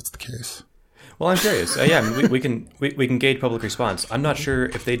was that that's the case. Well, I'm curious. We can gauge public response. I'm not sure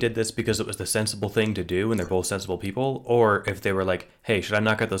if they did this because it was the sensible thing to do and they're both sensible people, or if they were like, hey, should I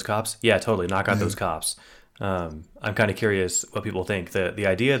knock out those cops? Yeah, totally, knock out those cops. I'm kind of curious what people think. The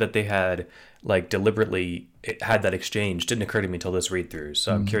idea that they had like deliberately had that exchange didn't occur to me until this read through,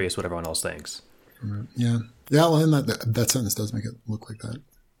 so I'm curious what everyone else thinks. Yeah. Yeah. Well, and that sentence does make it look like that.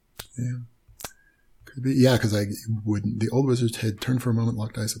 Yeah. Could be. Yeah. Because the old wizard had turned for a moment,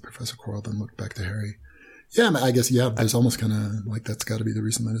 locked eyes at Professor Quirrell, then looked back to Harry. Yeah. I guess, yeah, there's almost kind of like that's got to be the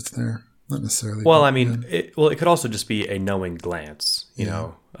reason that it's there. Not necessarily. Well, but, I mean, it could also just be a knowing glance, you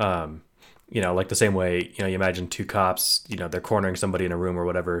know, like the same way, you imagine two cops, they're cornering somebody in a room or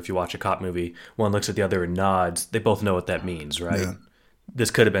whatever. If you watch a cop movie, one looks at the other and nods. They both know what that means, right? Yeah.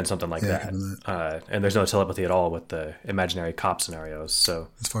 This could have been something like that. And there's no telepathy at all with the imaginary cop scenarios. So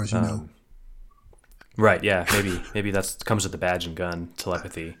as far as you know. Right. Yeah. Maybe that comes with the badge and gun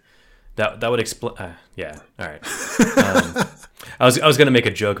telepathy. That would explain. Yeah. All right. I was going to make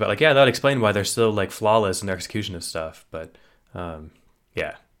a joke about like, yeah, that would explain why they're so like flawless in their execution of stuff. But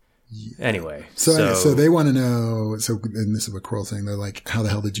yeah. Anyway. So they want to know. So, and this is what Quirrell's saying. They're like, how the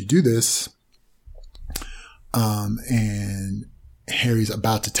hell did you do this? And Harry's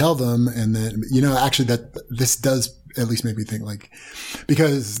about to tell them. And then, actually this does at least make me think like,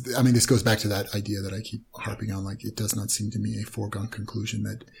 because I mean, this goes back to that idea that I keep harping on. Like, it does not seem to me a foregone conclusion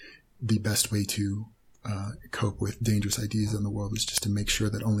that the best way to cope with dangerous ideas in the world is just to make sure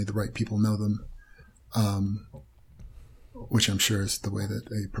that only the right people know them, which I'm sure is the way that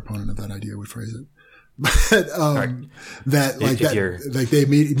a proponent of that idea would phrase it. But they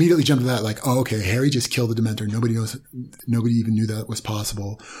immediately jump to that, like, oh, okay, Harry just killed a Dementor. Nobody even knew that was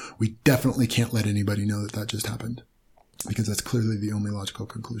possible. We definitely can't let anybody know that just happened, because that's clearly the only logical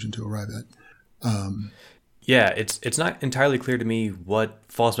conclusion to arrive at. Yeah, it's not entirely clear to me what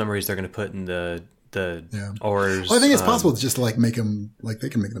false memories they're going to put in the Aurors. Well, I think it's possible to just like make them like they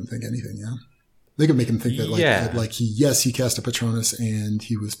can make them think anything. Yeah, they can make them think that he cast a Patronus and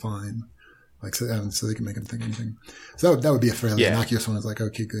he was fine. Like so they can make them think anything. So that would be a fairly innocuous one. It's like,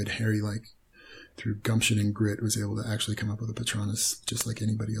 okay, good. Harry, like through gumption and grit, was able to actually come up with a Patronus just like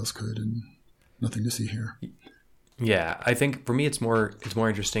anybody else could, and nothing to see here. Yeah, I think for me it's more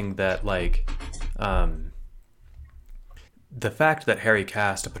interesting that like the fact that Harry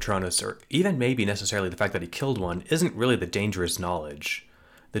cast a Patronus, or even maybe necessarily the fact that he killed one, isn't really the dangerous knowledge.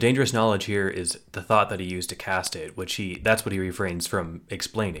 The dangerous knowledge here is the thought that he used to cast it, that's what he refrains from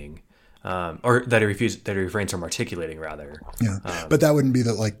explaining. Or that he refrains from articulating, rather. Yeah, but that wouldn't be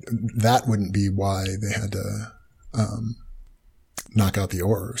that wouldn't be why they had to knock out the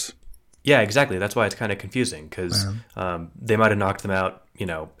Aurors. Yeah, exactly. That's why it's kind of confusing, because they might have knocked them out,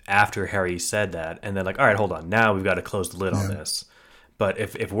 after Harry said that, and then like, all right, hold on, now we've got to close the lid on this. But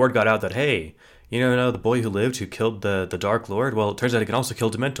if word got out that, hey, the boy who lived, who killed the Dark Lord, well, it turns out he can also kill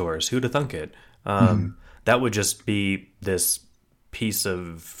Dementors. Who'd have thunk it? That would just be this piece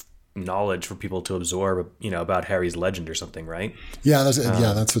of knowledge for people to absorb, about Harry's legend or something, right? Yeah,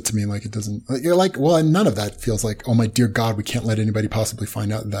 that's what to me, like, it doesn't, you're like, well, and none of that feels like, oh my dear God, we can't let anybody possibly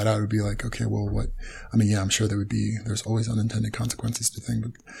find out that. I would be like, okay, well, what? I mean, yeah, I'm sure there's always unintended consequences to things,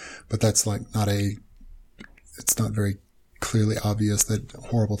 but that's like it's not very clearly obvious that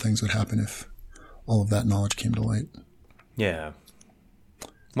horrible things would happen if all of that knowledge came to light. Yeah.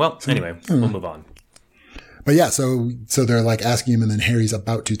 Well, anyway, we'll move on. But yeah, so they're like asking him, and then Harry's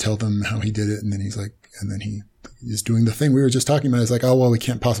about to tell them how he did it, and then he's like, and then he is doing the thing we were just talking about. It's like, oh well, we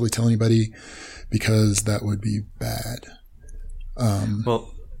can't possibly tell anybody because that would be bad.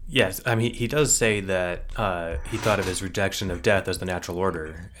 Well, yes, I mean he does say that he thought of his rejection of death as the natural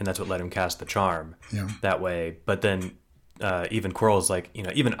order, and that's what let him cast the charm that way. But then even Quirrell's like,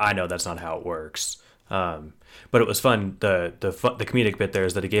 even I know that's not how it works. But it was fun. The comedic bit there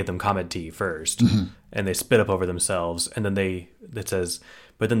is that he gave them Comet tea first, and they spit up over themselves, and then it says,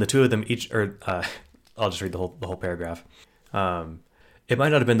 but then the two of them each, or I'll just read the whole paragraph. It might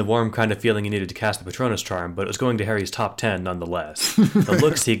not have been the warm kind of feeling he needed to cast the Patronus charm, but it was going to Harry's top 10 nonetheless. The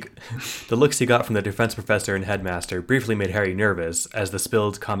looks he got from the defense professor and headmaster briefly made Harry nervous as the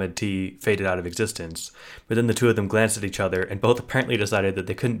spilled Comet tea faded out of existence. But then the two of them glanced at each other, and both apparently decided that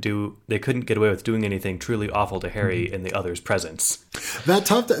they couldn't get away with doing anything truly awful to Harry in the other's presence.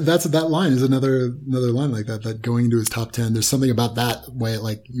 That line is another line like that going into his top 10. There's something about that way,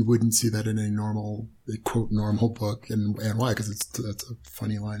 like you wouldn't see that in a normal, quote, normal book, and why? Because that's a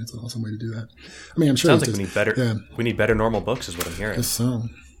funny line. It's an awesome way to do that. I mean, I'm sure sounds like we need better. Yeah. We need better normal books, is what I'm hearing. I guess so.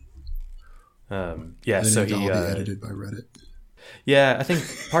 Yeah. So he all be edited by Reddit. Yeah, I think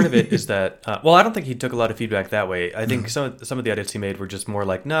part of it is that. Well, I don't think he took a lot of feedback that way. I think some of the edits he made were just more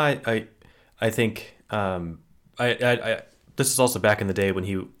like, no, I think this is also back in the day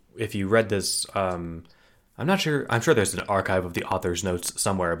when if you read this. I'm not sure. I'm sure there's an archive of the author's notes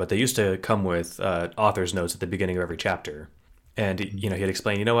somewhere, but they used to come with author's notes at the beginning of every chapter. And, he'd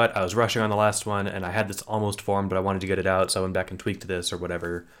explain, you know what, I was rushing on the last one, and I had this almost formed, but I wanted to get it out, so I went back and tweaked this or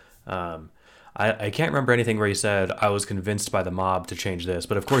whatever. I can't remember anything where he said, I was convinced by the mob to change this.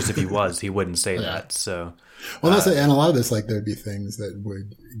 But of course, if he was, he wouldn't say that. So, well, and a lot of this, like, there'd be things that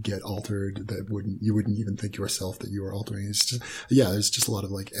would get altered that you wouldn't even think yourself that you were altering. It's just, there's just a lot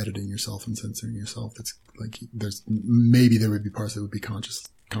of like editing yourself and censoring yourself. It's like, maybe there would be parts that would be conscious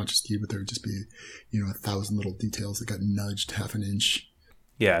to you, but there would just be, 1,000 little details that got nudged half an inch.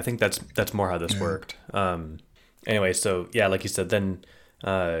 Yeah, I think that's more how this worked. Anyway, so yeah, like you said, then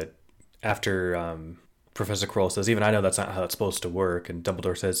after Professor Quirrell says, even I know that's not how it's supposed to work, and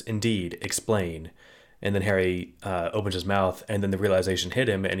Dumbledore says, indeed, explain. And then Harry opens his mouth, and then the realization hit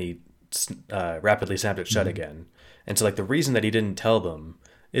him, and he rapidly snapped it shut again. And so, like, the reason that he didn't tell them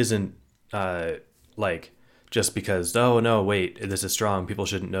isn't like just because, oh no, wait, this is strong, people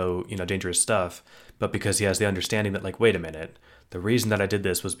shouldn't know, dangerous stuff, but because he has the understanding that, like, wait a minute, the reason that I did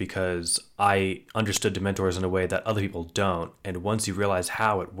this was because I understood Dementors in a way that other people don't, and once you realize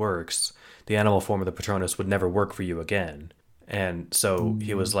how it works, the animal form of the Patronus would never work for you again. And so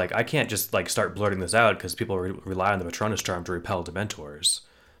he was like, I can't just like start blurting this out because people rely on the Patronus charm to repel Dementors.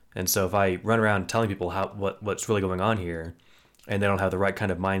 And so if I run around telling people what's really going on here, and they don't have the right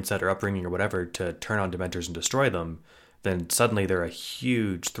kind of mindset or upbringing or whatever to turn on Dementors and destroy them, then suddenly they're a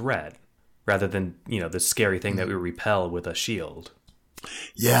huge threat, rather than, this scary thing that we repel with a shield.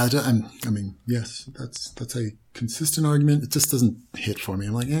 Yeah, I mean, yes, that's a consistent argument. It just doesn't hit for me.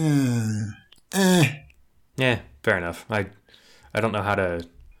 I'm like, Yeah, fair enough. I don't know how to.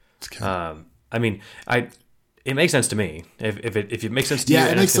 I mean, it makes sense to me. If it makes sense to you,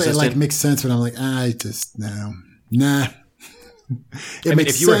 it makes sense. But I'm like, I just nah. It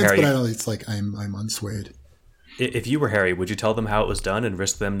makes sense, Harry, but I don't. It's like I'm unswayed. If you were Harry, would you tell them how it was done and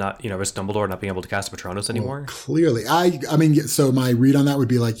risk them not, risk Dumbledore not being able to cast Patronus anymore? Well, clearly, I mean, so my read on that would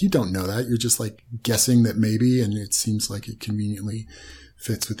be like, you don't know that. You're just like guessing that maybe, and it seems like it conveniently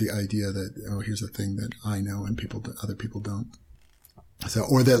fits with the idea that, oh, here's a thing that I know and other people don't. So,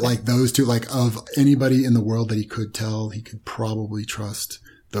 or that like those two, like of anybody in the world that he could tell, he could probably trust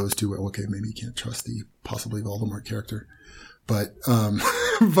those two. Okay, maybe he can't trust the possibly Voldemort character. But,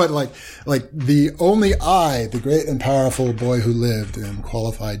 but like the only the great and powerful boy who lived and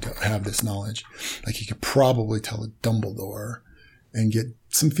qualified to have this knowledge, like he could probably tell a Dumbledore and get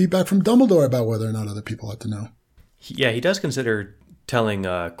some feedback from Dumbledore about whether or not other people ought to know. Yeah, he does consider telling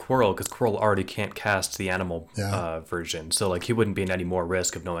Quirrell, because Quirrell already can't cast the animal version. So like he wouldn't be in any more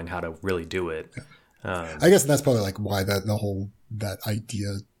risk of knowing how to really do it. Yeah. I guess that's probably like why that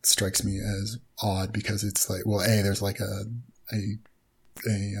idea strikes me as odd, because it's like, well, there's like a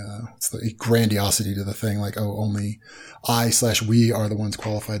grandiosity to the thing, like, oh, only we are the ones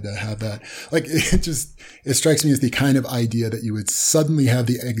qualified to have that. Like, it strikes me as the kind of idea that you would suddenly have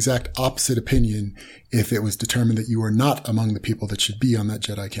the exact opposite opinion if it was determined that you were not among the people that should be on that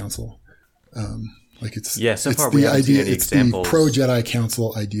Jedi Council. So far we haven't seen any examples. The pro-Jedi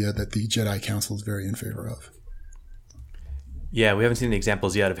Council idea that the Jedi Council is very in favor of. Yeah, we haven't seen the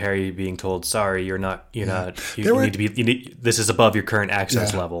examples yet of Harry being told, "Sorry, you're not. You need to be. This is above your current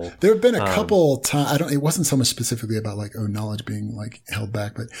access level." There have been a couple times. It wasn't so much specifically about like knowledge being like held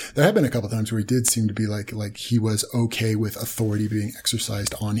back, but there have been a couple times where he did seem to be like he was okay with authority being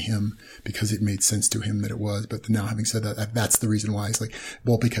exercised on him because it made sense to him that it was. But now, having said that, that's the reason why. It's like,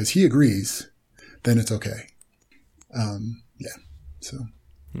 well, because he agrees, then it's okay.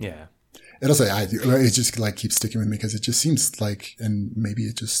 Yeah. And also, it just like keeps sticking with me because it just seems like, and maybe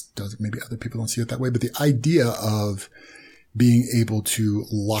it just doesn't, maybe other people don't see it that way, but the idea of being able to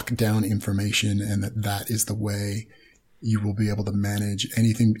lock down information and that is the way you will be able to manage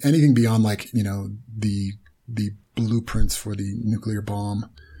anything beyond like, the blueprints for the nuclear bomb.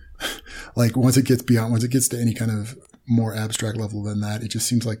 Like once it gets to any kind of more abstract level than that, it just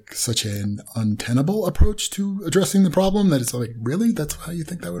seems like such an untenable approach to addressing the problem that it's like, really? That's how you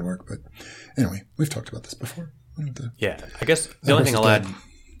think that would work? But anyway, we've talked about this before. Yeah, I guess the only thing I'll add,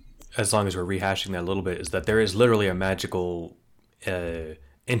 as long as we're rehashing that a little bit, is that there is literally a magical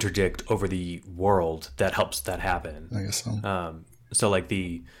interdict over the world that helps that happen. I guess so. So like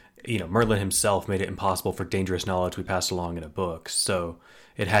Merlin himself made it impossible for dangerous knowledge to be passed along in a book. So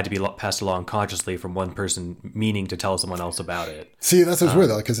it had to be passed along consciously from one person meaning to tell someone else about it. See, that's what's weird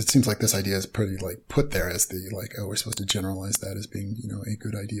though, because it seems like this idea is pretty like put there as the like, oh, we're supposed to generalize that as being, a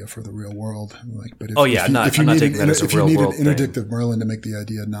good idea for the real world. Like, but if you need an interdict of Merlin to make the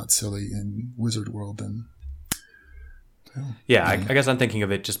idea not silly in Wizard World, then I guess I'm thinking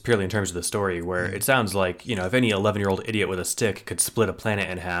of it just purely in terms of the story, where it sounds like, if any 11-year-old idiot with a stick could split a planet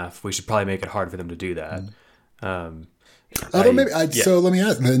in half, we should probably make it hard for them to do that. So let me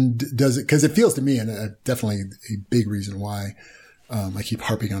ask then, does it, because it feels to me, and definitely a big reason why I keep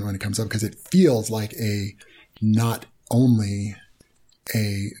harping on when it comes up because it feels like not only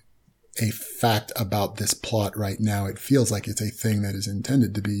a fact about this plot right now. It feels like it's a thing that is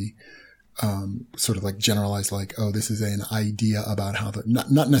intended to be sort of like generalized, like, oh, this is an idea about how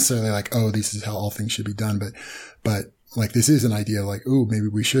not necessarily like, oh, this is how all things should be done, but like this is an idea like, oh, maybe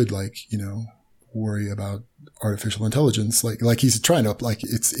we should like, worry about artificial intelligence. Like he's trying to like,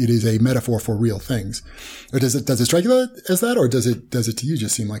 it is a metaphor for real things. Or does it strike you as that? Or does it to you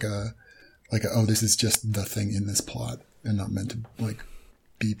just seem like oh, this is just the thing in this plot and not meant to like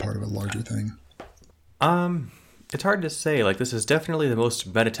be part of a larger thing? It's hard to say. Like, this is definitely the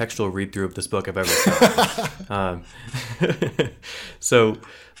most metatextual read through of this book I've ever found. So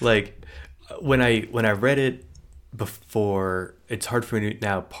like when I read it before, it's hard for me to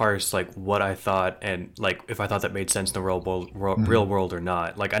now parse like what I thought and like if I thought that made sense in the real world or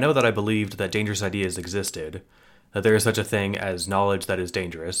not. Like, I know that I believed that dangerous ideas existed, that there is such a thing as knowledge that is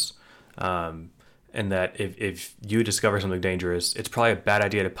dangerous, and that if you discover something dangerous, it's probably a bad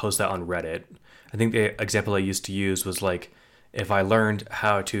idea to post that on Reddit. I think the example I used to use was like, if I learned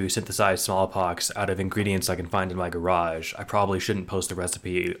how to synthesize smallpox out of ingredients I can find in my garage, I probably shouldn't post a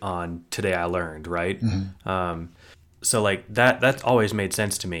recipe on Today I Learned, right? Mm-hmm. So like that's always made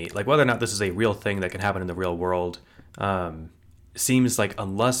sense to me. Like, whether or not this is a real thing that can happen in the real world, seems like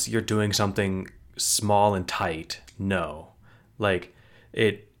unless you're doing something small and tight, no. Like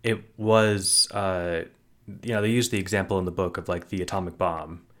it was, they used the example in the book of like the atomic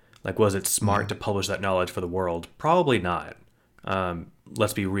bomb. Like, was it smart to publish that knowledge for the world? Probably not.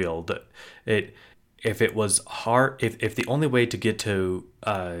 Let's be real. If it was hard, if the only way to get to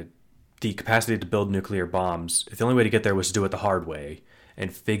the capacity to build nuclear bombs, if the only way to get there was to do it the hard way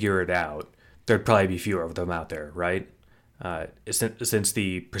and figure it out, there'd probably be fewer of them out there, right? Since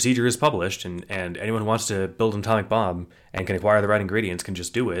the procedure is published and anyone who wants to build an atomic bomb and can acquire the right ingredients can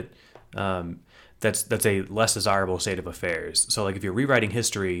just do it, that's a less desirable state of affairs. So like, if you're rewriting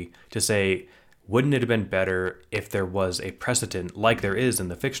history to say, wouldn't it have been better if there was a precedent like there is in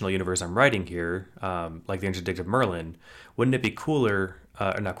the fictional universe I'm writing here, like the Interdict of Merlin? Wouldn't it be cooler,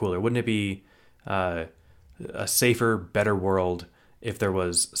 or not cooler, wouldn't it be a safer, better world if there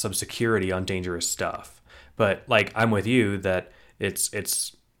was some security on dangerous stuff? But like, I'm with you that it's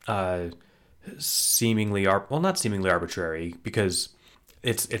seemingly, not seemingly arbitrary, because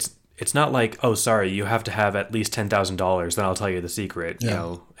it's not like, oh, sorry, you have to have at least $10,000, then I'll tell you the secret,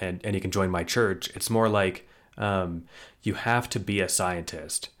 and you can join my church. It's more like, you have to be a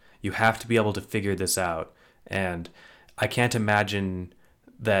scientist. You have to be able to figure this out. And I can't imagine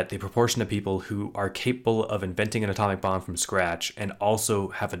that the proportion of people who are capable of inventing an atomic bomb from scratch and also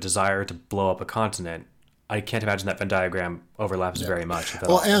have a desire to blow up a continent, I can't imagine that Venn diagram overlaps very much.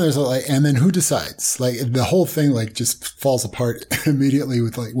 Well, and there's and then who decides? Like, the whole thing like just falls apart immediately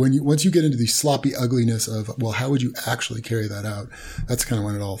with like once you get into the sloppy ugliness of, well, how would you actually carry that out? That's kind of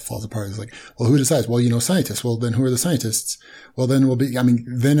when it all falls apart. It's like, well, who decides? Well, scientists. Well, then who are the scientists? Well, then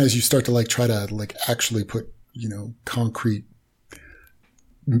then as you start to like try to like actually put concrete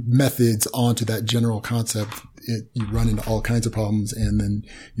methods onto that general concept, you run into all kinds of problems, and then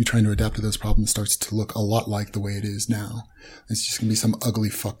you trying to adapt to those problems starts to look a lot like the way it is now. It's just going to be some ugly,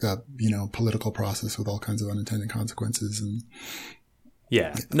 fucked up, political process with all kinds of unintended consequences. And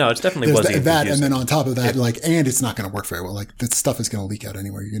no, it's definitely was that, and then on top of that, and it's not going to work very well. Like, that stuff is going to leak out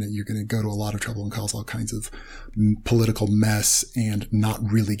anywhere. You're going to go to a lot of trouble and cause all kinds of political mess and not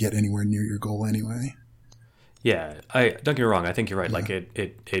really get anywhere near your goal anyway. Yeah, don't get me wrong. I think you're right. Yeah. Like,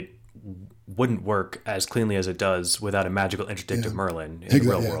 it wouldn't work as cleanly as it does without a magical interdict of Merlin in the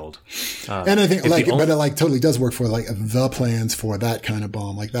real world. And I think but it totally does work for like the plans for that kind of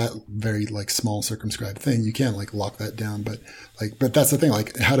bomb, like that very like small circumscribed thing. You can like lock that down, but that's the thing,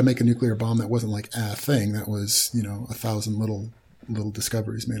 like how to make a nuclear bomb that wasn't like a thing that was, 1,000 little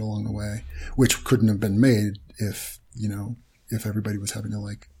discoveries made along the way, which couldn't have been made if everybody was having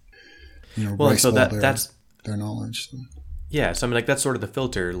to that's their knowledge. So. Yeah, so that's sort of the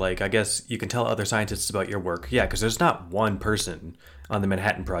filter. Like, I guess you can tell other scientists about your work. Yeah, because there's not one person on the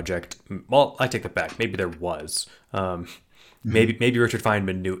Manhattan Project. Well, I take that back. Maybe there was. Maybe Richard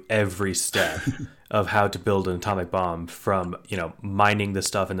Feynman knew every step of how to build an atomic bomb, from mining the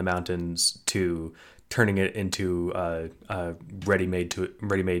stuff in the mountains to turning it into a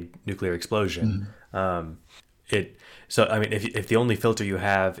ready-made nuclear explosion. So I mean, if the only filter you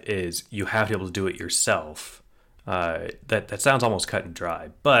have is you have to be able to do it yourself. That sounds almost cut and dry,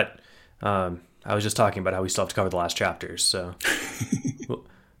 but I was just talking about how we still have to cover the last chapters. So,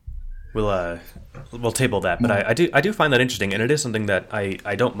 we'll table that. But I do find that interesting, and it is something that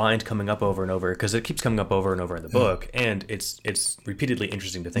I don't mind coming up over and over because it keeps coming up over and over in the book, and it's repeatedly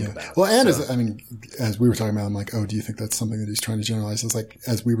interesting to think about. Well, and as we were talking about, I'm like, oh, do you think that's something that he's trying to generalize? It's like,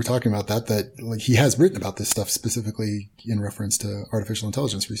 as we were talking about that like he has written about this stuff specifically in reference to artificial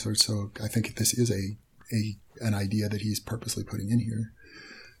intelligence research. So I think this is an idea that he's purposely putting in here.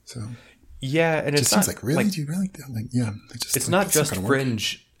 So yeah, and it just seems like, really, do you really? Like, yeah, it's not just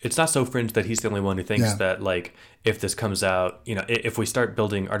fringe. It's not so fringe that he's the only one who thinks that, like, if this comes out, if we start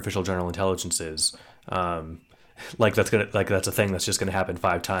building artificial general intelligences, that's a thing that's just gonna happen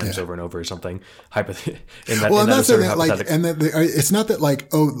 5 times over and over or something. It's not that like,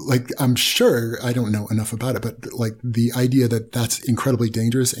 oh, like, I'm sure I don't know enough about it, but like the idea that that's incredibly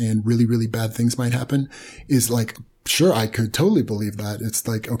dangerous and really, really bad things might happen is like, sure, I could totally believe that. It's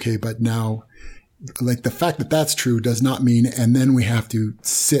like, okay, but now, like, the fact that that's true does not mean, and then we have to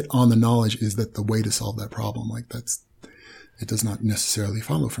sit on the knowledge is that the way to solve that problem. Like, it does not necessarily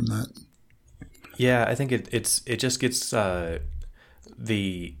follow from that. Yeah, I think it just gets the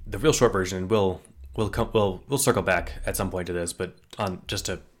real short version. We'll circle back at some point to this, but just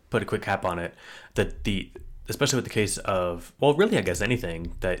to put a quick cap on it, that especially with the case of, well, really, I guess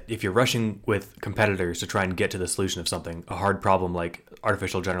anything, that if you're rushing with competitors to try and get to the solution of something, a hard problem like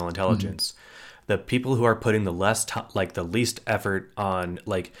artificial general intelligence, the people who are putting the least effort on,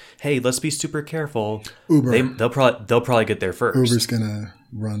 like, hey, let's be super careful, Uber, they'll probably get there first. Uber's gonna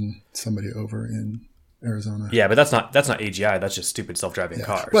run somebody over in Arizona. Yeah, but that's not AGI. That's just stupid self-driving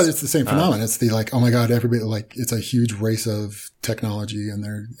cars. But it's the same phenomenon. It's the, like, oh my God, everybody, like, it's a huge race of technology, and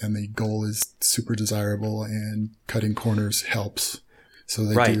the goal is super desirable, and cutting corners helps. So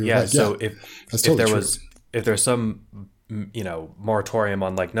they do. Yeah. Like, so if there's some moratorium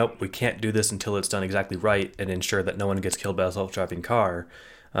on, like, nope, we can't do this until it's done exactly right and ensure that no one gets killed by a self-driving car,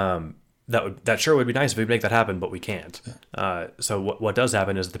 that sure would be nice if we make that happen, but we can't. So what does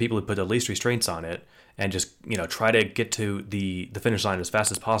happen is the people who put the least restraints on it and just try to get to the finish line as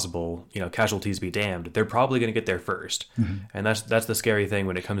fast as possible, casualties be damned, they're probably going to get there first. And that's the scary thing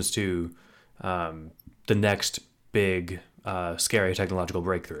when it comes to the next big scary technological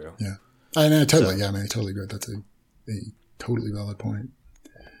breakthrough. Yeah, I totally agree. That's a totally valid point.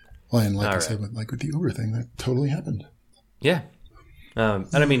 Well, and like I said, with the Uber thing, that totally happened. Yeah. And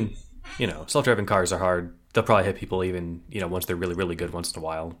I mean, self-driving cars are hard. They'll probably hit people even, once they're really, really good once in a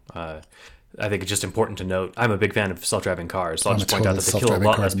while. I think it's just important to note, I'm a big fan of self-driving cars, so I'll just point out that they kill a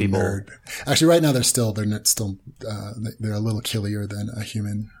lot less people. Nerd. Actually, right now they're a little killier than a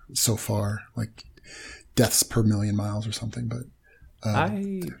human so far, like deaths per million miles or something, but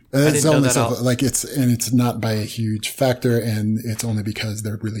it's only it's not by a huge factor, and it's only because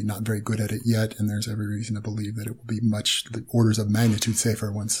they're really not very good at it yet, and there's every reason to believe that it will be the orders of magnitude safer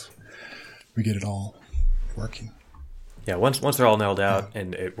once we get it all working. Yeah, once they're all nailed out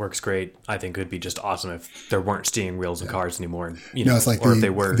and it works great, I think it would be just awesome if there weren't steering wheels in cars anymore. And, it's like or if they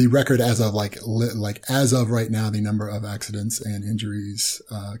were. The record as of as of right now, the number of accidents and injuries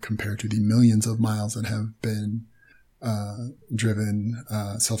compared to the millions of miles that have been driven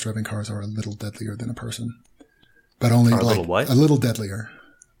self-driving cars are a little deadlier than a person, but only a little deadlier.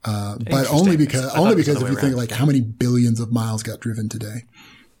 But only because if you think like how many billions of miles got driven today.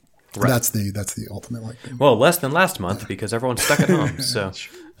 Right. That's the ultimate thing. Well, less than last month because everyone's stuck at home. So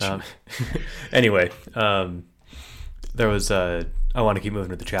anyway, there was I want to keep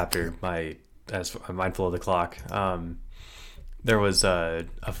moving to the chapter. As I'm mindful of the clock. There was a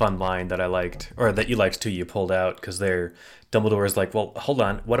fun line that I liked, or that you liked too. You pulled out because Dumbledore is like, well, hold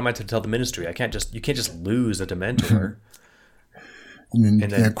on, what am I to tell the Ministry? You can't just lose a Dementor. and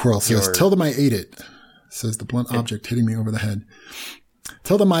then Quirrell says, "Tell them I ate it." Says the blunt object hitting me over the head.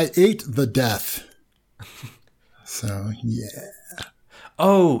 Tell them I ate the death. So yeah.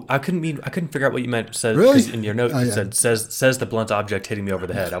 Oh, I couldn't figure out what you meant. Said really? In your note, it said says the blunt object hitting me over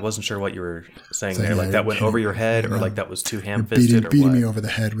the head. I wasn't sure what you were saying there. Like that went over your head, or like that was too ham-fisted, beating me over the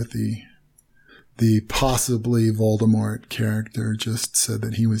head with the possibly Voldemort character just said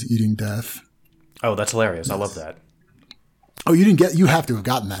that he was eating death. Oh, that's hilarious! Yes. I love that. Oh, you have to have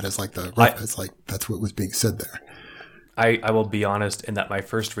gotten that as like it's like that's what was being said there. I will be honest in that my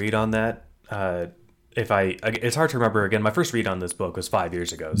first read on that, it's hard to remember. Again, my first read on this book was 5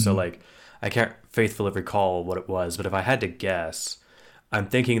 years ago. Mm-hmm. So like, I can't faithfully recall what it was, but if I had to guess, I'm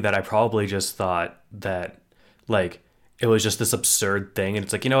thinking that I probably just thought that like, it was just this absurd thing. And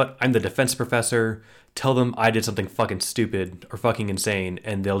it's like, you know what? I'm the defense professor. Tell them I did something fucking stupid or fucking insane.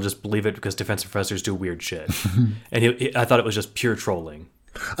 And they'll just believe it because defense professors do weird shit. And I thought it was just pure trolling.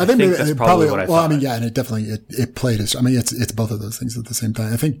 I think that's it probably what I thought. I mean, yeah, and it definitely, it played as, I mean, it's both of those things at the same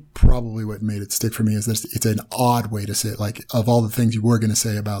time. I think probably what made it stick for me is this, it's an odd way to say it. Like, of all the things you were going to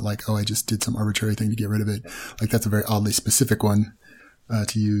say about like, oh, I just did some arbitrary thing to get rid of it. Like, that's a very oddly specific one,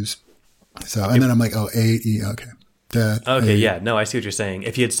 to use. So, and then I'm like, oh, A-E, okay. Okay, yeah, no, I see what you're saying.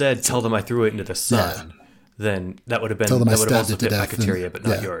 If you had said, tell them I threw it into the sun, then that would have been, that would have also fit my criteria, but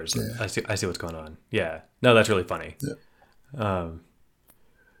not yours. Yeah. I see what's going on. Yeah. No, that's really funny.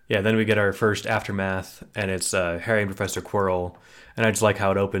 Yeah. Then we get our first aftermath, and it's Harry and Professor Quirrell. And I just like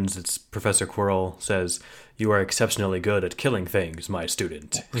how it opens. It's Professor Quirrell says, "You are exceptionally good at killing things, my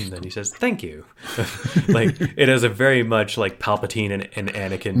student." And then he says, "Thank you." Like, it has a very much like Palpatine and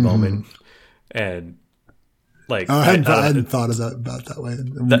Anakin moment. And like, I hadn't thought about that way.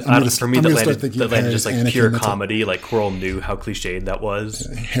 For me, that landed just like Anakin, pure comedy. Like, Quirrell knew how cliched that was.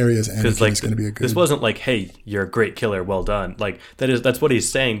 Yeah, Harry as Anakin like, is going to be a good. This wasn't like, "Hey, you're a great killer, well done." Like, that's what he's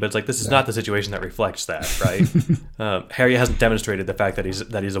saying, but it's like, this is not the situation that reflects that, right? Harry hasn't demonstrated the fact that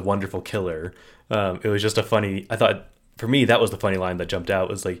he's a wonderful killer. It was just a funny. I thought, for me, that was the funny line that jumped out.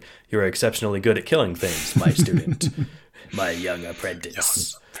 Was like, "You are exceptionally good at killing things, my student, my young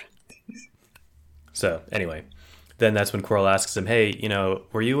apprentice." So anyway. Then that's when Quirrell asks him, "Hey,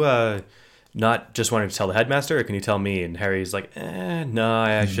 were you not just wanting to tell the headmaster, or can you tell me?" And Harry's like, "No,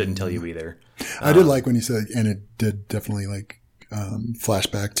 I shouldn't tell you either." I did like when he said, and it did definitely like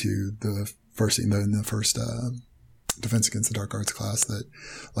flashback to the first scene in the first Defense Against the Dark Arts class, that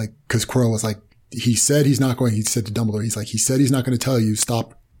like, because Quirrell was like, he said to Dumbledore, he said he's not going to tell you,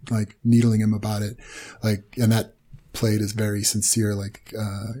 stop like needling him about it, like, and that played as very sincere. Like,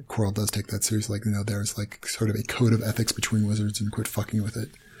 Quirrell does take that seriously. Like, there's like sort of a code of ethics between wizards, and quit fucking with it.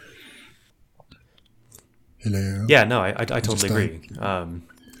 Hello. Yeah, no, I totally agree.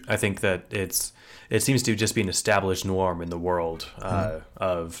 I think that it seems to just be an established norm in the world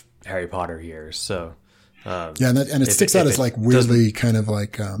of Harry Potter here. So and it sticks out as like weirdly kind of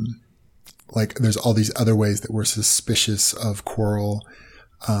like there's all these other ways that we're suspicious of Quirrell.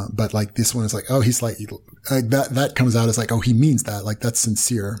 But like this one is like, oh, he's like that comes out as like, oh, he means that, like, that's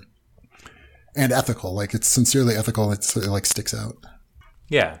sincere and ethical. Like, it's sincerely ethical. It like sticks out.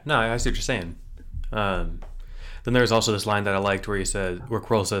 Yeah, no, I see what you're saying. Then there's also this line that I liked where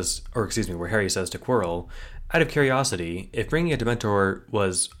where Harry says to Quirrell, "Out of curiosity, if bringing a Dementor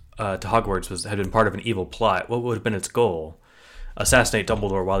to Hogwarts had been part of an evil plot, what would have been its goal?" "Assassinate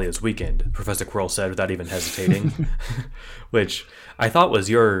Dumbledore while he was weakened," Professor Quirrell said without even hesitating, which I thought was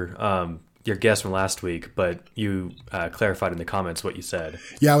your guess from last week, but you clarified in the comments what you said.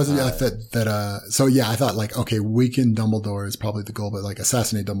 Yeah, I thought like, okay, weaken Dumbledore is probably the goal, but like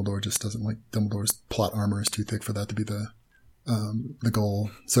assassinate Dumbledore just doesn't, like, Dumbledore's plot armor is too thick for that to be the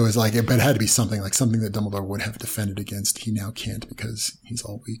goal. So it's like, but it had to be something that Dumbledore would have defended against. He now can't because he's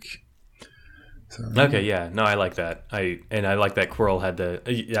all weak. So, okay, yeah, no, I like that. I like that Quirrell had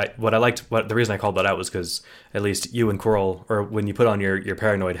the reason I called that out was because at least you and Quirrell, or when you put on your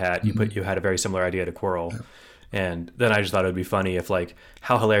paranoid hat, you had a very similar idea to Quirrell. Yeah. And then I just thought it would be funny if, like,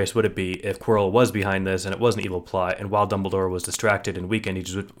 how hilarious would it be if Quirrell was behind this and it was an evil plot, and while Dumbledore was distracted and weakened, he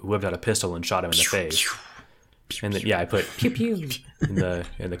just whipped out a pistol and shot him in the face. And then, I put pew pew in the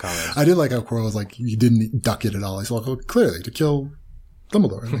comments. I did like how Quirrell was like, he didn't duck it at all. He's like, well, clearly to kill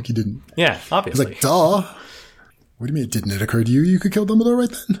Dumbledore. Like, he didn't. Yeah, obviously. He's like, duh. What do you mean? Didn't it occur to you could kill Dumbledore right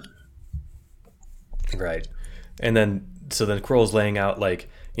then? Right. And then Quirrell's laying out, like,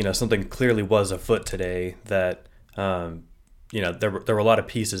 something clearly was afoot today that, there were a lot of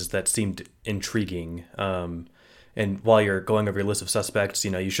pieces that seemed intriguing. And while you're going over your list of suspects,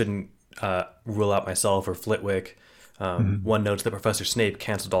 you shouldn't rule out myself or Flitwick. One notes that Professor Snape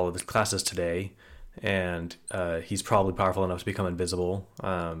canceled all of his classes today, and he's probably powerful enough to become invisible.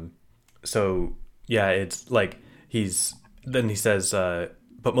 So yeah, it's like he says,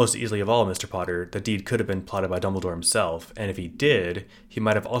 but most easily of all, Mr. Potter, the deed could have been plotted by Dumbledore himself, and if he did, he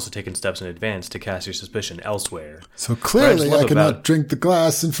might have also taken steps in advance to cast your suspicion elsewhere. So clearly I cannot drink the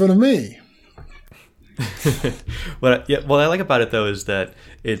glass in front of me. What I like about it, though, is that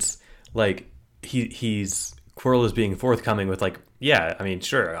it's like Quirrell is being forthcoming with, like, yeah, I mean,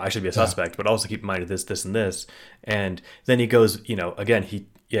 sure, I should be a suspect, but also keep in mind this, this, and this. And then he goes, again, he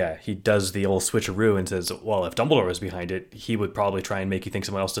does the old switcheroo and says, well, if Dumbledore was behind it, he would probably try and make you think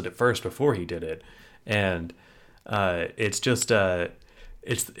someone else did it first before he did it. And it's just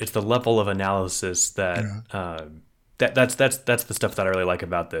it's the level of analysis that that's the stuff that I really like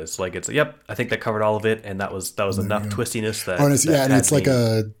about this. Like, it's, yep, I think that covered all of it, and that was enough twistiness that. Oh, and it's, and it's like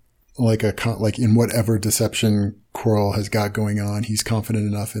like like in whatever deception Quirrell has got going on, he's confident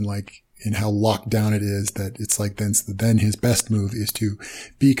enough in like in how locked down it is that it's like then his best move is to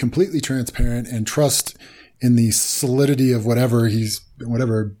be completely transparent and trust in the solidity of whatever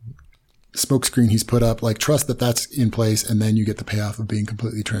smokescreen he's put up, like trust that that's in place, and then you get the payoff of being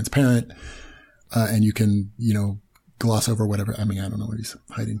completely transparent, and you can, gloss over whatever. I mean, I don't know what he's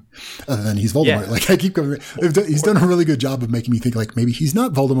hiding other than he's Voldemort. Yeah. Like I keep going, he's done a really good job of making me think like maybe he's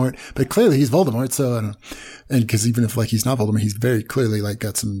not Voldemort, but clearly he's Voldemort. So I don't know. And cause even if like he's not Voldemort, he's very clearly like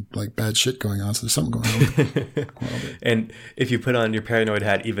got some like bad shit going on. So there's something going on. And if you put on your paranoid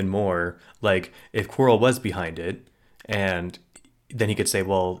hat even more, like if Quirrell was behind it, and then he could say,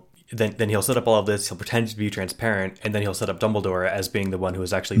 well, then he'll set up all of this, he'll pretend to be transparent, and then he'll set up Dumbledore as being the one who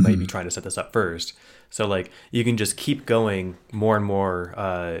is actually maybe trying to set this up first. So, like, you can just keep going more and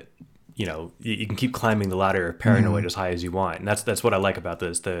more, you can keep climbing the ladder of paranoid as high as you want. And that's what I like about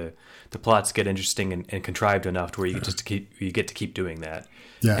this. The plots get interesting and contrived enough to where you get to keep doing that.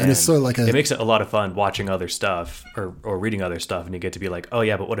 Yeah, and it's sort of like it makes it a lot of fun watching other stuff or reading other stuff, and you get to be like, oh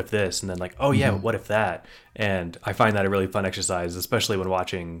yeah, but what if this? And then like, oh yeah, but what if that? And I find that a really fun exercise, especially when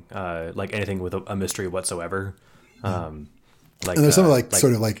watching like anything with a mystery whatsoever. And there's something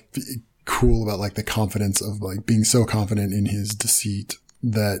sort of like cool about like the confidence of like being so confident in his deceit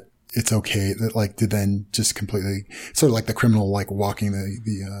that it's okay that like to then just completely sort of like the criminal like walking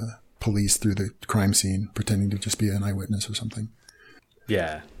the police through the crime scene pretending to just be an eyewitness or something.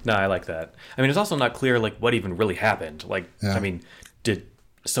 Yeah, no, I like that. I mean, it's also not clear like what even really happened. Like, I mean,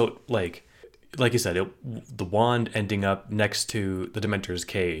 like you said, the wand ending up next to the Dementor's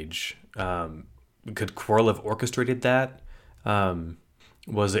cage. Could Quirrell have orchestrated that?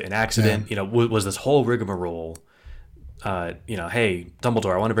 Was it an accident? Yeah. Was this whole rigmarole? Hey,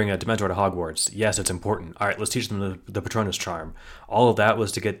 Dumbledore, I want to bring a Dementor to Hogwarts. Yes, it's important. All right, let's teach them the Patronus charm. All of that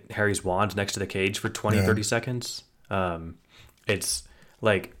was to get Harry's wand next to the cage for 30 seconds. It's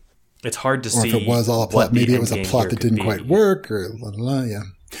like, it's hard to see. Or if it was all a plot, maybe it was a plot that didn't quite work or blah, blah, blah, yeah.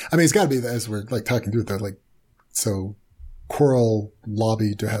 I mean, it's got to be, as we're like talking through it, though, like, so Quirrell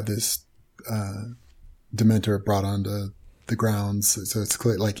lobbied to have this Dementor brought onto the grounds. So it's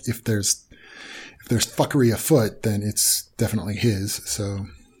clear, like, if there's fuckery afoot, then it's definitely his. So,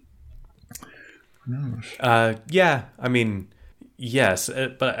 who knows? Yeah, I mean, yes,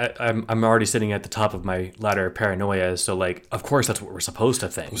 but I'm already sitting at the top of my ladder of paranoia, so like, of course, that's what we're supposed to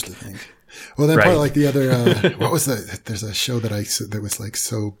think. Well, then part of like the other, what was there's a show that was like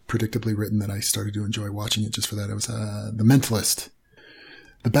so predictably written that I started to enjoy watching it just for that. It was The Mentalist.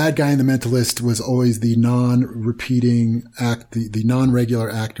 The bad guy in The Mentalist was always the non-repeating the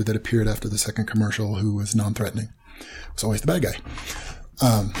non-regular actor that appeared after the second commercial who was non-threatening. It was always the bad guy.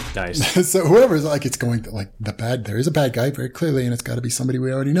 Nice. So whoever's like, it's going to like there is a bad guy very clearly, and it's got to be somebody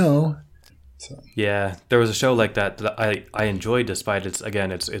we already know. So. Yeah, there was a show like that I enjoyed despite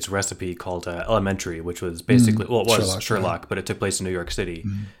its recipe called Elementary, which was basically, it was Sherlock, but it took place in New York City.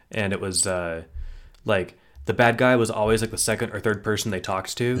 And it was like the bad guy was always like the second or third person they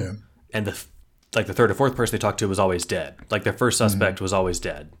talked to, and the third or fourth person they talked to was always dead. Like their first suspect was always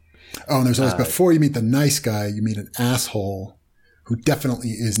dead. Oh, and there's always, before you meet the nice guy, you meet an asshole who definitely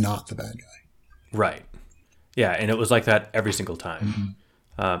is not the bad guy. Right. Yeah, and it was like that every single time.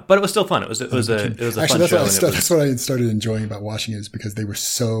 But it was still fun. It was a fun show. That's what I started enjoying about watching it, is because they were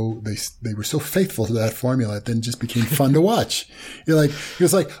so faithful to that formula. It then just became fun to watch. He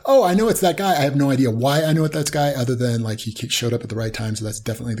was like, oh, I know it's that guy. I have no idea why I know it's that guy, other than like he showed up at the right time, so that's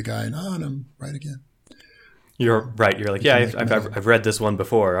definitely the guy. And I'm right again. You're right. You're like, yeah, I've read this one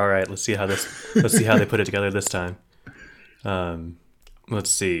before. All right, let's see how they put it together this time. Let's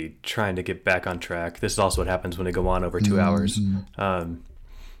see. Trying to get back on track. This is also what happens when they go on over 2 hours.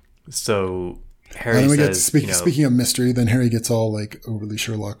 So Harry says, speaking of mystery, then Harry gets all like overly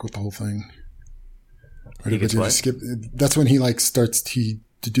Sherlock with the whole thing. He gets what? That's when he he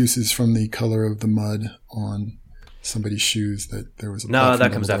deduces from the color of the mud on somebody's shoes that there was a No,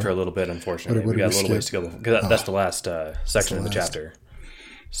 that comes after a little bit, unfortunately. We got a little ways to go. Because that's the last section of the chapter.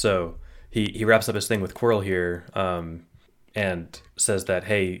 So he wraps up his thing with Quirrell here, and says that,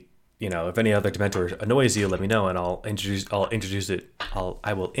 hey, if any other Dementor annoys you, let me know, and I will introduce it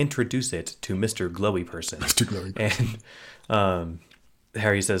to Mr. Glowy Person. Mr. Glowy Person. And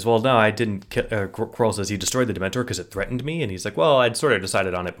Harry says, well, no, I didn't kill, Quirrell says he destroyed the Dementor because it threatened me, and he's like, well, I'd sort of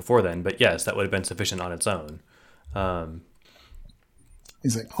decided on it before then, but yes, that would have been sufficient on its own.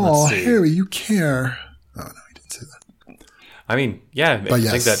 He's like, oh, Harry, you care. Oh, no, he didn't say that. I mean, yeah, I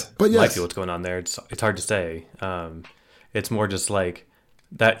think that might be what's going on there. It's hard to say. It's more just like,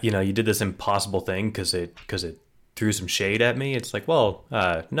 that you did this impossible thing because it threw some shade at me. It's like, well,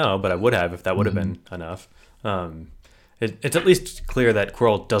 no, but I would have if that would have been enough. It's at least clear that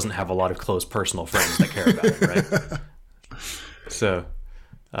Quirrell doesn't have a lot of close personal friends that care about him, right? So,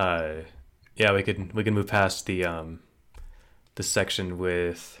 yeah, we can move past the section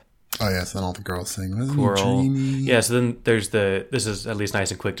with yes, then all the girls sing. Wasn't it Quirrell. dreamy? Yeah, so then there's this is at least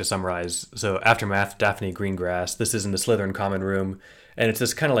nice and quick to summarize. So Aftermath, Daphne Greengrass. This is in the Slytherin common room, and it's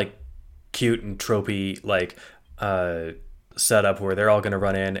this kind of like cute and tropey like setup where they're all going to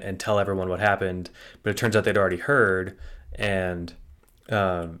run in and tell everyone what happened, but it turns out they'd already heard, and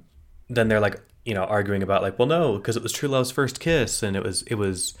then they're like, you know, arguing about like, well, no, because it was True Love's first kiss, and it was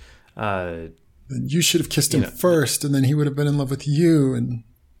You should have kissed him first, and then he would have been in love with you. And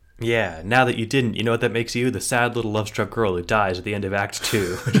yeah, now that you didn't, you know what that makes you? The sad little love-struck girl who dies at the end of Act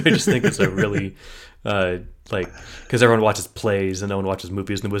 2. Which I just think is a really, like, because everyone watches plays and no one watches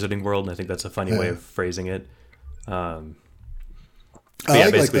movies in the wizarding world, and I think that's a funny way of phrasing it. I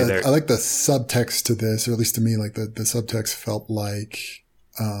like the subtext to this, or at least to me, like the subtext felt like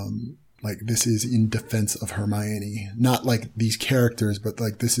this is in defense of Hermione, not like these characters, but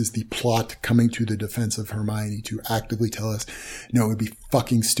like this is the plot coming to the defense of Hermione to actively tell us, no, it would be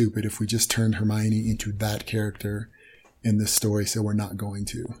fucking stupid if we just turned Hermione into that character in this story, so we're not going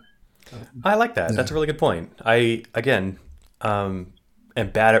to. I like that. Yeah. That's a really good point. I, again, am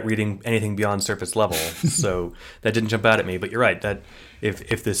bad at reading anything beyond surface level, so that didn't jump out at me. But you're right, that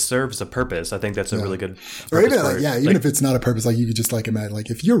if this serves a purpose, I think that's a really good purpose. Or even even if it's not a purpose, like you could just like imagine, like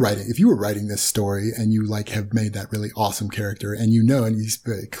if you were writing this story and you like have made that really awesome character, and and he's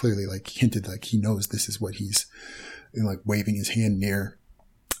very clearly like hinted like he knows this is what he's like waving his hand near,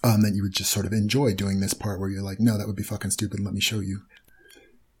 then you would just sort of enjoy doing this part where you're like, no, that would be fucking stupid. Let me show you.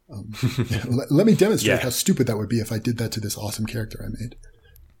 Let me demonstrate how stupid that would be if I did that to this awesome character I made.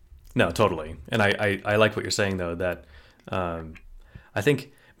 No, totally. And I like what you're saying though, that I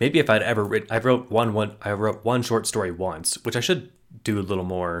think maybe if I'd ever written, I wrote one short story once, which I should do a little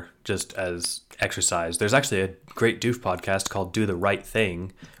more just as exercise. There's actually a great Doof podcast called Do the Right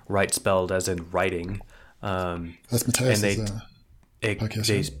Thing, right spelled as in writing. That's Matthias' podcast,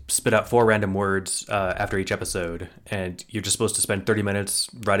 they spit out 4 random words after each episode, and you're just supposed to spend 30 minutes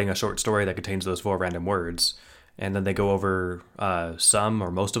writing a short story that contains those 4 random words, and then they go over some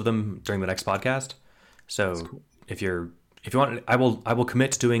or most of them during the next podcast. So cool. if you want, I will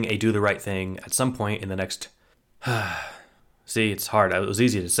commit to doing a Do the Right Thing at some point in the next. See, it's hard. It was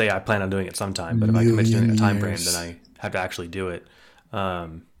easy to say I plan on doing it sometime, but if I commit to doing a time frame, then I have to actually do it.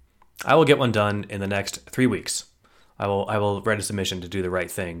 I will get one done in the next 3 weeks. I will write a submission to Do the Right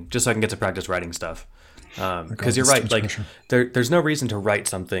Thing, just so I can get to practice writing stuff. Because you're right, like there's no reason to write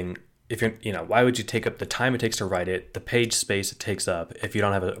something if you're, why would you take up the time it takes to write it, the page space it takes up, if you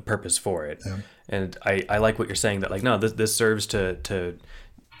don't have a purpose for it? Yeah. And I like what you're saying, that like, no, this serves to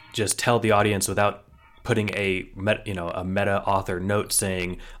just tell the audience without putting a meta author note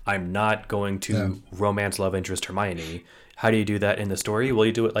saying, I'm not going to romance love interest Hermione. How do you do that in the story? Well,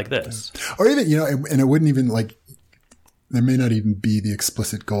 you do it like this. Yeah. Or even, and it wouldn't even like, there may not even be the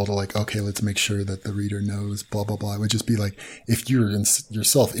explicit goal to like, okay, let's make sure that the reader knows, blah, blah, blah. It would just be like, if you're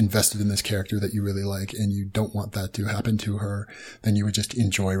yourself invested in this character that you really like and you don't want that to happen to her, then you would just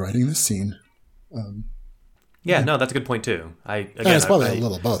enjoy writing this scene. No, that's a good point too. It's probably a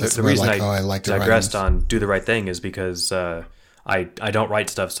little both. The reason I digressed on Do the Right Thing is because I don't write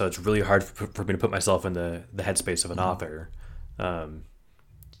stuff, so it's really hard for me to put myself in the headspace of an author.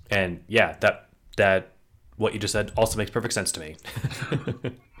 And yeah, that what you just said also makes perfect sense to me.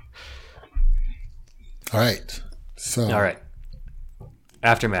 All right.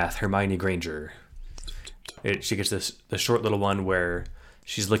 Aftermath, Hermione Granger. She gets the short little one where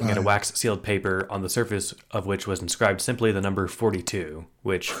she's looking at a wax-sealed paper on the surface of which was inscribed simply the number 42,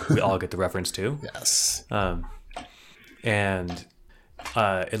 which we all get the reference to. Yes. And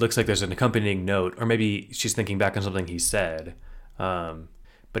it looks like there's an accompanying note, or maybe she's thinking back on something he said.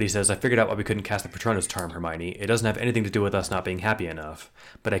 But he says, I figured out why we couldn't cast the Patronus charm, Hermione. It doesn't have anything to do with us not being happy enough.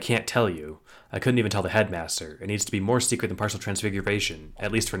 But I can't tell you. I couldn't even tell the headmaster. It needs to be more secret than partial transfiguration,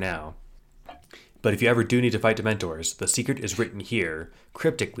 at least for now. But if you ever do need to fight Dementors, the secret is written here,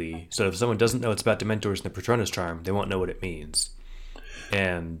 cryptically, so if someone doesn't know it's about Dementors and the Patronus charm, they won't know what it means.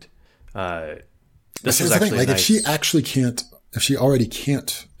 And this is actually like nice. If she already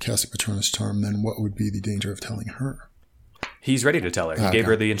can't cast a Patronus charm, then what would be the danger of telling her? He's ready to tell her. He gave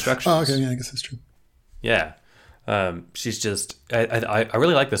her the instructions. Oh, okay. Yeah, I guess that's true. Yeah. She's just... I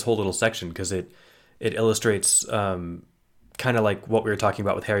really like this whole little section because it illustrates kind of like what we were talking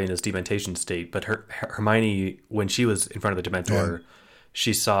about with Harry in his dementation state. But Hermione, when she was in front of the Dementor,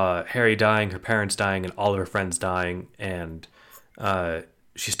 she saw Harry dying, her parents dying, and all of her friends dying, and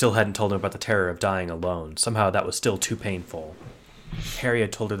she still hadn't told him about the terror of dying alone. Somehow that was still too painful. Harry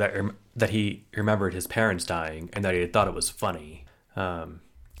had told her that he remembered his parents dying and that he had thought it was funny. And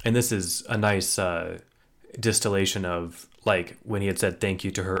this is a nice distillation of like when he had said thank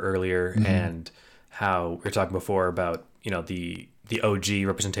you to her earlier, and how we were talking before about, the OG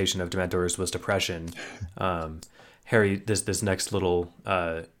representation of Dementors was depression. Harry, this next little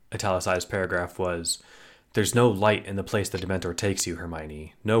italicized paragraph was, "There's no light in the place the Dementor takes you,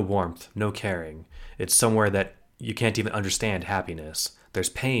 Hermione. No warmth, no caring. It's somewhere that you can't even understand happiness. There's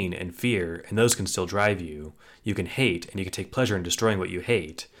pain and fear, and those can still drive you. You can hate, and you can take pleasure in destroying what you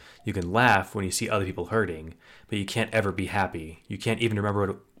hate. You can laugh when you see other people hurting, but you can't ever be happy. You can't even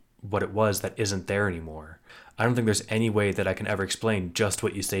remember what it was that isn't there anymore. I don't think there's any way that I can ever explain just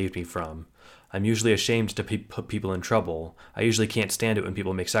what you saved me from. I'm usually ashamed to put people in trouble. I usually can't stand it when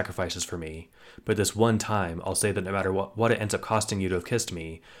people make sacrifices for me. But this one time, I'll say that no matter what it ends up costing you to have kissed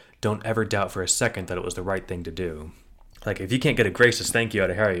me, don't ever doubt for a second that it was the right thing to do." Like, if you can't get a gracious thank you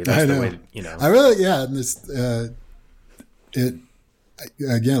out of Harry, that's the way, I really, yeah. This,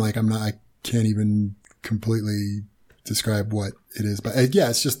 again, like I can't even completely describe what it is, but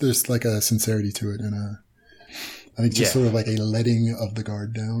it's just, there's like a sincerity to it, and I think just sort of like a letting of the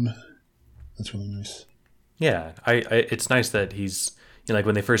guard down. That's really nice. Yeah, it's nice that he's, like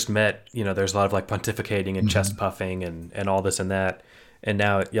when they first met, there's a lot of like pontificating and chest puffing and all this and that. And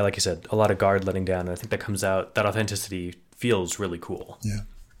now, like you said, a lot of guard letting down. And I think that comes out, that authenticity feels really cool. Yeah.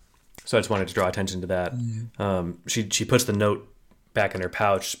 So I just wanted to draw attention to that. She puts the note back in her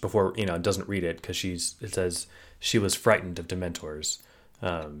pouch before, doesn't read it, because it says she was frightened of Dementors.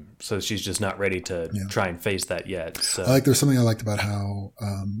 So she's just not ready to try and face that yet. So there's something I liked about how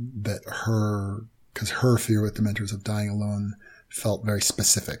that because her fear with Dementors of dying alone felt very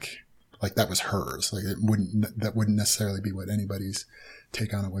specific. Like that was hers. Like that wouldn't necessarily be what anybody's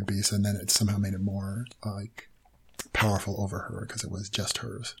take on it would be. So then it somehow made it more like powerful over her because it was just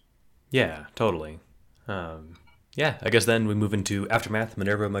hers. Yeah, totally. I guess then we move into Aftermath,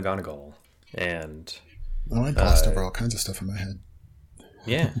 Minerva McGonagall. And I glossed over all kinds of stuff in my head.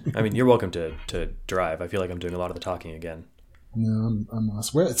 Yeah. I mean, you're welcome to drive. I feel like I'm doing a lot of the talking again. No, I'm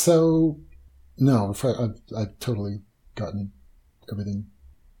lost. I've totally gotten everything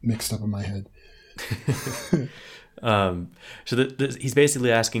mixed up in my head. He's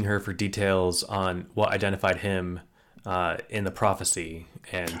basically asking her for details on what identified him in the prophecy,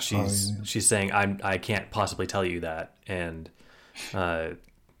 and she's saying, I can't possibly tell you that. And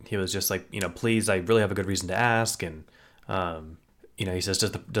he was just like, please, I really have a good reason to ask. And he says,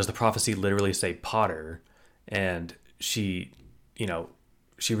 does the prophecy literally say Potter? And she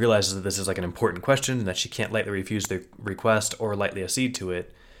realizes that this is like an important question and that she can't lightly refuse the request or lightly accede to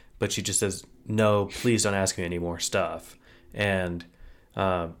it. But she just says, no, please don't ask me any more stuff. And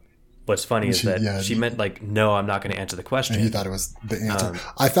what's funny is that she meant like, no, I'm not going to answer the question. And he thought it was the answer.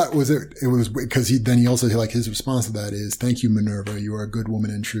 I thought it was because he also, like, his response to that is, "Thank you, Minerva. You are a good woman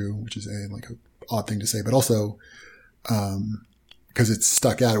and true," which is an odd thing to say, but also because it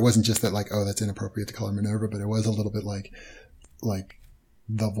stuck out. It wasn't just that like, oh, that's inappropriate to call her Minerva, but it was a little bit like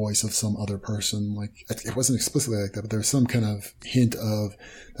the voice of some other person. Like, it wasn't explicitly like that, but there was some kind of hint of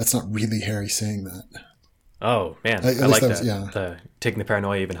that's not really Harry saying that. Oh man, I like that. Taking the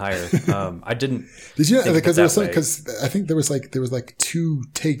paranoia even higher. I didn't. Did you? Because there was because I think there was two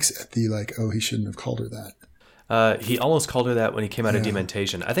takes at the like, oh, he shouldn't have called her that. He almost called her that when he came out of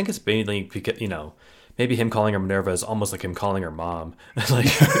dementation. I think it's mainly because maybe him calling her Minerva is almost like him calling her mom. Like.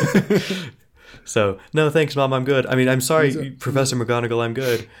 So, no, thanks, Mom, I'm good. I mean, I'm sorry, Professor McGonagall, I'm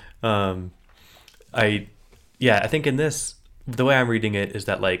good. I think in this, the way I'm reading it is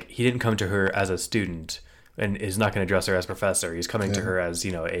that, like, he didn't come to her as a student and is not going to address her as professor. He's coming to her as,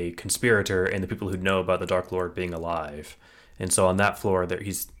 a conspirator and the people who know about the Dark Lord being alive. And so on that floor,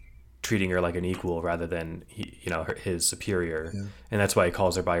 he's treating her like an equal rather than, his superior. Yeah. And that's why he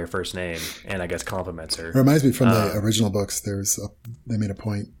calls her by her first name and, I guess, compliments her. It reminds me from the original books, they made a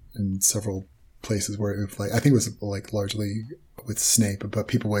point in several places where it was like, I think it was like largely with Snape, but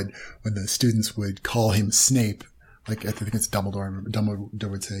people when the students would call him Snape, like I think it's Dumbledore. Dumbledore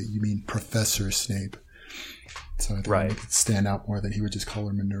would say, "You mean Professor Snape?" So I think it would stand out more that he would just call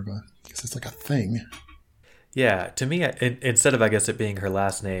her Minerva because it's like a thing. Yeah, to me, instead of I guess it being her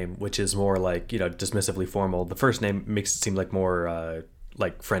last name, which is more like dismissively formal, the first name makes it seem like more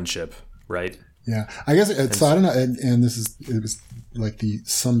like friendship, right? Yeah, I guess so. I don't know, and it was like the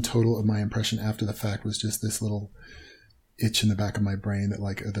sum total of my impression after the fact was just this little itch in the back of my brain that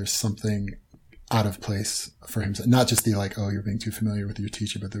like there's something out of place for him. Not just the like, oh, you're being too familiar with your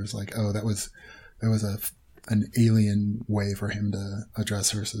teacher, but there was like, oh, that was an alien way for him to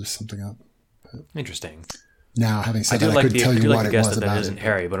address her. So there's something up. But interesting. Now, having said that, I couldn't tell you what it was about it. That isn't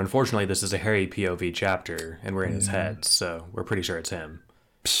Harry, but unfortunately, this is a Harry POV chapter, and we're in his head, so we're pretty sure it's him.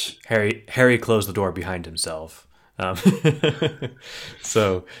 Harry closed the door behind himself.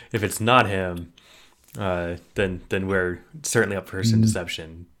 So if it's not him, then we're certainly up for some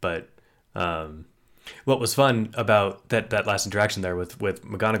deception. But what was fun about that last interaction there with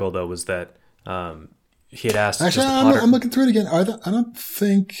McGonagall, though, was that he had asked. Actually, I'm looking through it again.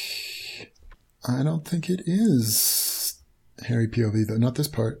 I don't think it is Harry POV though. Not this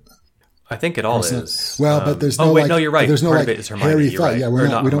part. I think it all is. Well, but there's no. No, you're right. There's no part like of it is Hermione. Harry You're thought. right. Yeah, we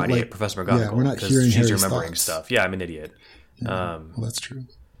don't Hermione, like Professor McGonagall. Yeah, we're not hearing she's Harry's remembering thoughts. stuff. Yeah, I'm an idiot. Yeah, well, that's true.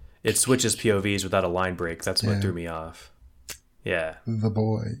 It switches POVs without a line break. That's what threw me off. Yeah. The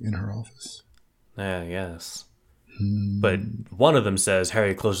boy in her office. Yeah, yes. But one of them says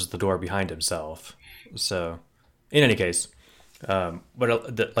Harry closes the door behind himself. So, in any case, like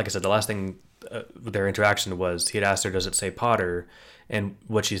I said, the last thing their interaction was he had asked her, "Does it say Potter?" And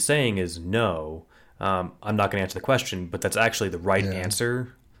what she's saying is no. I'm not going to answer the question, but that's actually the right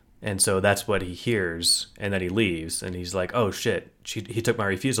answer. And so that's what he hears, and then he leaves, and he's like, "Oh shit, he took my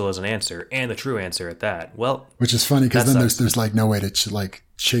refusal as an answer, and the true answer at that." Well, which is funny because then there's like no way to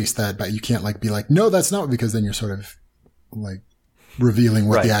chase that back. You can't like be like, "No, that's not," because then you're sort of like revealing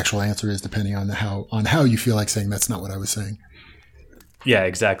what the actual answer is, depending on how you feel like saying that's not what I was saying. Yeah,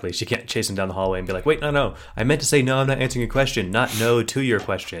 exactly. She can't chase him down the hallway and be like, "Wait, no, I meant to say no. I'm not answering your question, not no to your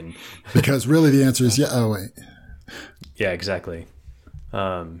question." Because really, the answer is yeah. Oh wait. Yeah, exactly.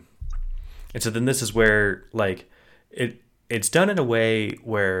 And so then this is where like it's done in a way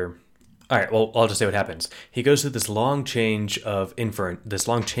where, all right, well, I'll just say what happens. He goes through this long chain of inferences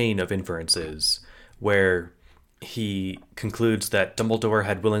where he concludes that Dumbledore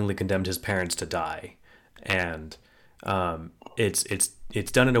had willingly condemned his parents to die, and it's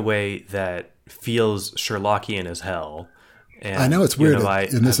done in a way that feels Sherlockian as hell. And, I know it's weird.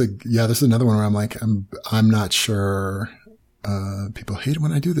 This is another one where I'm like, I'm not sure. People hate it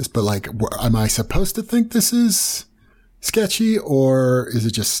when I do this, but like, am I supposed to think this is sketchy or is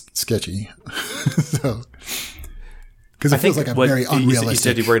it just sketchy? So, because it feels like a very unrealistic. You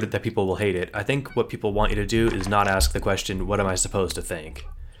said you're worried that people will hate it. I think what people want you to do is not ask the question, "What am I supposed to think?"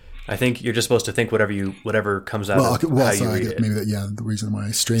 I think you're just supposed to think whatever comes out of how you read it. Maybe the reason why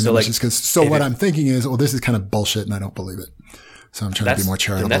I strain them is because what I'm thinking is, well, this is kind of bullshit and I don't believe it. So I'm trying to be more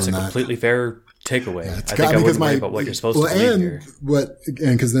charitable than that. That's a completely fair takeaway. Yeah, I think I wouldn't worry about what you're supposed to believe here.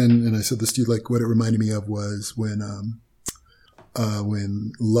 And I said this to you, like what it reminded me of was when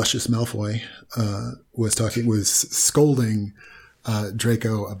Luscious Malfoy was scolding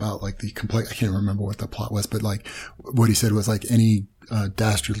Draco about like the complete. I can't remember what the plot was, but like what he said was like any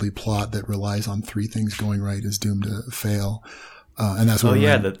dastardly plot that relies on three things going right is doomed to fail. And that's what.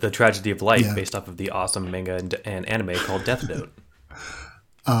 The tragedy of life, based off of the awesome manga and anime called Death Note.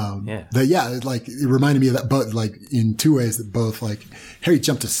 Like it reminded me of that, but like in two ways that both like Harry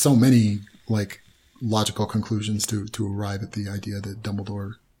jumped to so many like logical conclusions to arrive at the idea that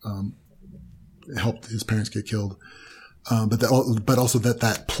Dumbledore helped his parents get killed, but also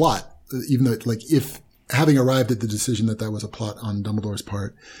that plot, even though like if having arrived at the decision that was a plot on Dumbledore's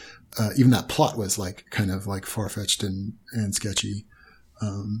part, even that plot was like kind of like far-fetched and sketchy.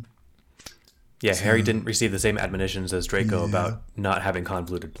 Harry didn't receive the same admonitions as Draco about not having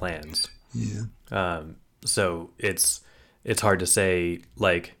convoluted plans. Yeah. So it's hard to say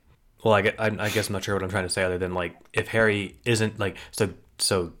like, well, I guess I'm not sure what I'm trying to say other than like if Harry isn't like so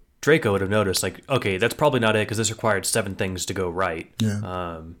Draco would have noticed like, okay, that's probably not it because this required 7 things to go right.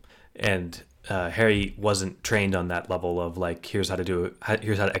 Yeah. And Harry wasn't trained on that level of like here's how to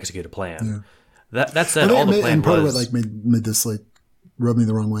execute a plan. Yeah. That said, all the plan and part was of it like made this like rub me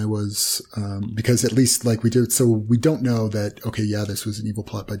the wrong way was because at least like we don't know that this was an evil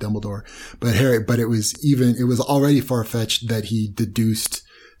plot by Dumbledore, but it was already far-fetched that he deduced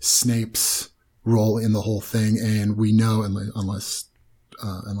Snape's role in the whole thing, and we know unless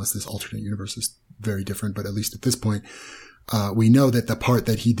this alternate universe is very different, but at least at this point we know that the part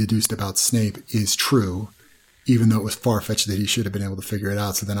that he deduced about Snape is true, even though it was far-fetched that he should have been able to figure it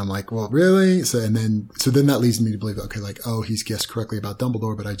out. So then I'm like, well, really? So then that leads me to believe, okay, like, oh, he's guessed correctly about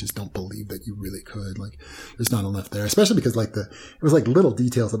Dumbledore, but I just don't believe that you really could. Like, there's not enough there, especially because like it was like little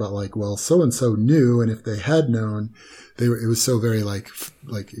details about like, well, so-and-so knew, and if they had known, it was so very like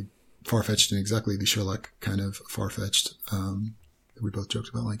far-fetched and exactly the Sherlock kind of far-fetched. We both joked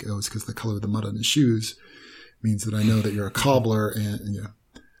about like, oh, it's because the color of the mud on his shoes means that I know that you're a cobbler and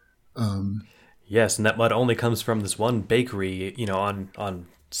Yes, and that mud only comes from this one bakery, on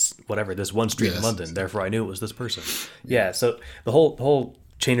whatever, this one street in London. Therefore, I knew it was this person. Yeah, so the whole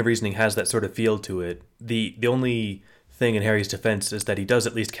chain of reasoning has that sort of feel to it. The only thing in Harry's defense is that he does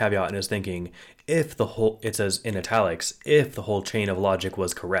at least caveat in his thinking, if the whole, it says in italics, if the whole chain of logic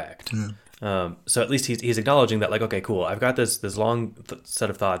was correct. So at least he's acknowledging that, like, okay, cool, I've got this long set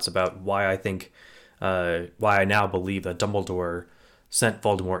of thoughts about why I think, why I now believe that Dumbledore sent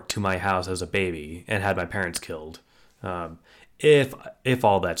Voldemort to my house as a baby and had my parents killed. If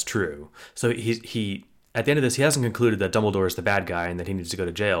all that's true. So he at the end of this, he hasn't concluded that Dumbledore is the bad guy and that he needs to go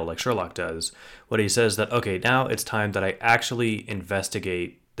to jail like Sherlock does. What he says that, okay, now it's time that I actually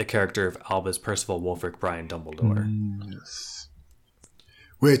investigate the character of Albus Percival Wulfric Brian Dumbledore. Yes.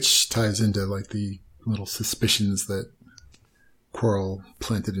 Which ties into like the little suspicions that Quirrell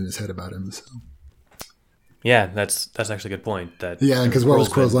planted in his head about him. So. Yeah, that's actually a good point. Because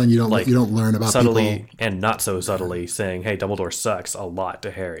Quirrell's line, you don't learn about subtly people, and not so subtly saying, "Hey, Dumbledore sucks" a lot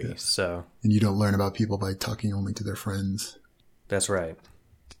to Harry. Yeah. So, and you don't learn about people by talking only to their friends. That's right.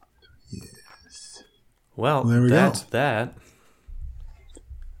 Yes. Well, that's go. That.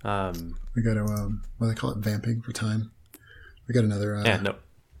 We got to what do they call it? Vamping for time. We got another. We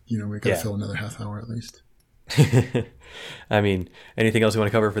got to fill another half hour at least. I mean, anything else you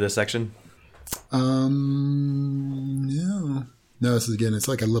want to cover for this section? No, this is again, it's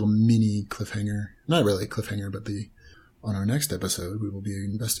like a little mini cliffhanger. Not really a cliffhanger, but on our next episode, we will be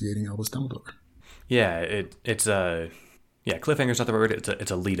investigating Albus Dumbledore. Yeah, cliffhanger's not the word.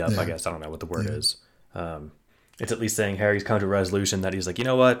 It's a lead up, I guess. I don't know what the word is. It's at least saying Harry's come to a resolution that he's like, you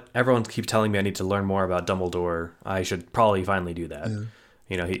know what? Everyone keeps telling me I need to learn more about Dumbledore. I should probably finally do that.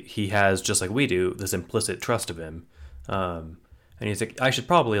 Yeah. He has, just like we do, this implicit trust of him. And he's like, I should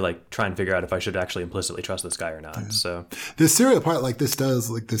probably try and figure out if I should actually implicitly trust this guy or not. Yeah. So the serial part,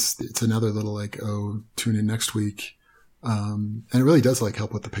 it's another little tune in next week. And it really does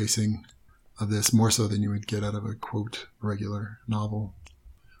help with the pacing of this more so than you would get out of a quote regular novel.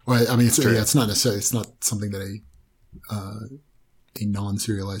 Well, I mean, it's not necessarily, it's not something that a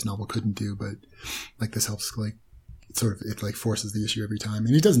non-serialized novel couldn't do, but this helps it forces the issue every time.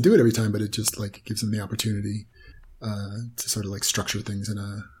 And he doesn't do it every time, but it just gives him the opportunity to sort of structure things in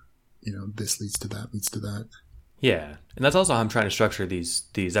a, this leads to that. Yeah. And that's also how I'm trying to structure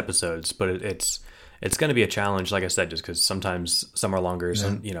these episodes, but it's going to be a challenge, like I said, just because sometimes some are longer,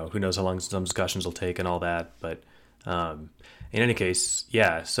 some, who knows how long some discussions will take and all that. But in any case,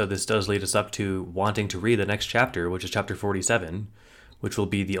 so this does lead us up to wanting to read the next chapter, which is chapter 47, which will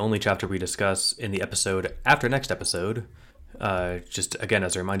be the only chapter we discuss in the episode after next episode. Just again,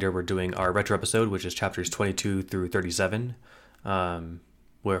 as a reminder, we're doing our retro episode, which is chapters 22 through 37,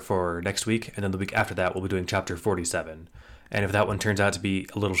 where for next week, and then the week after that, we'll be doing chapter 47. And if that one turns out to be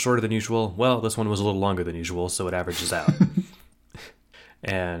a little shorter than usual, well, this one was a little longer than usual, so it averages out.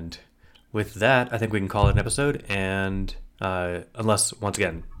 And with that, I think we can call it an episode. And unless, once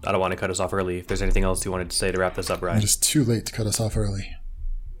again, I don't want to cut us off early. If there's anything else you wanted to say to wrap this up, Ryan. It is too late to cut us off early.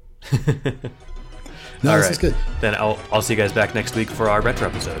 No, this is good. Then I'll see you guys back next week for our retro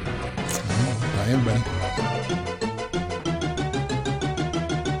episode. Bye, everybody.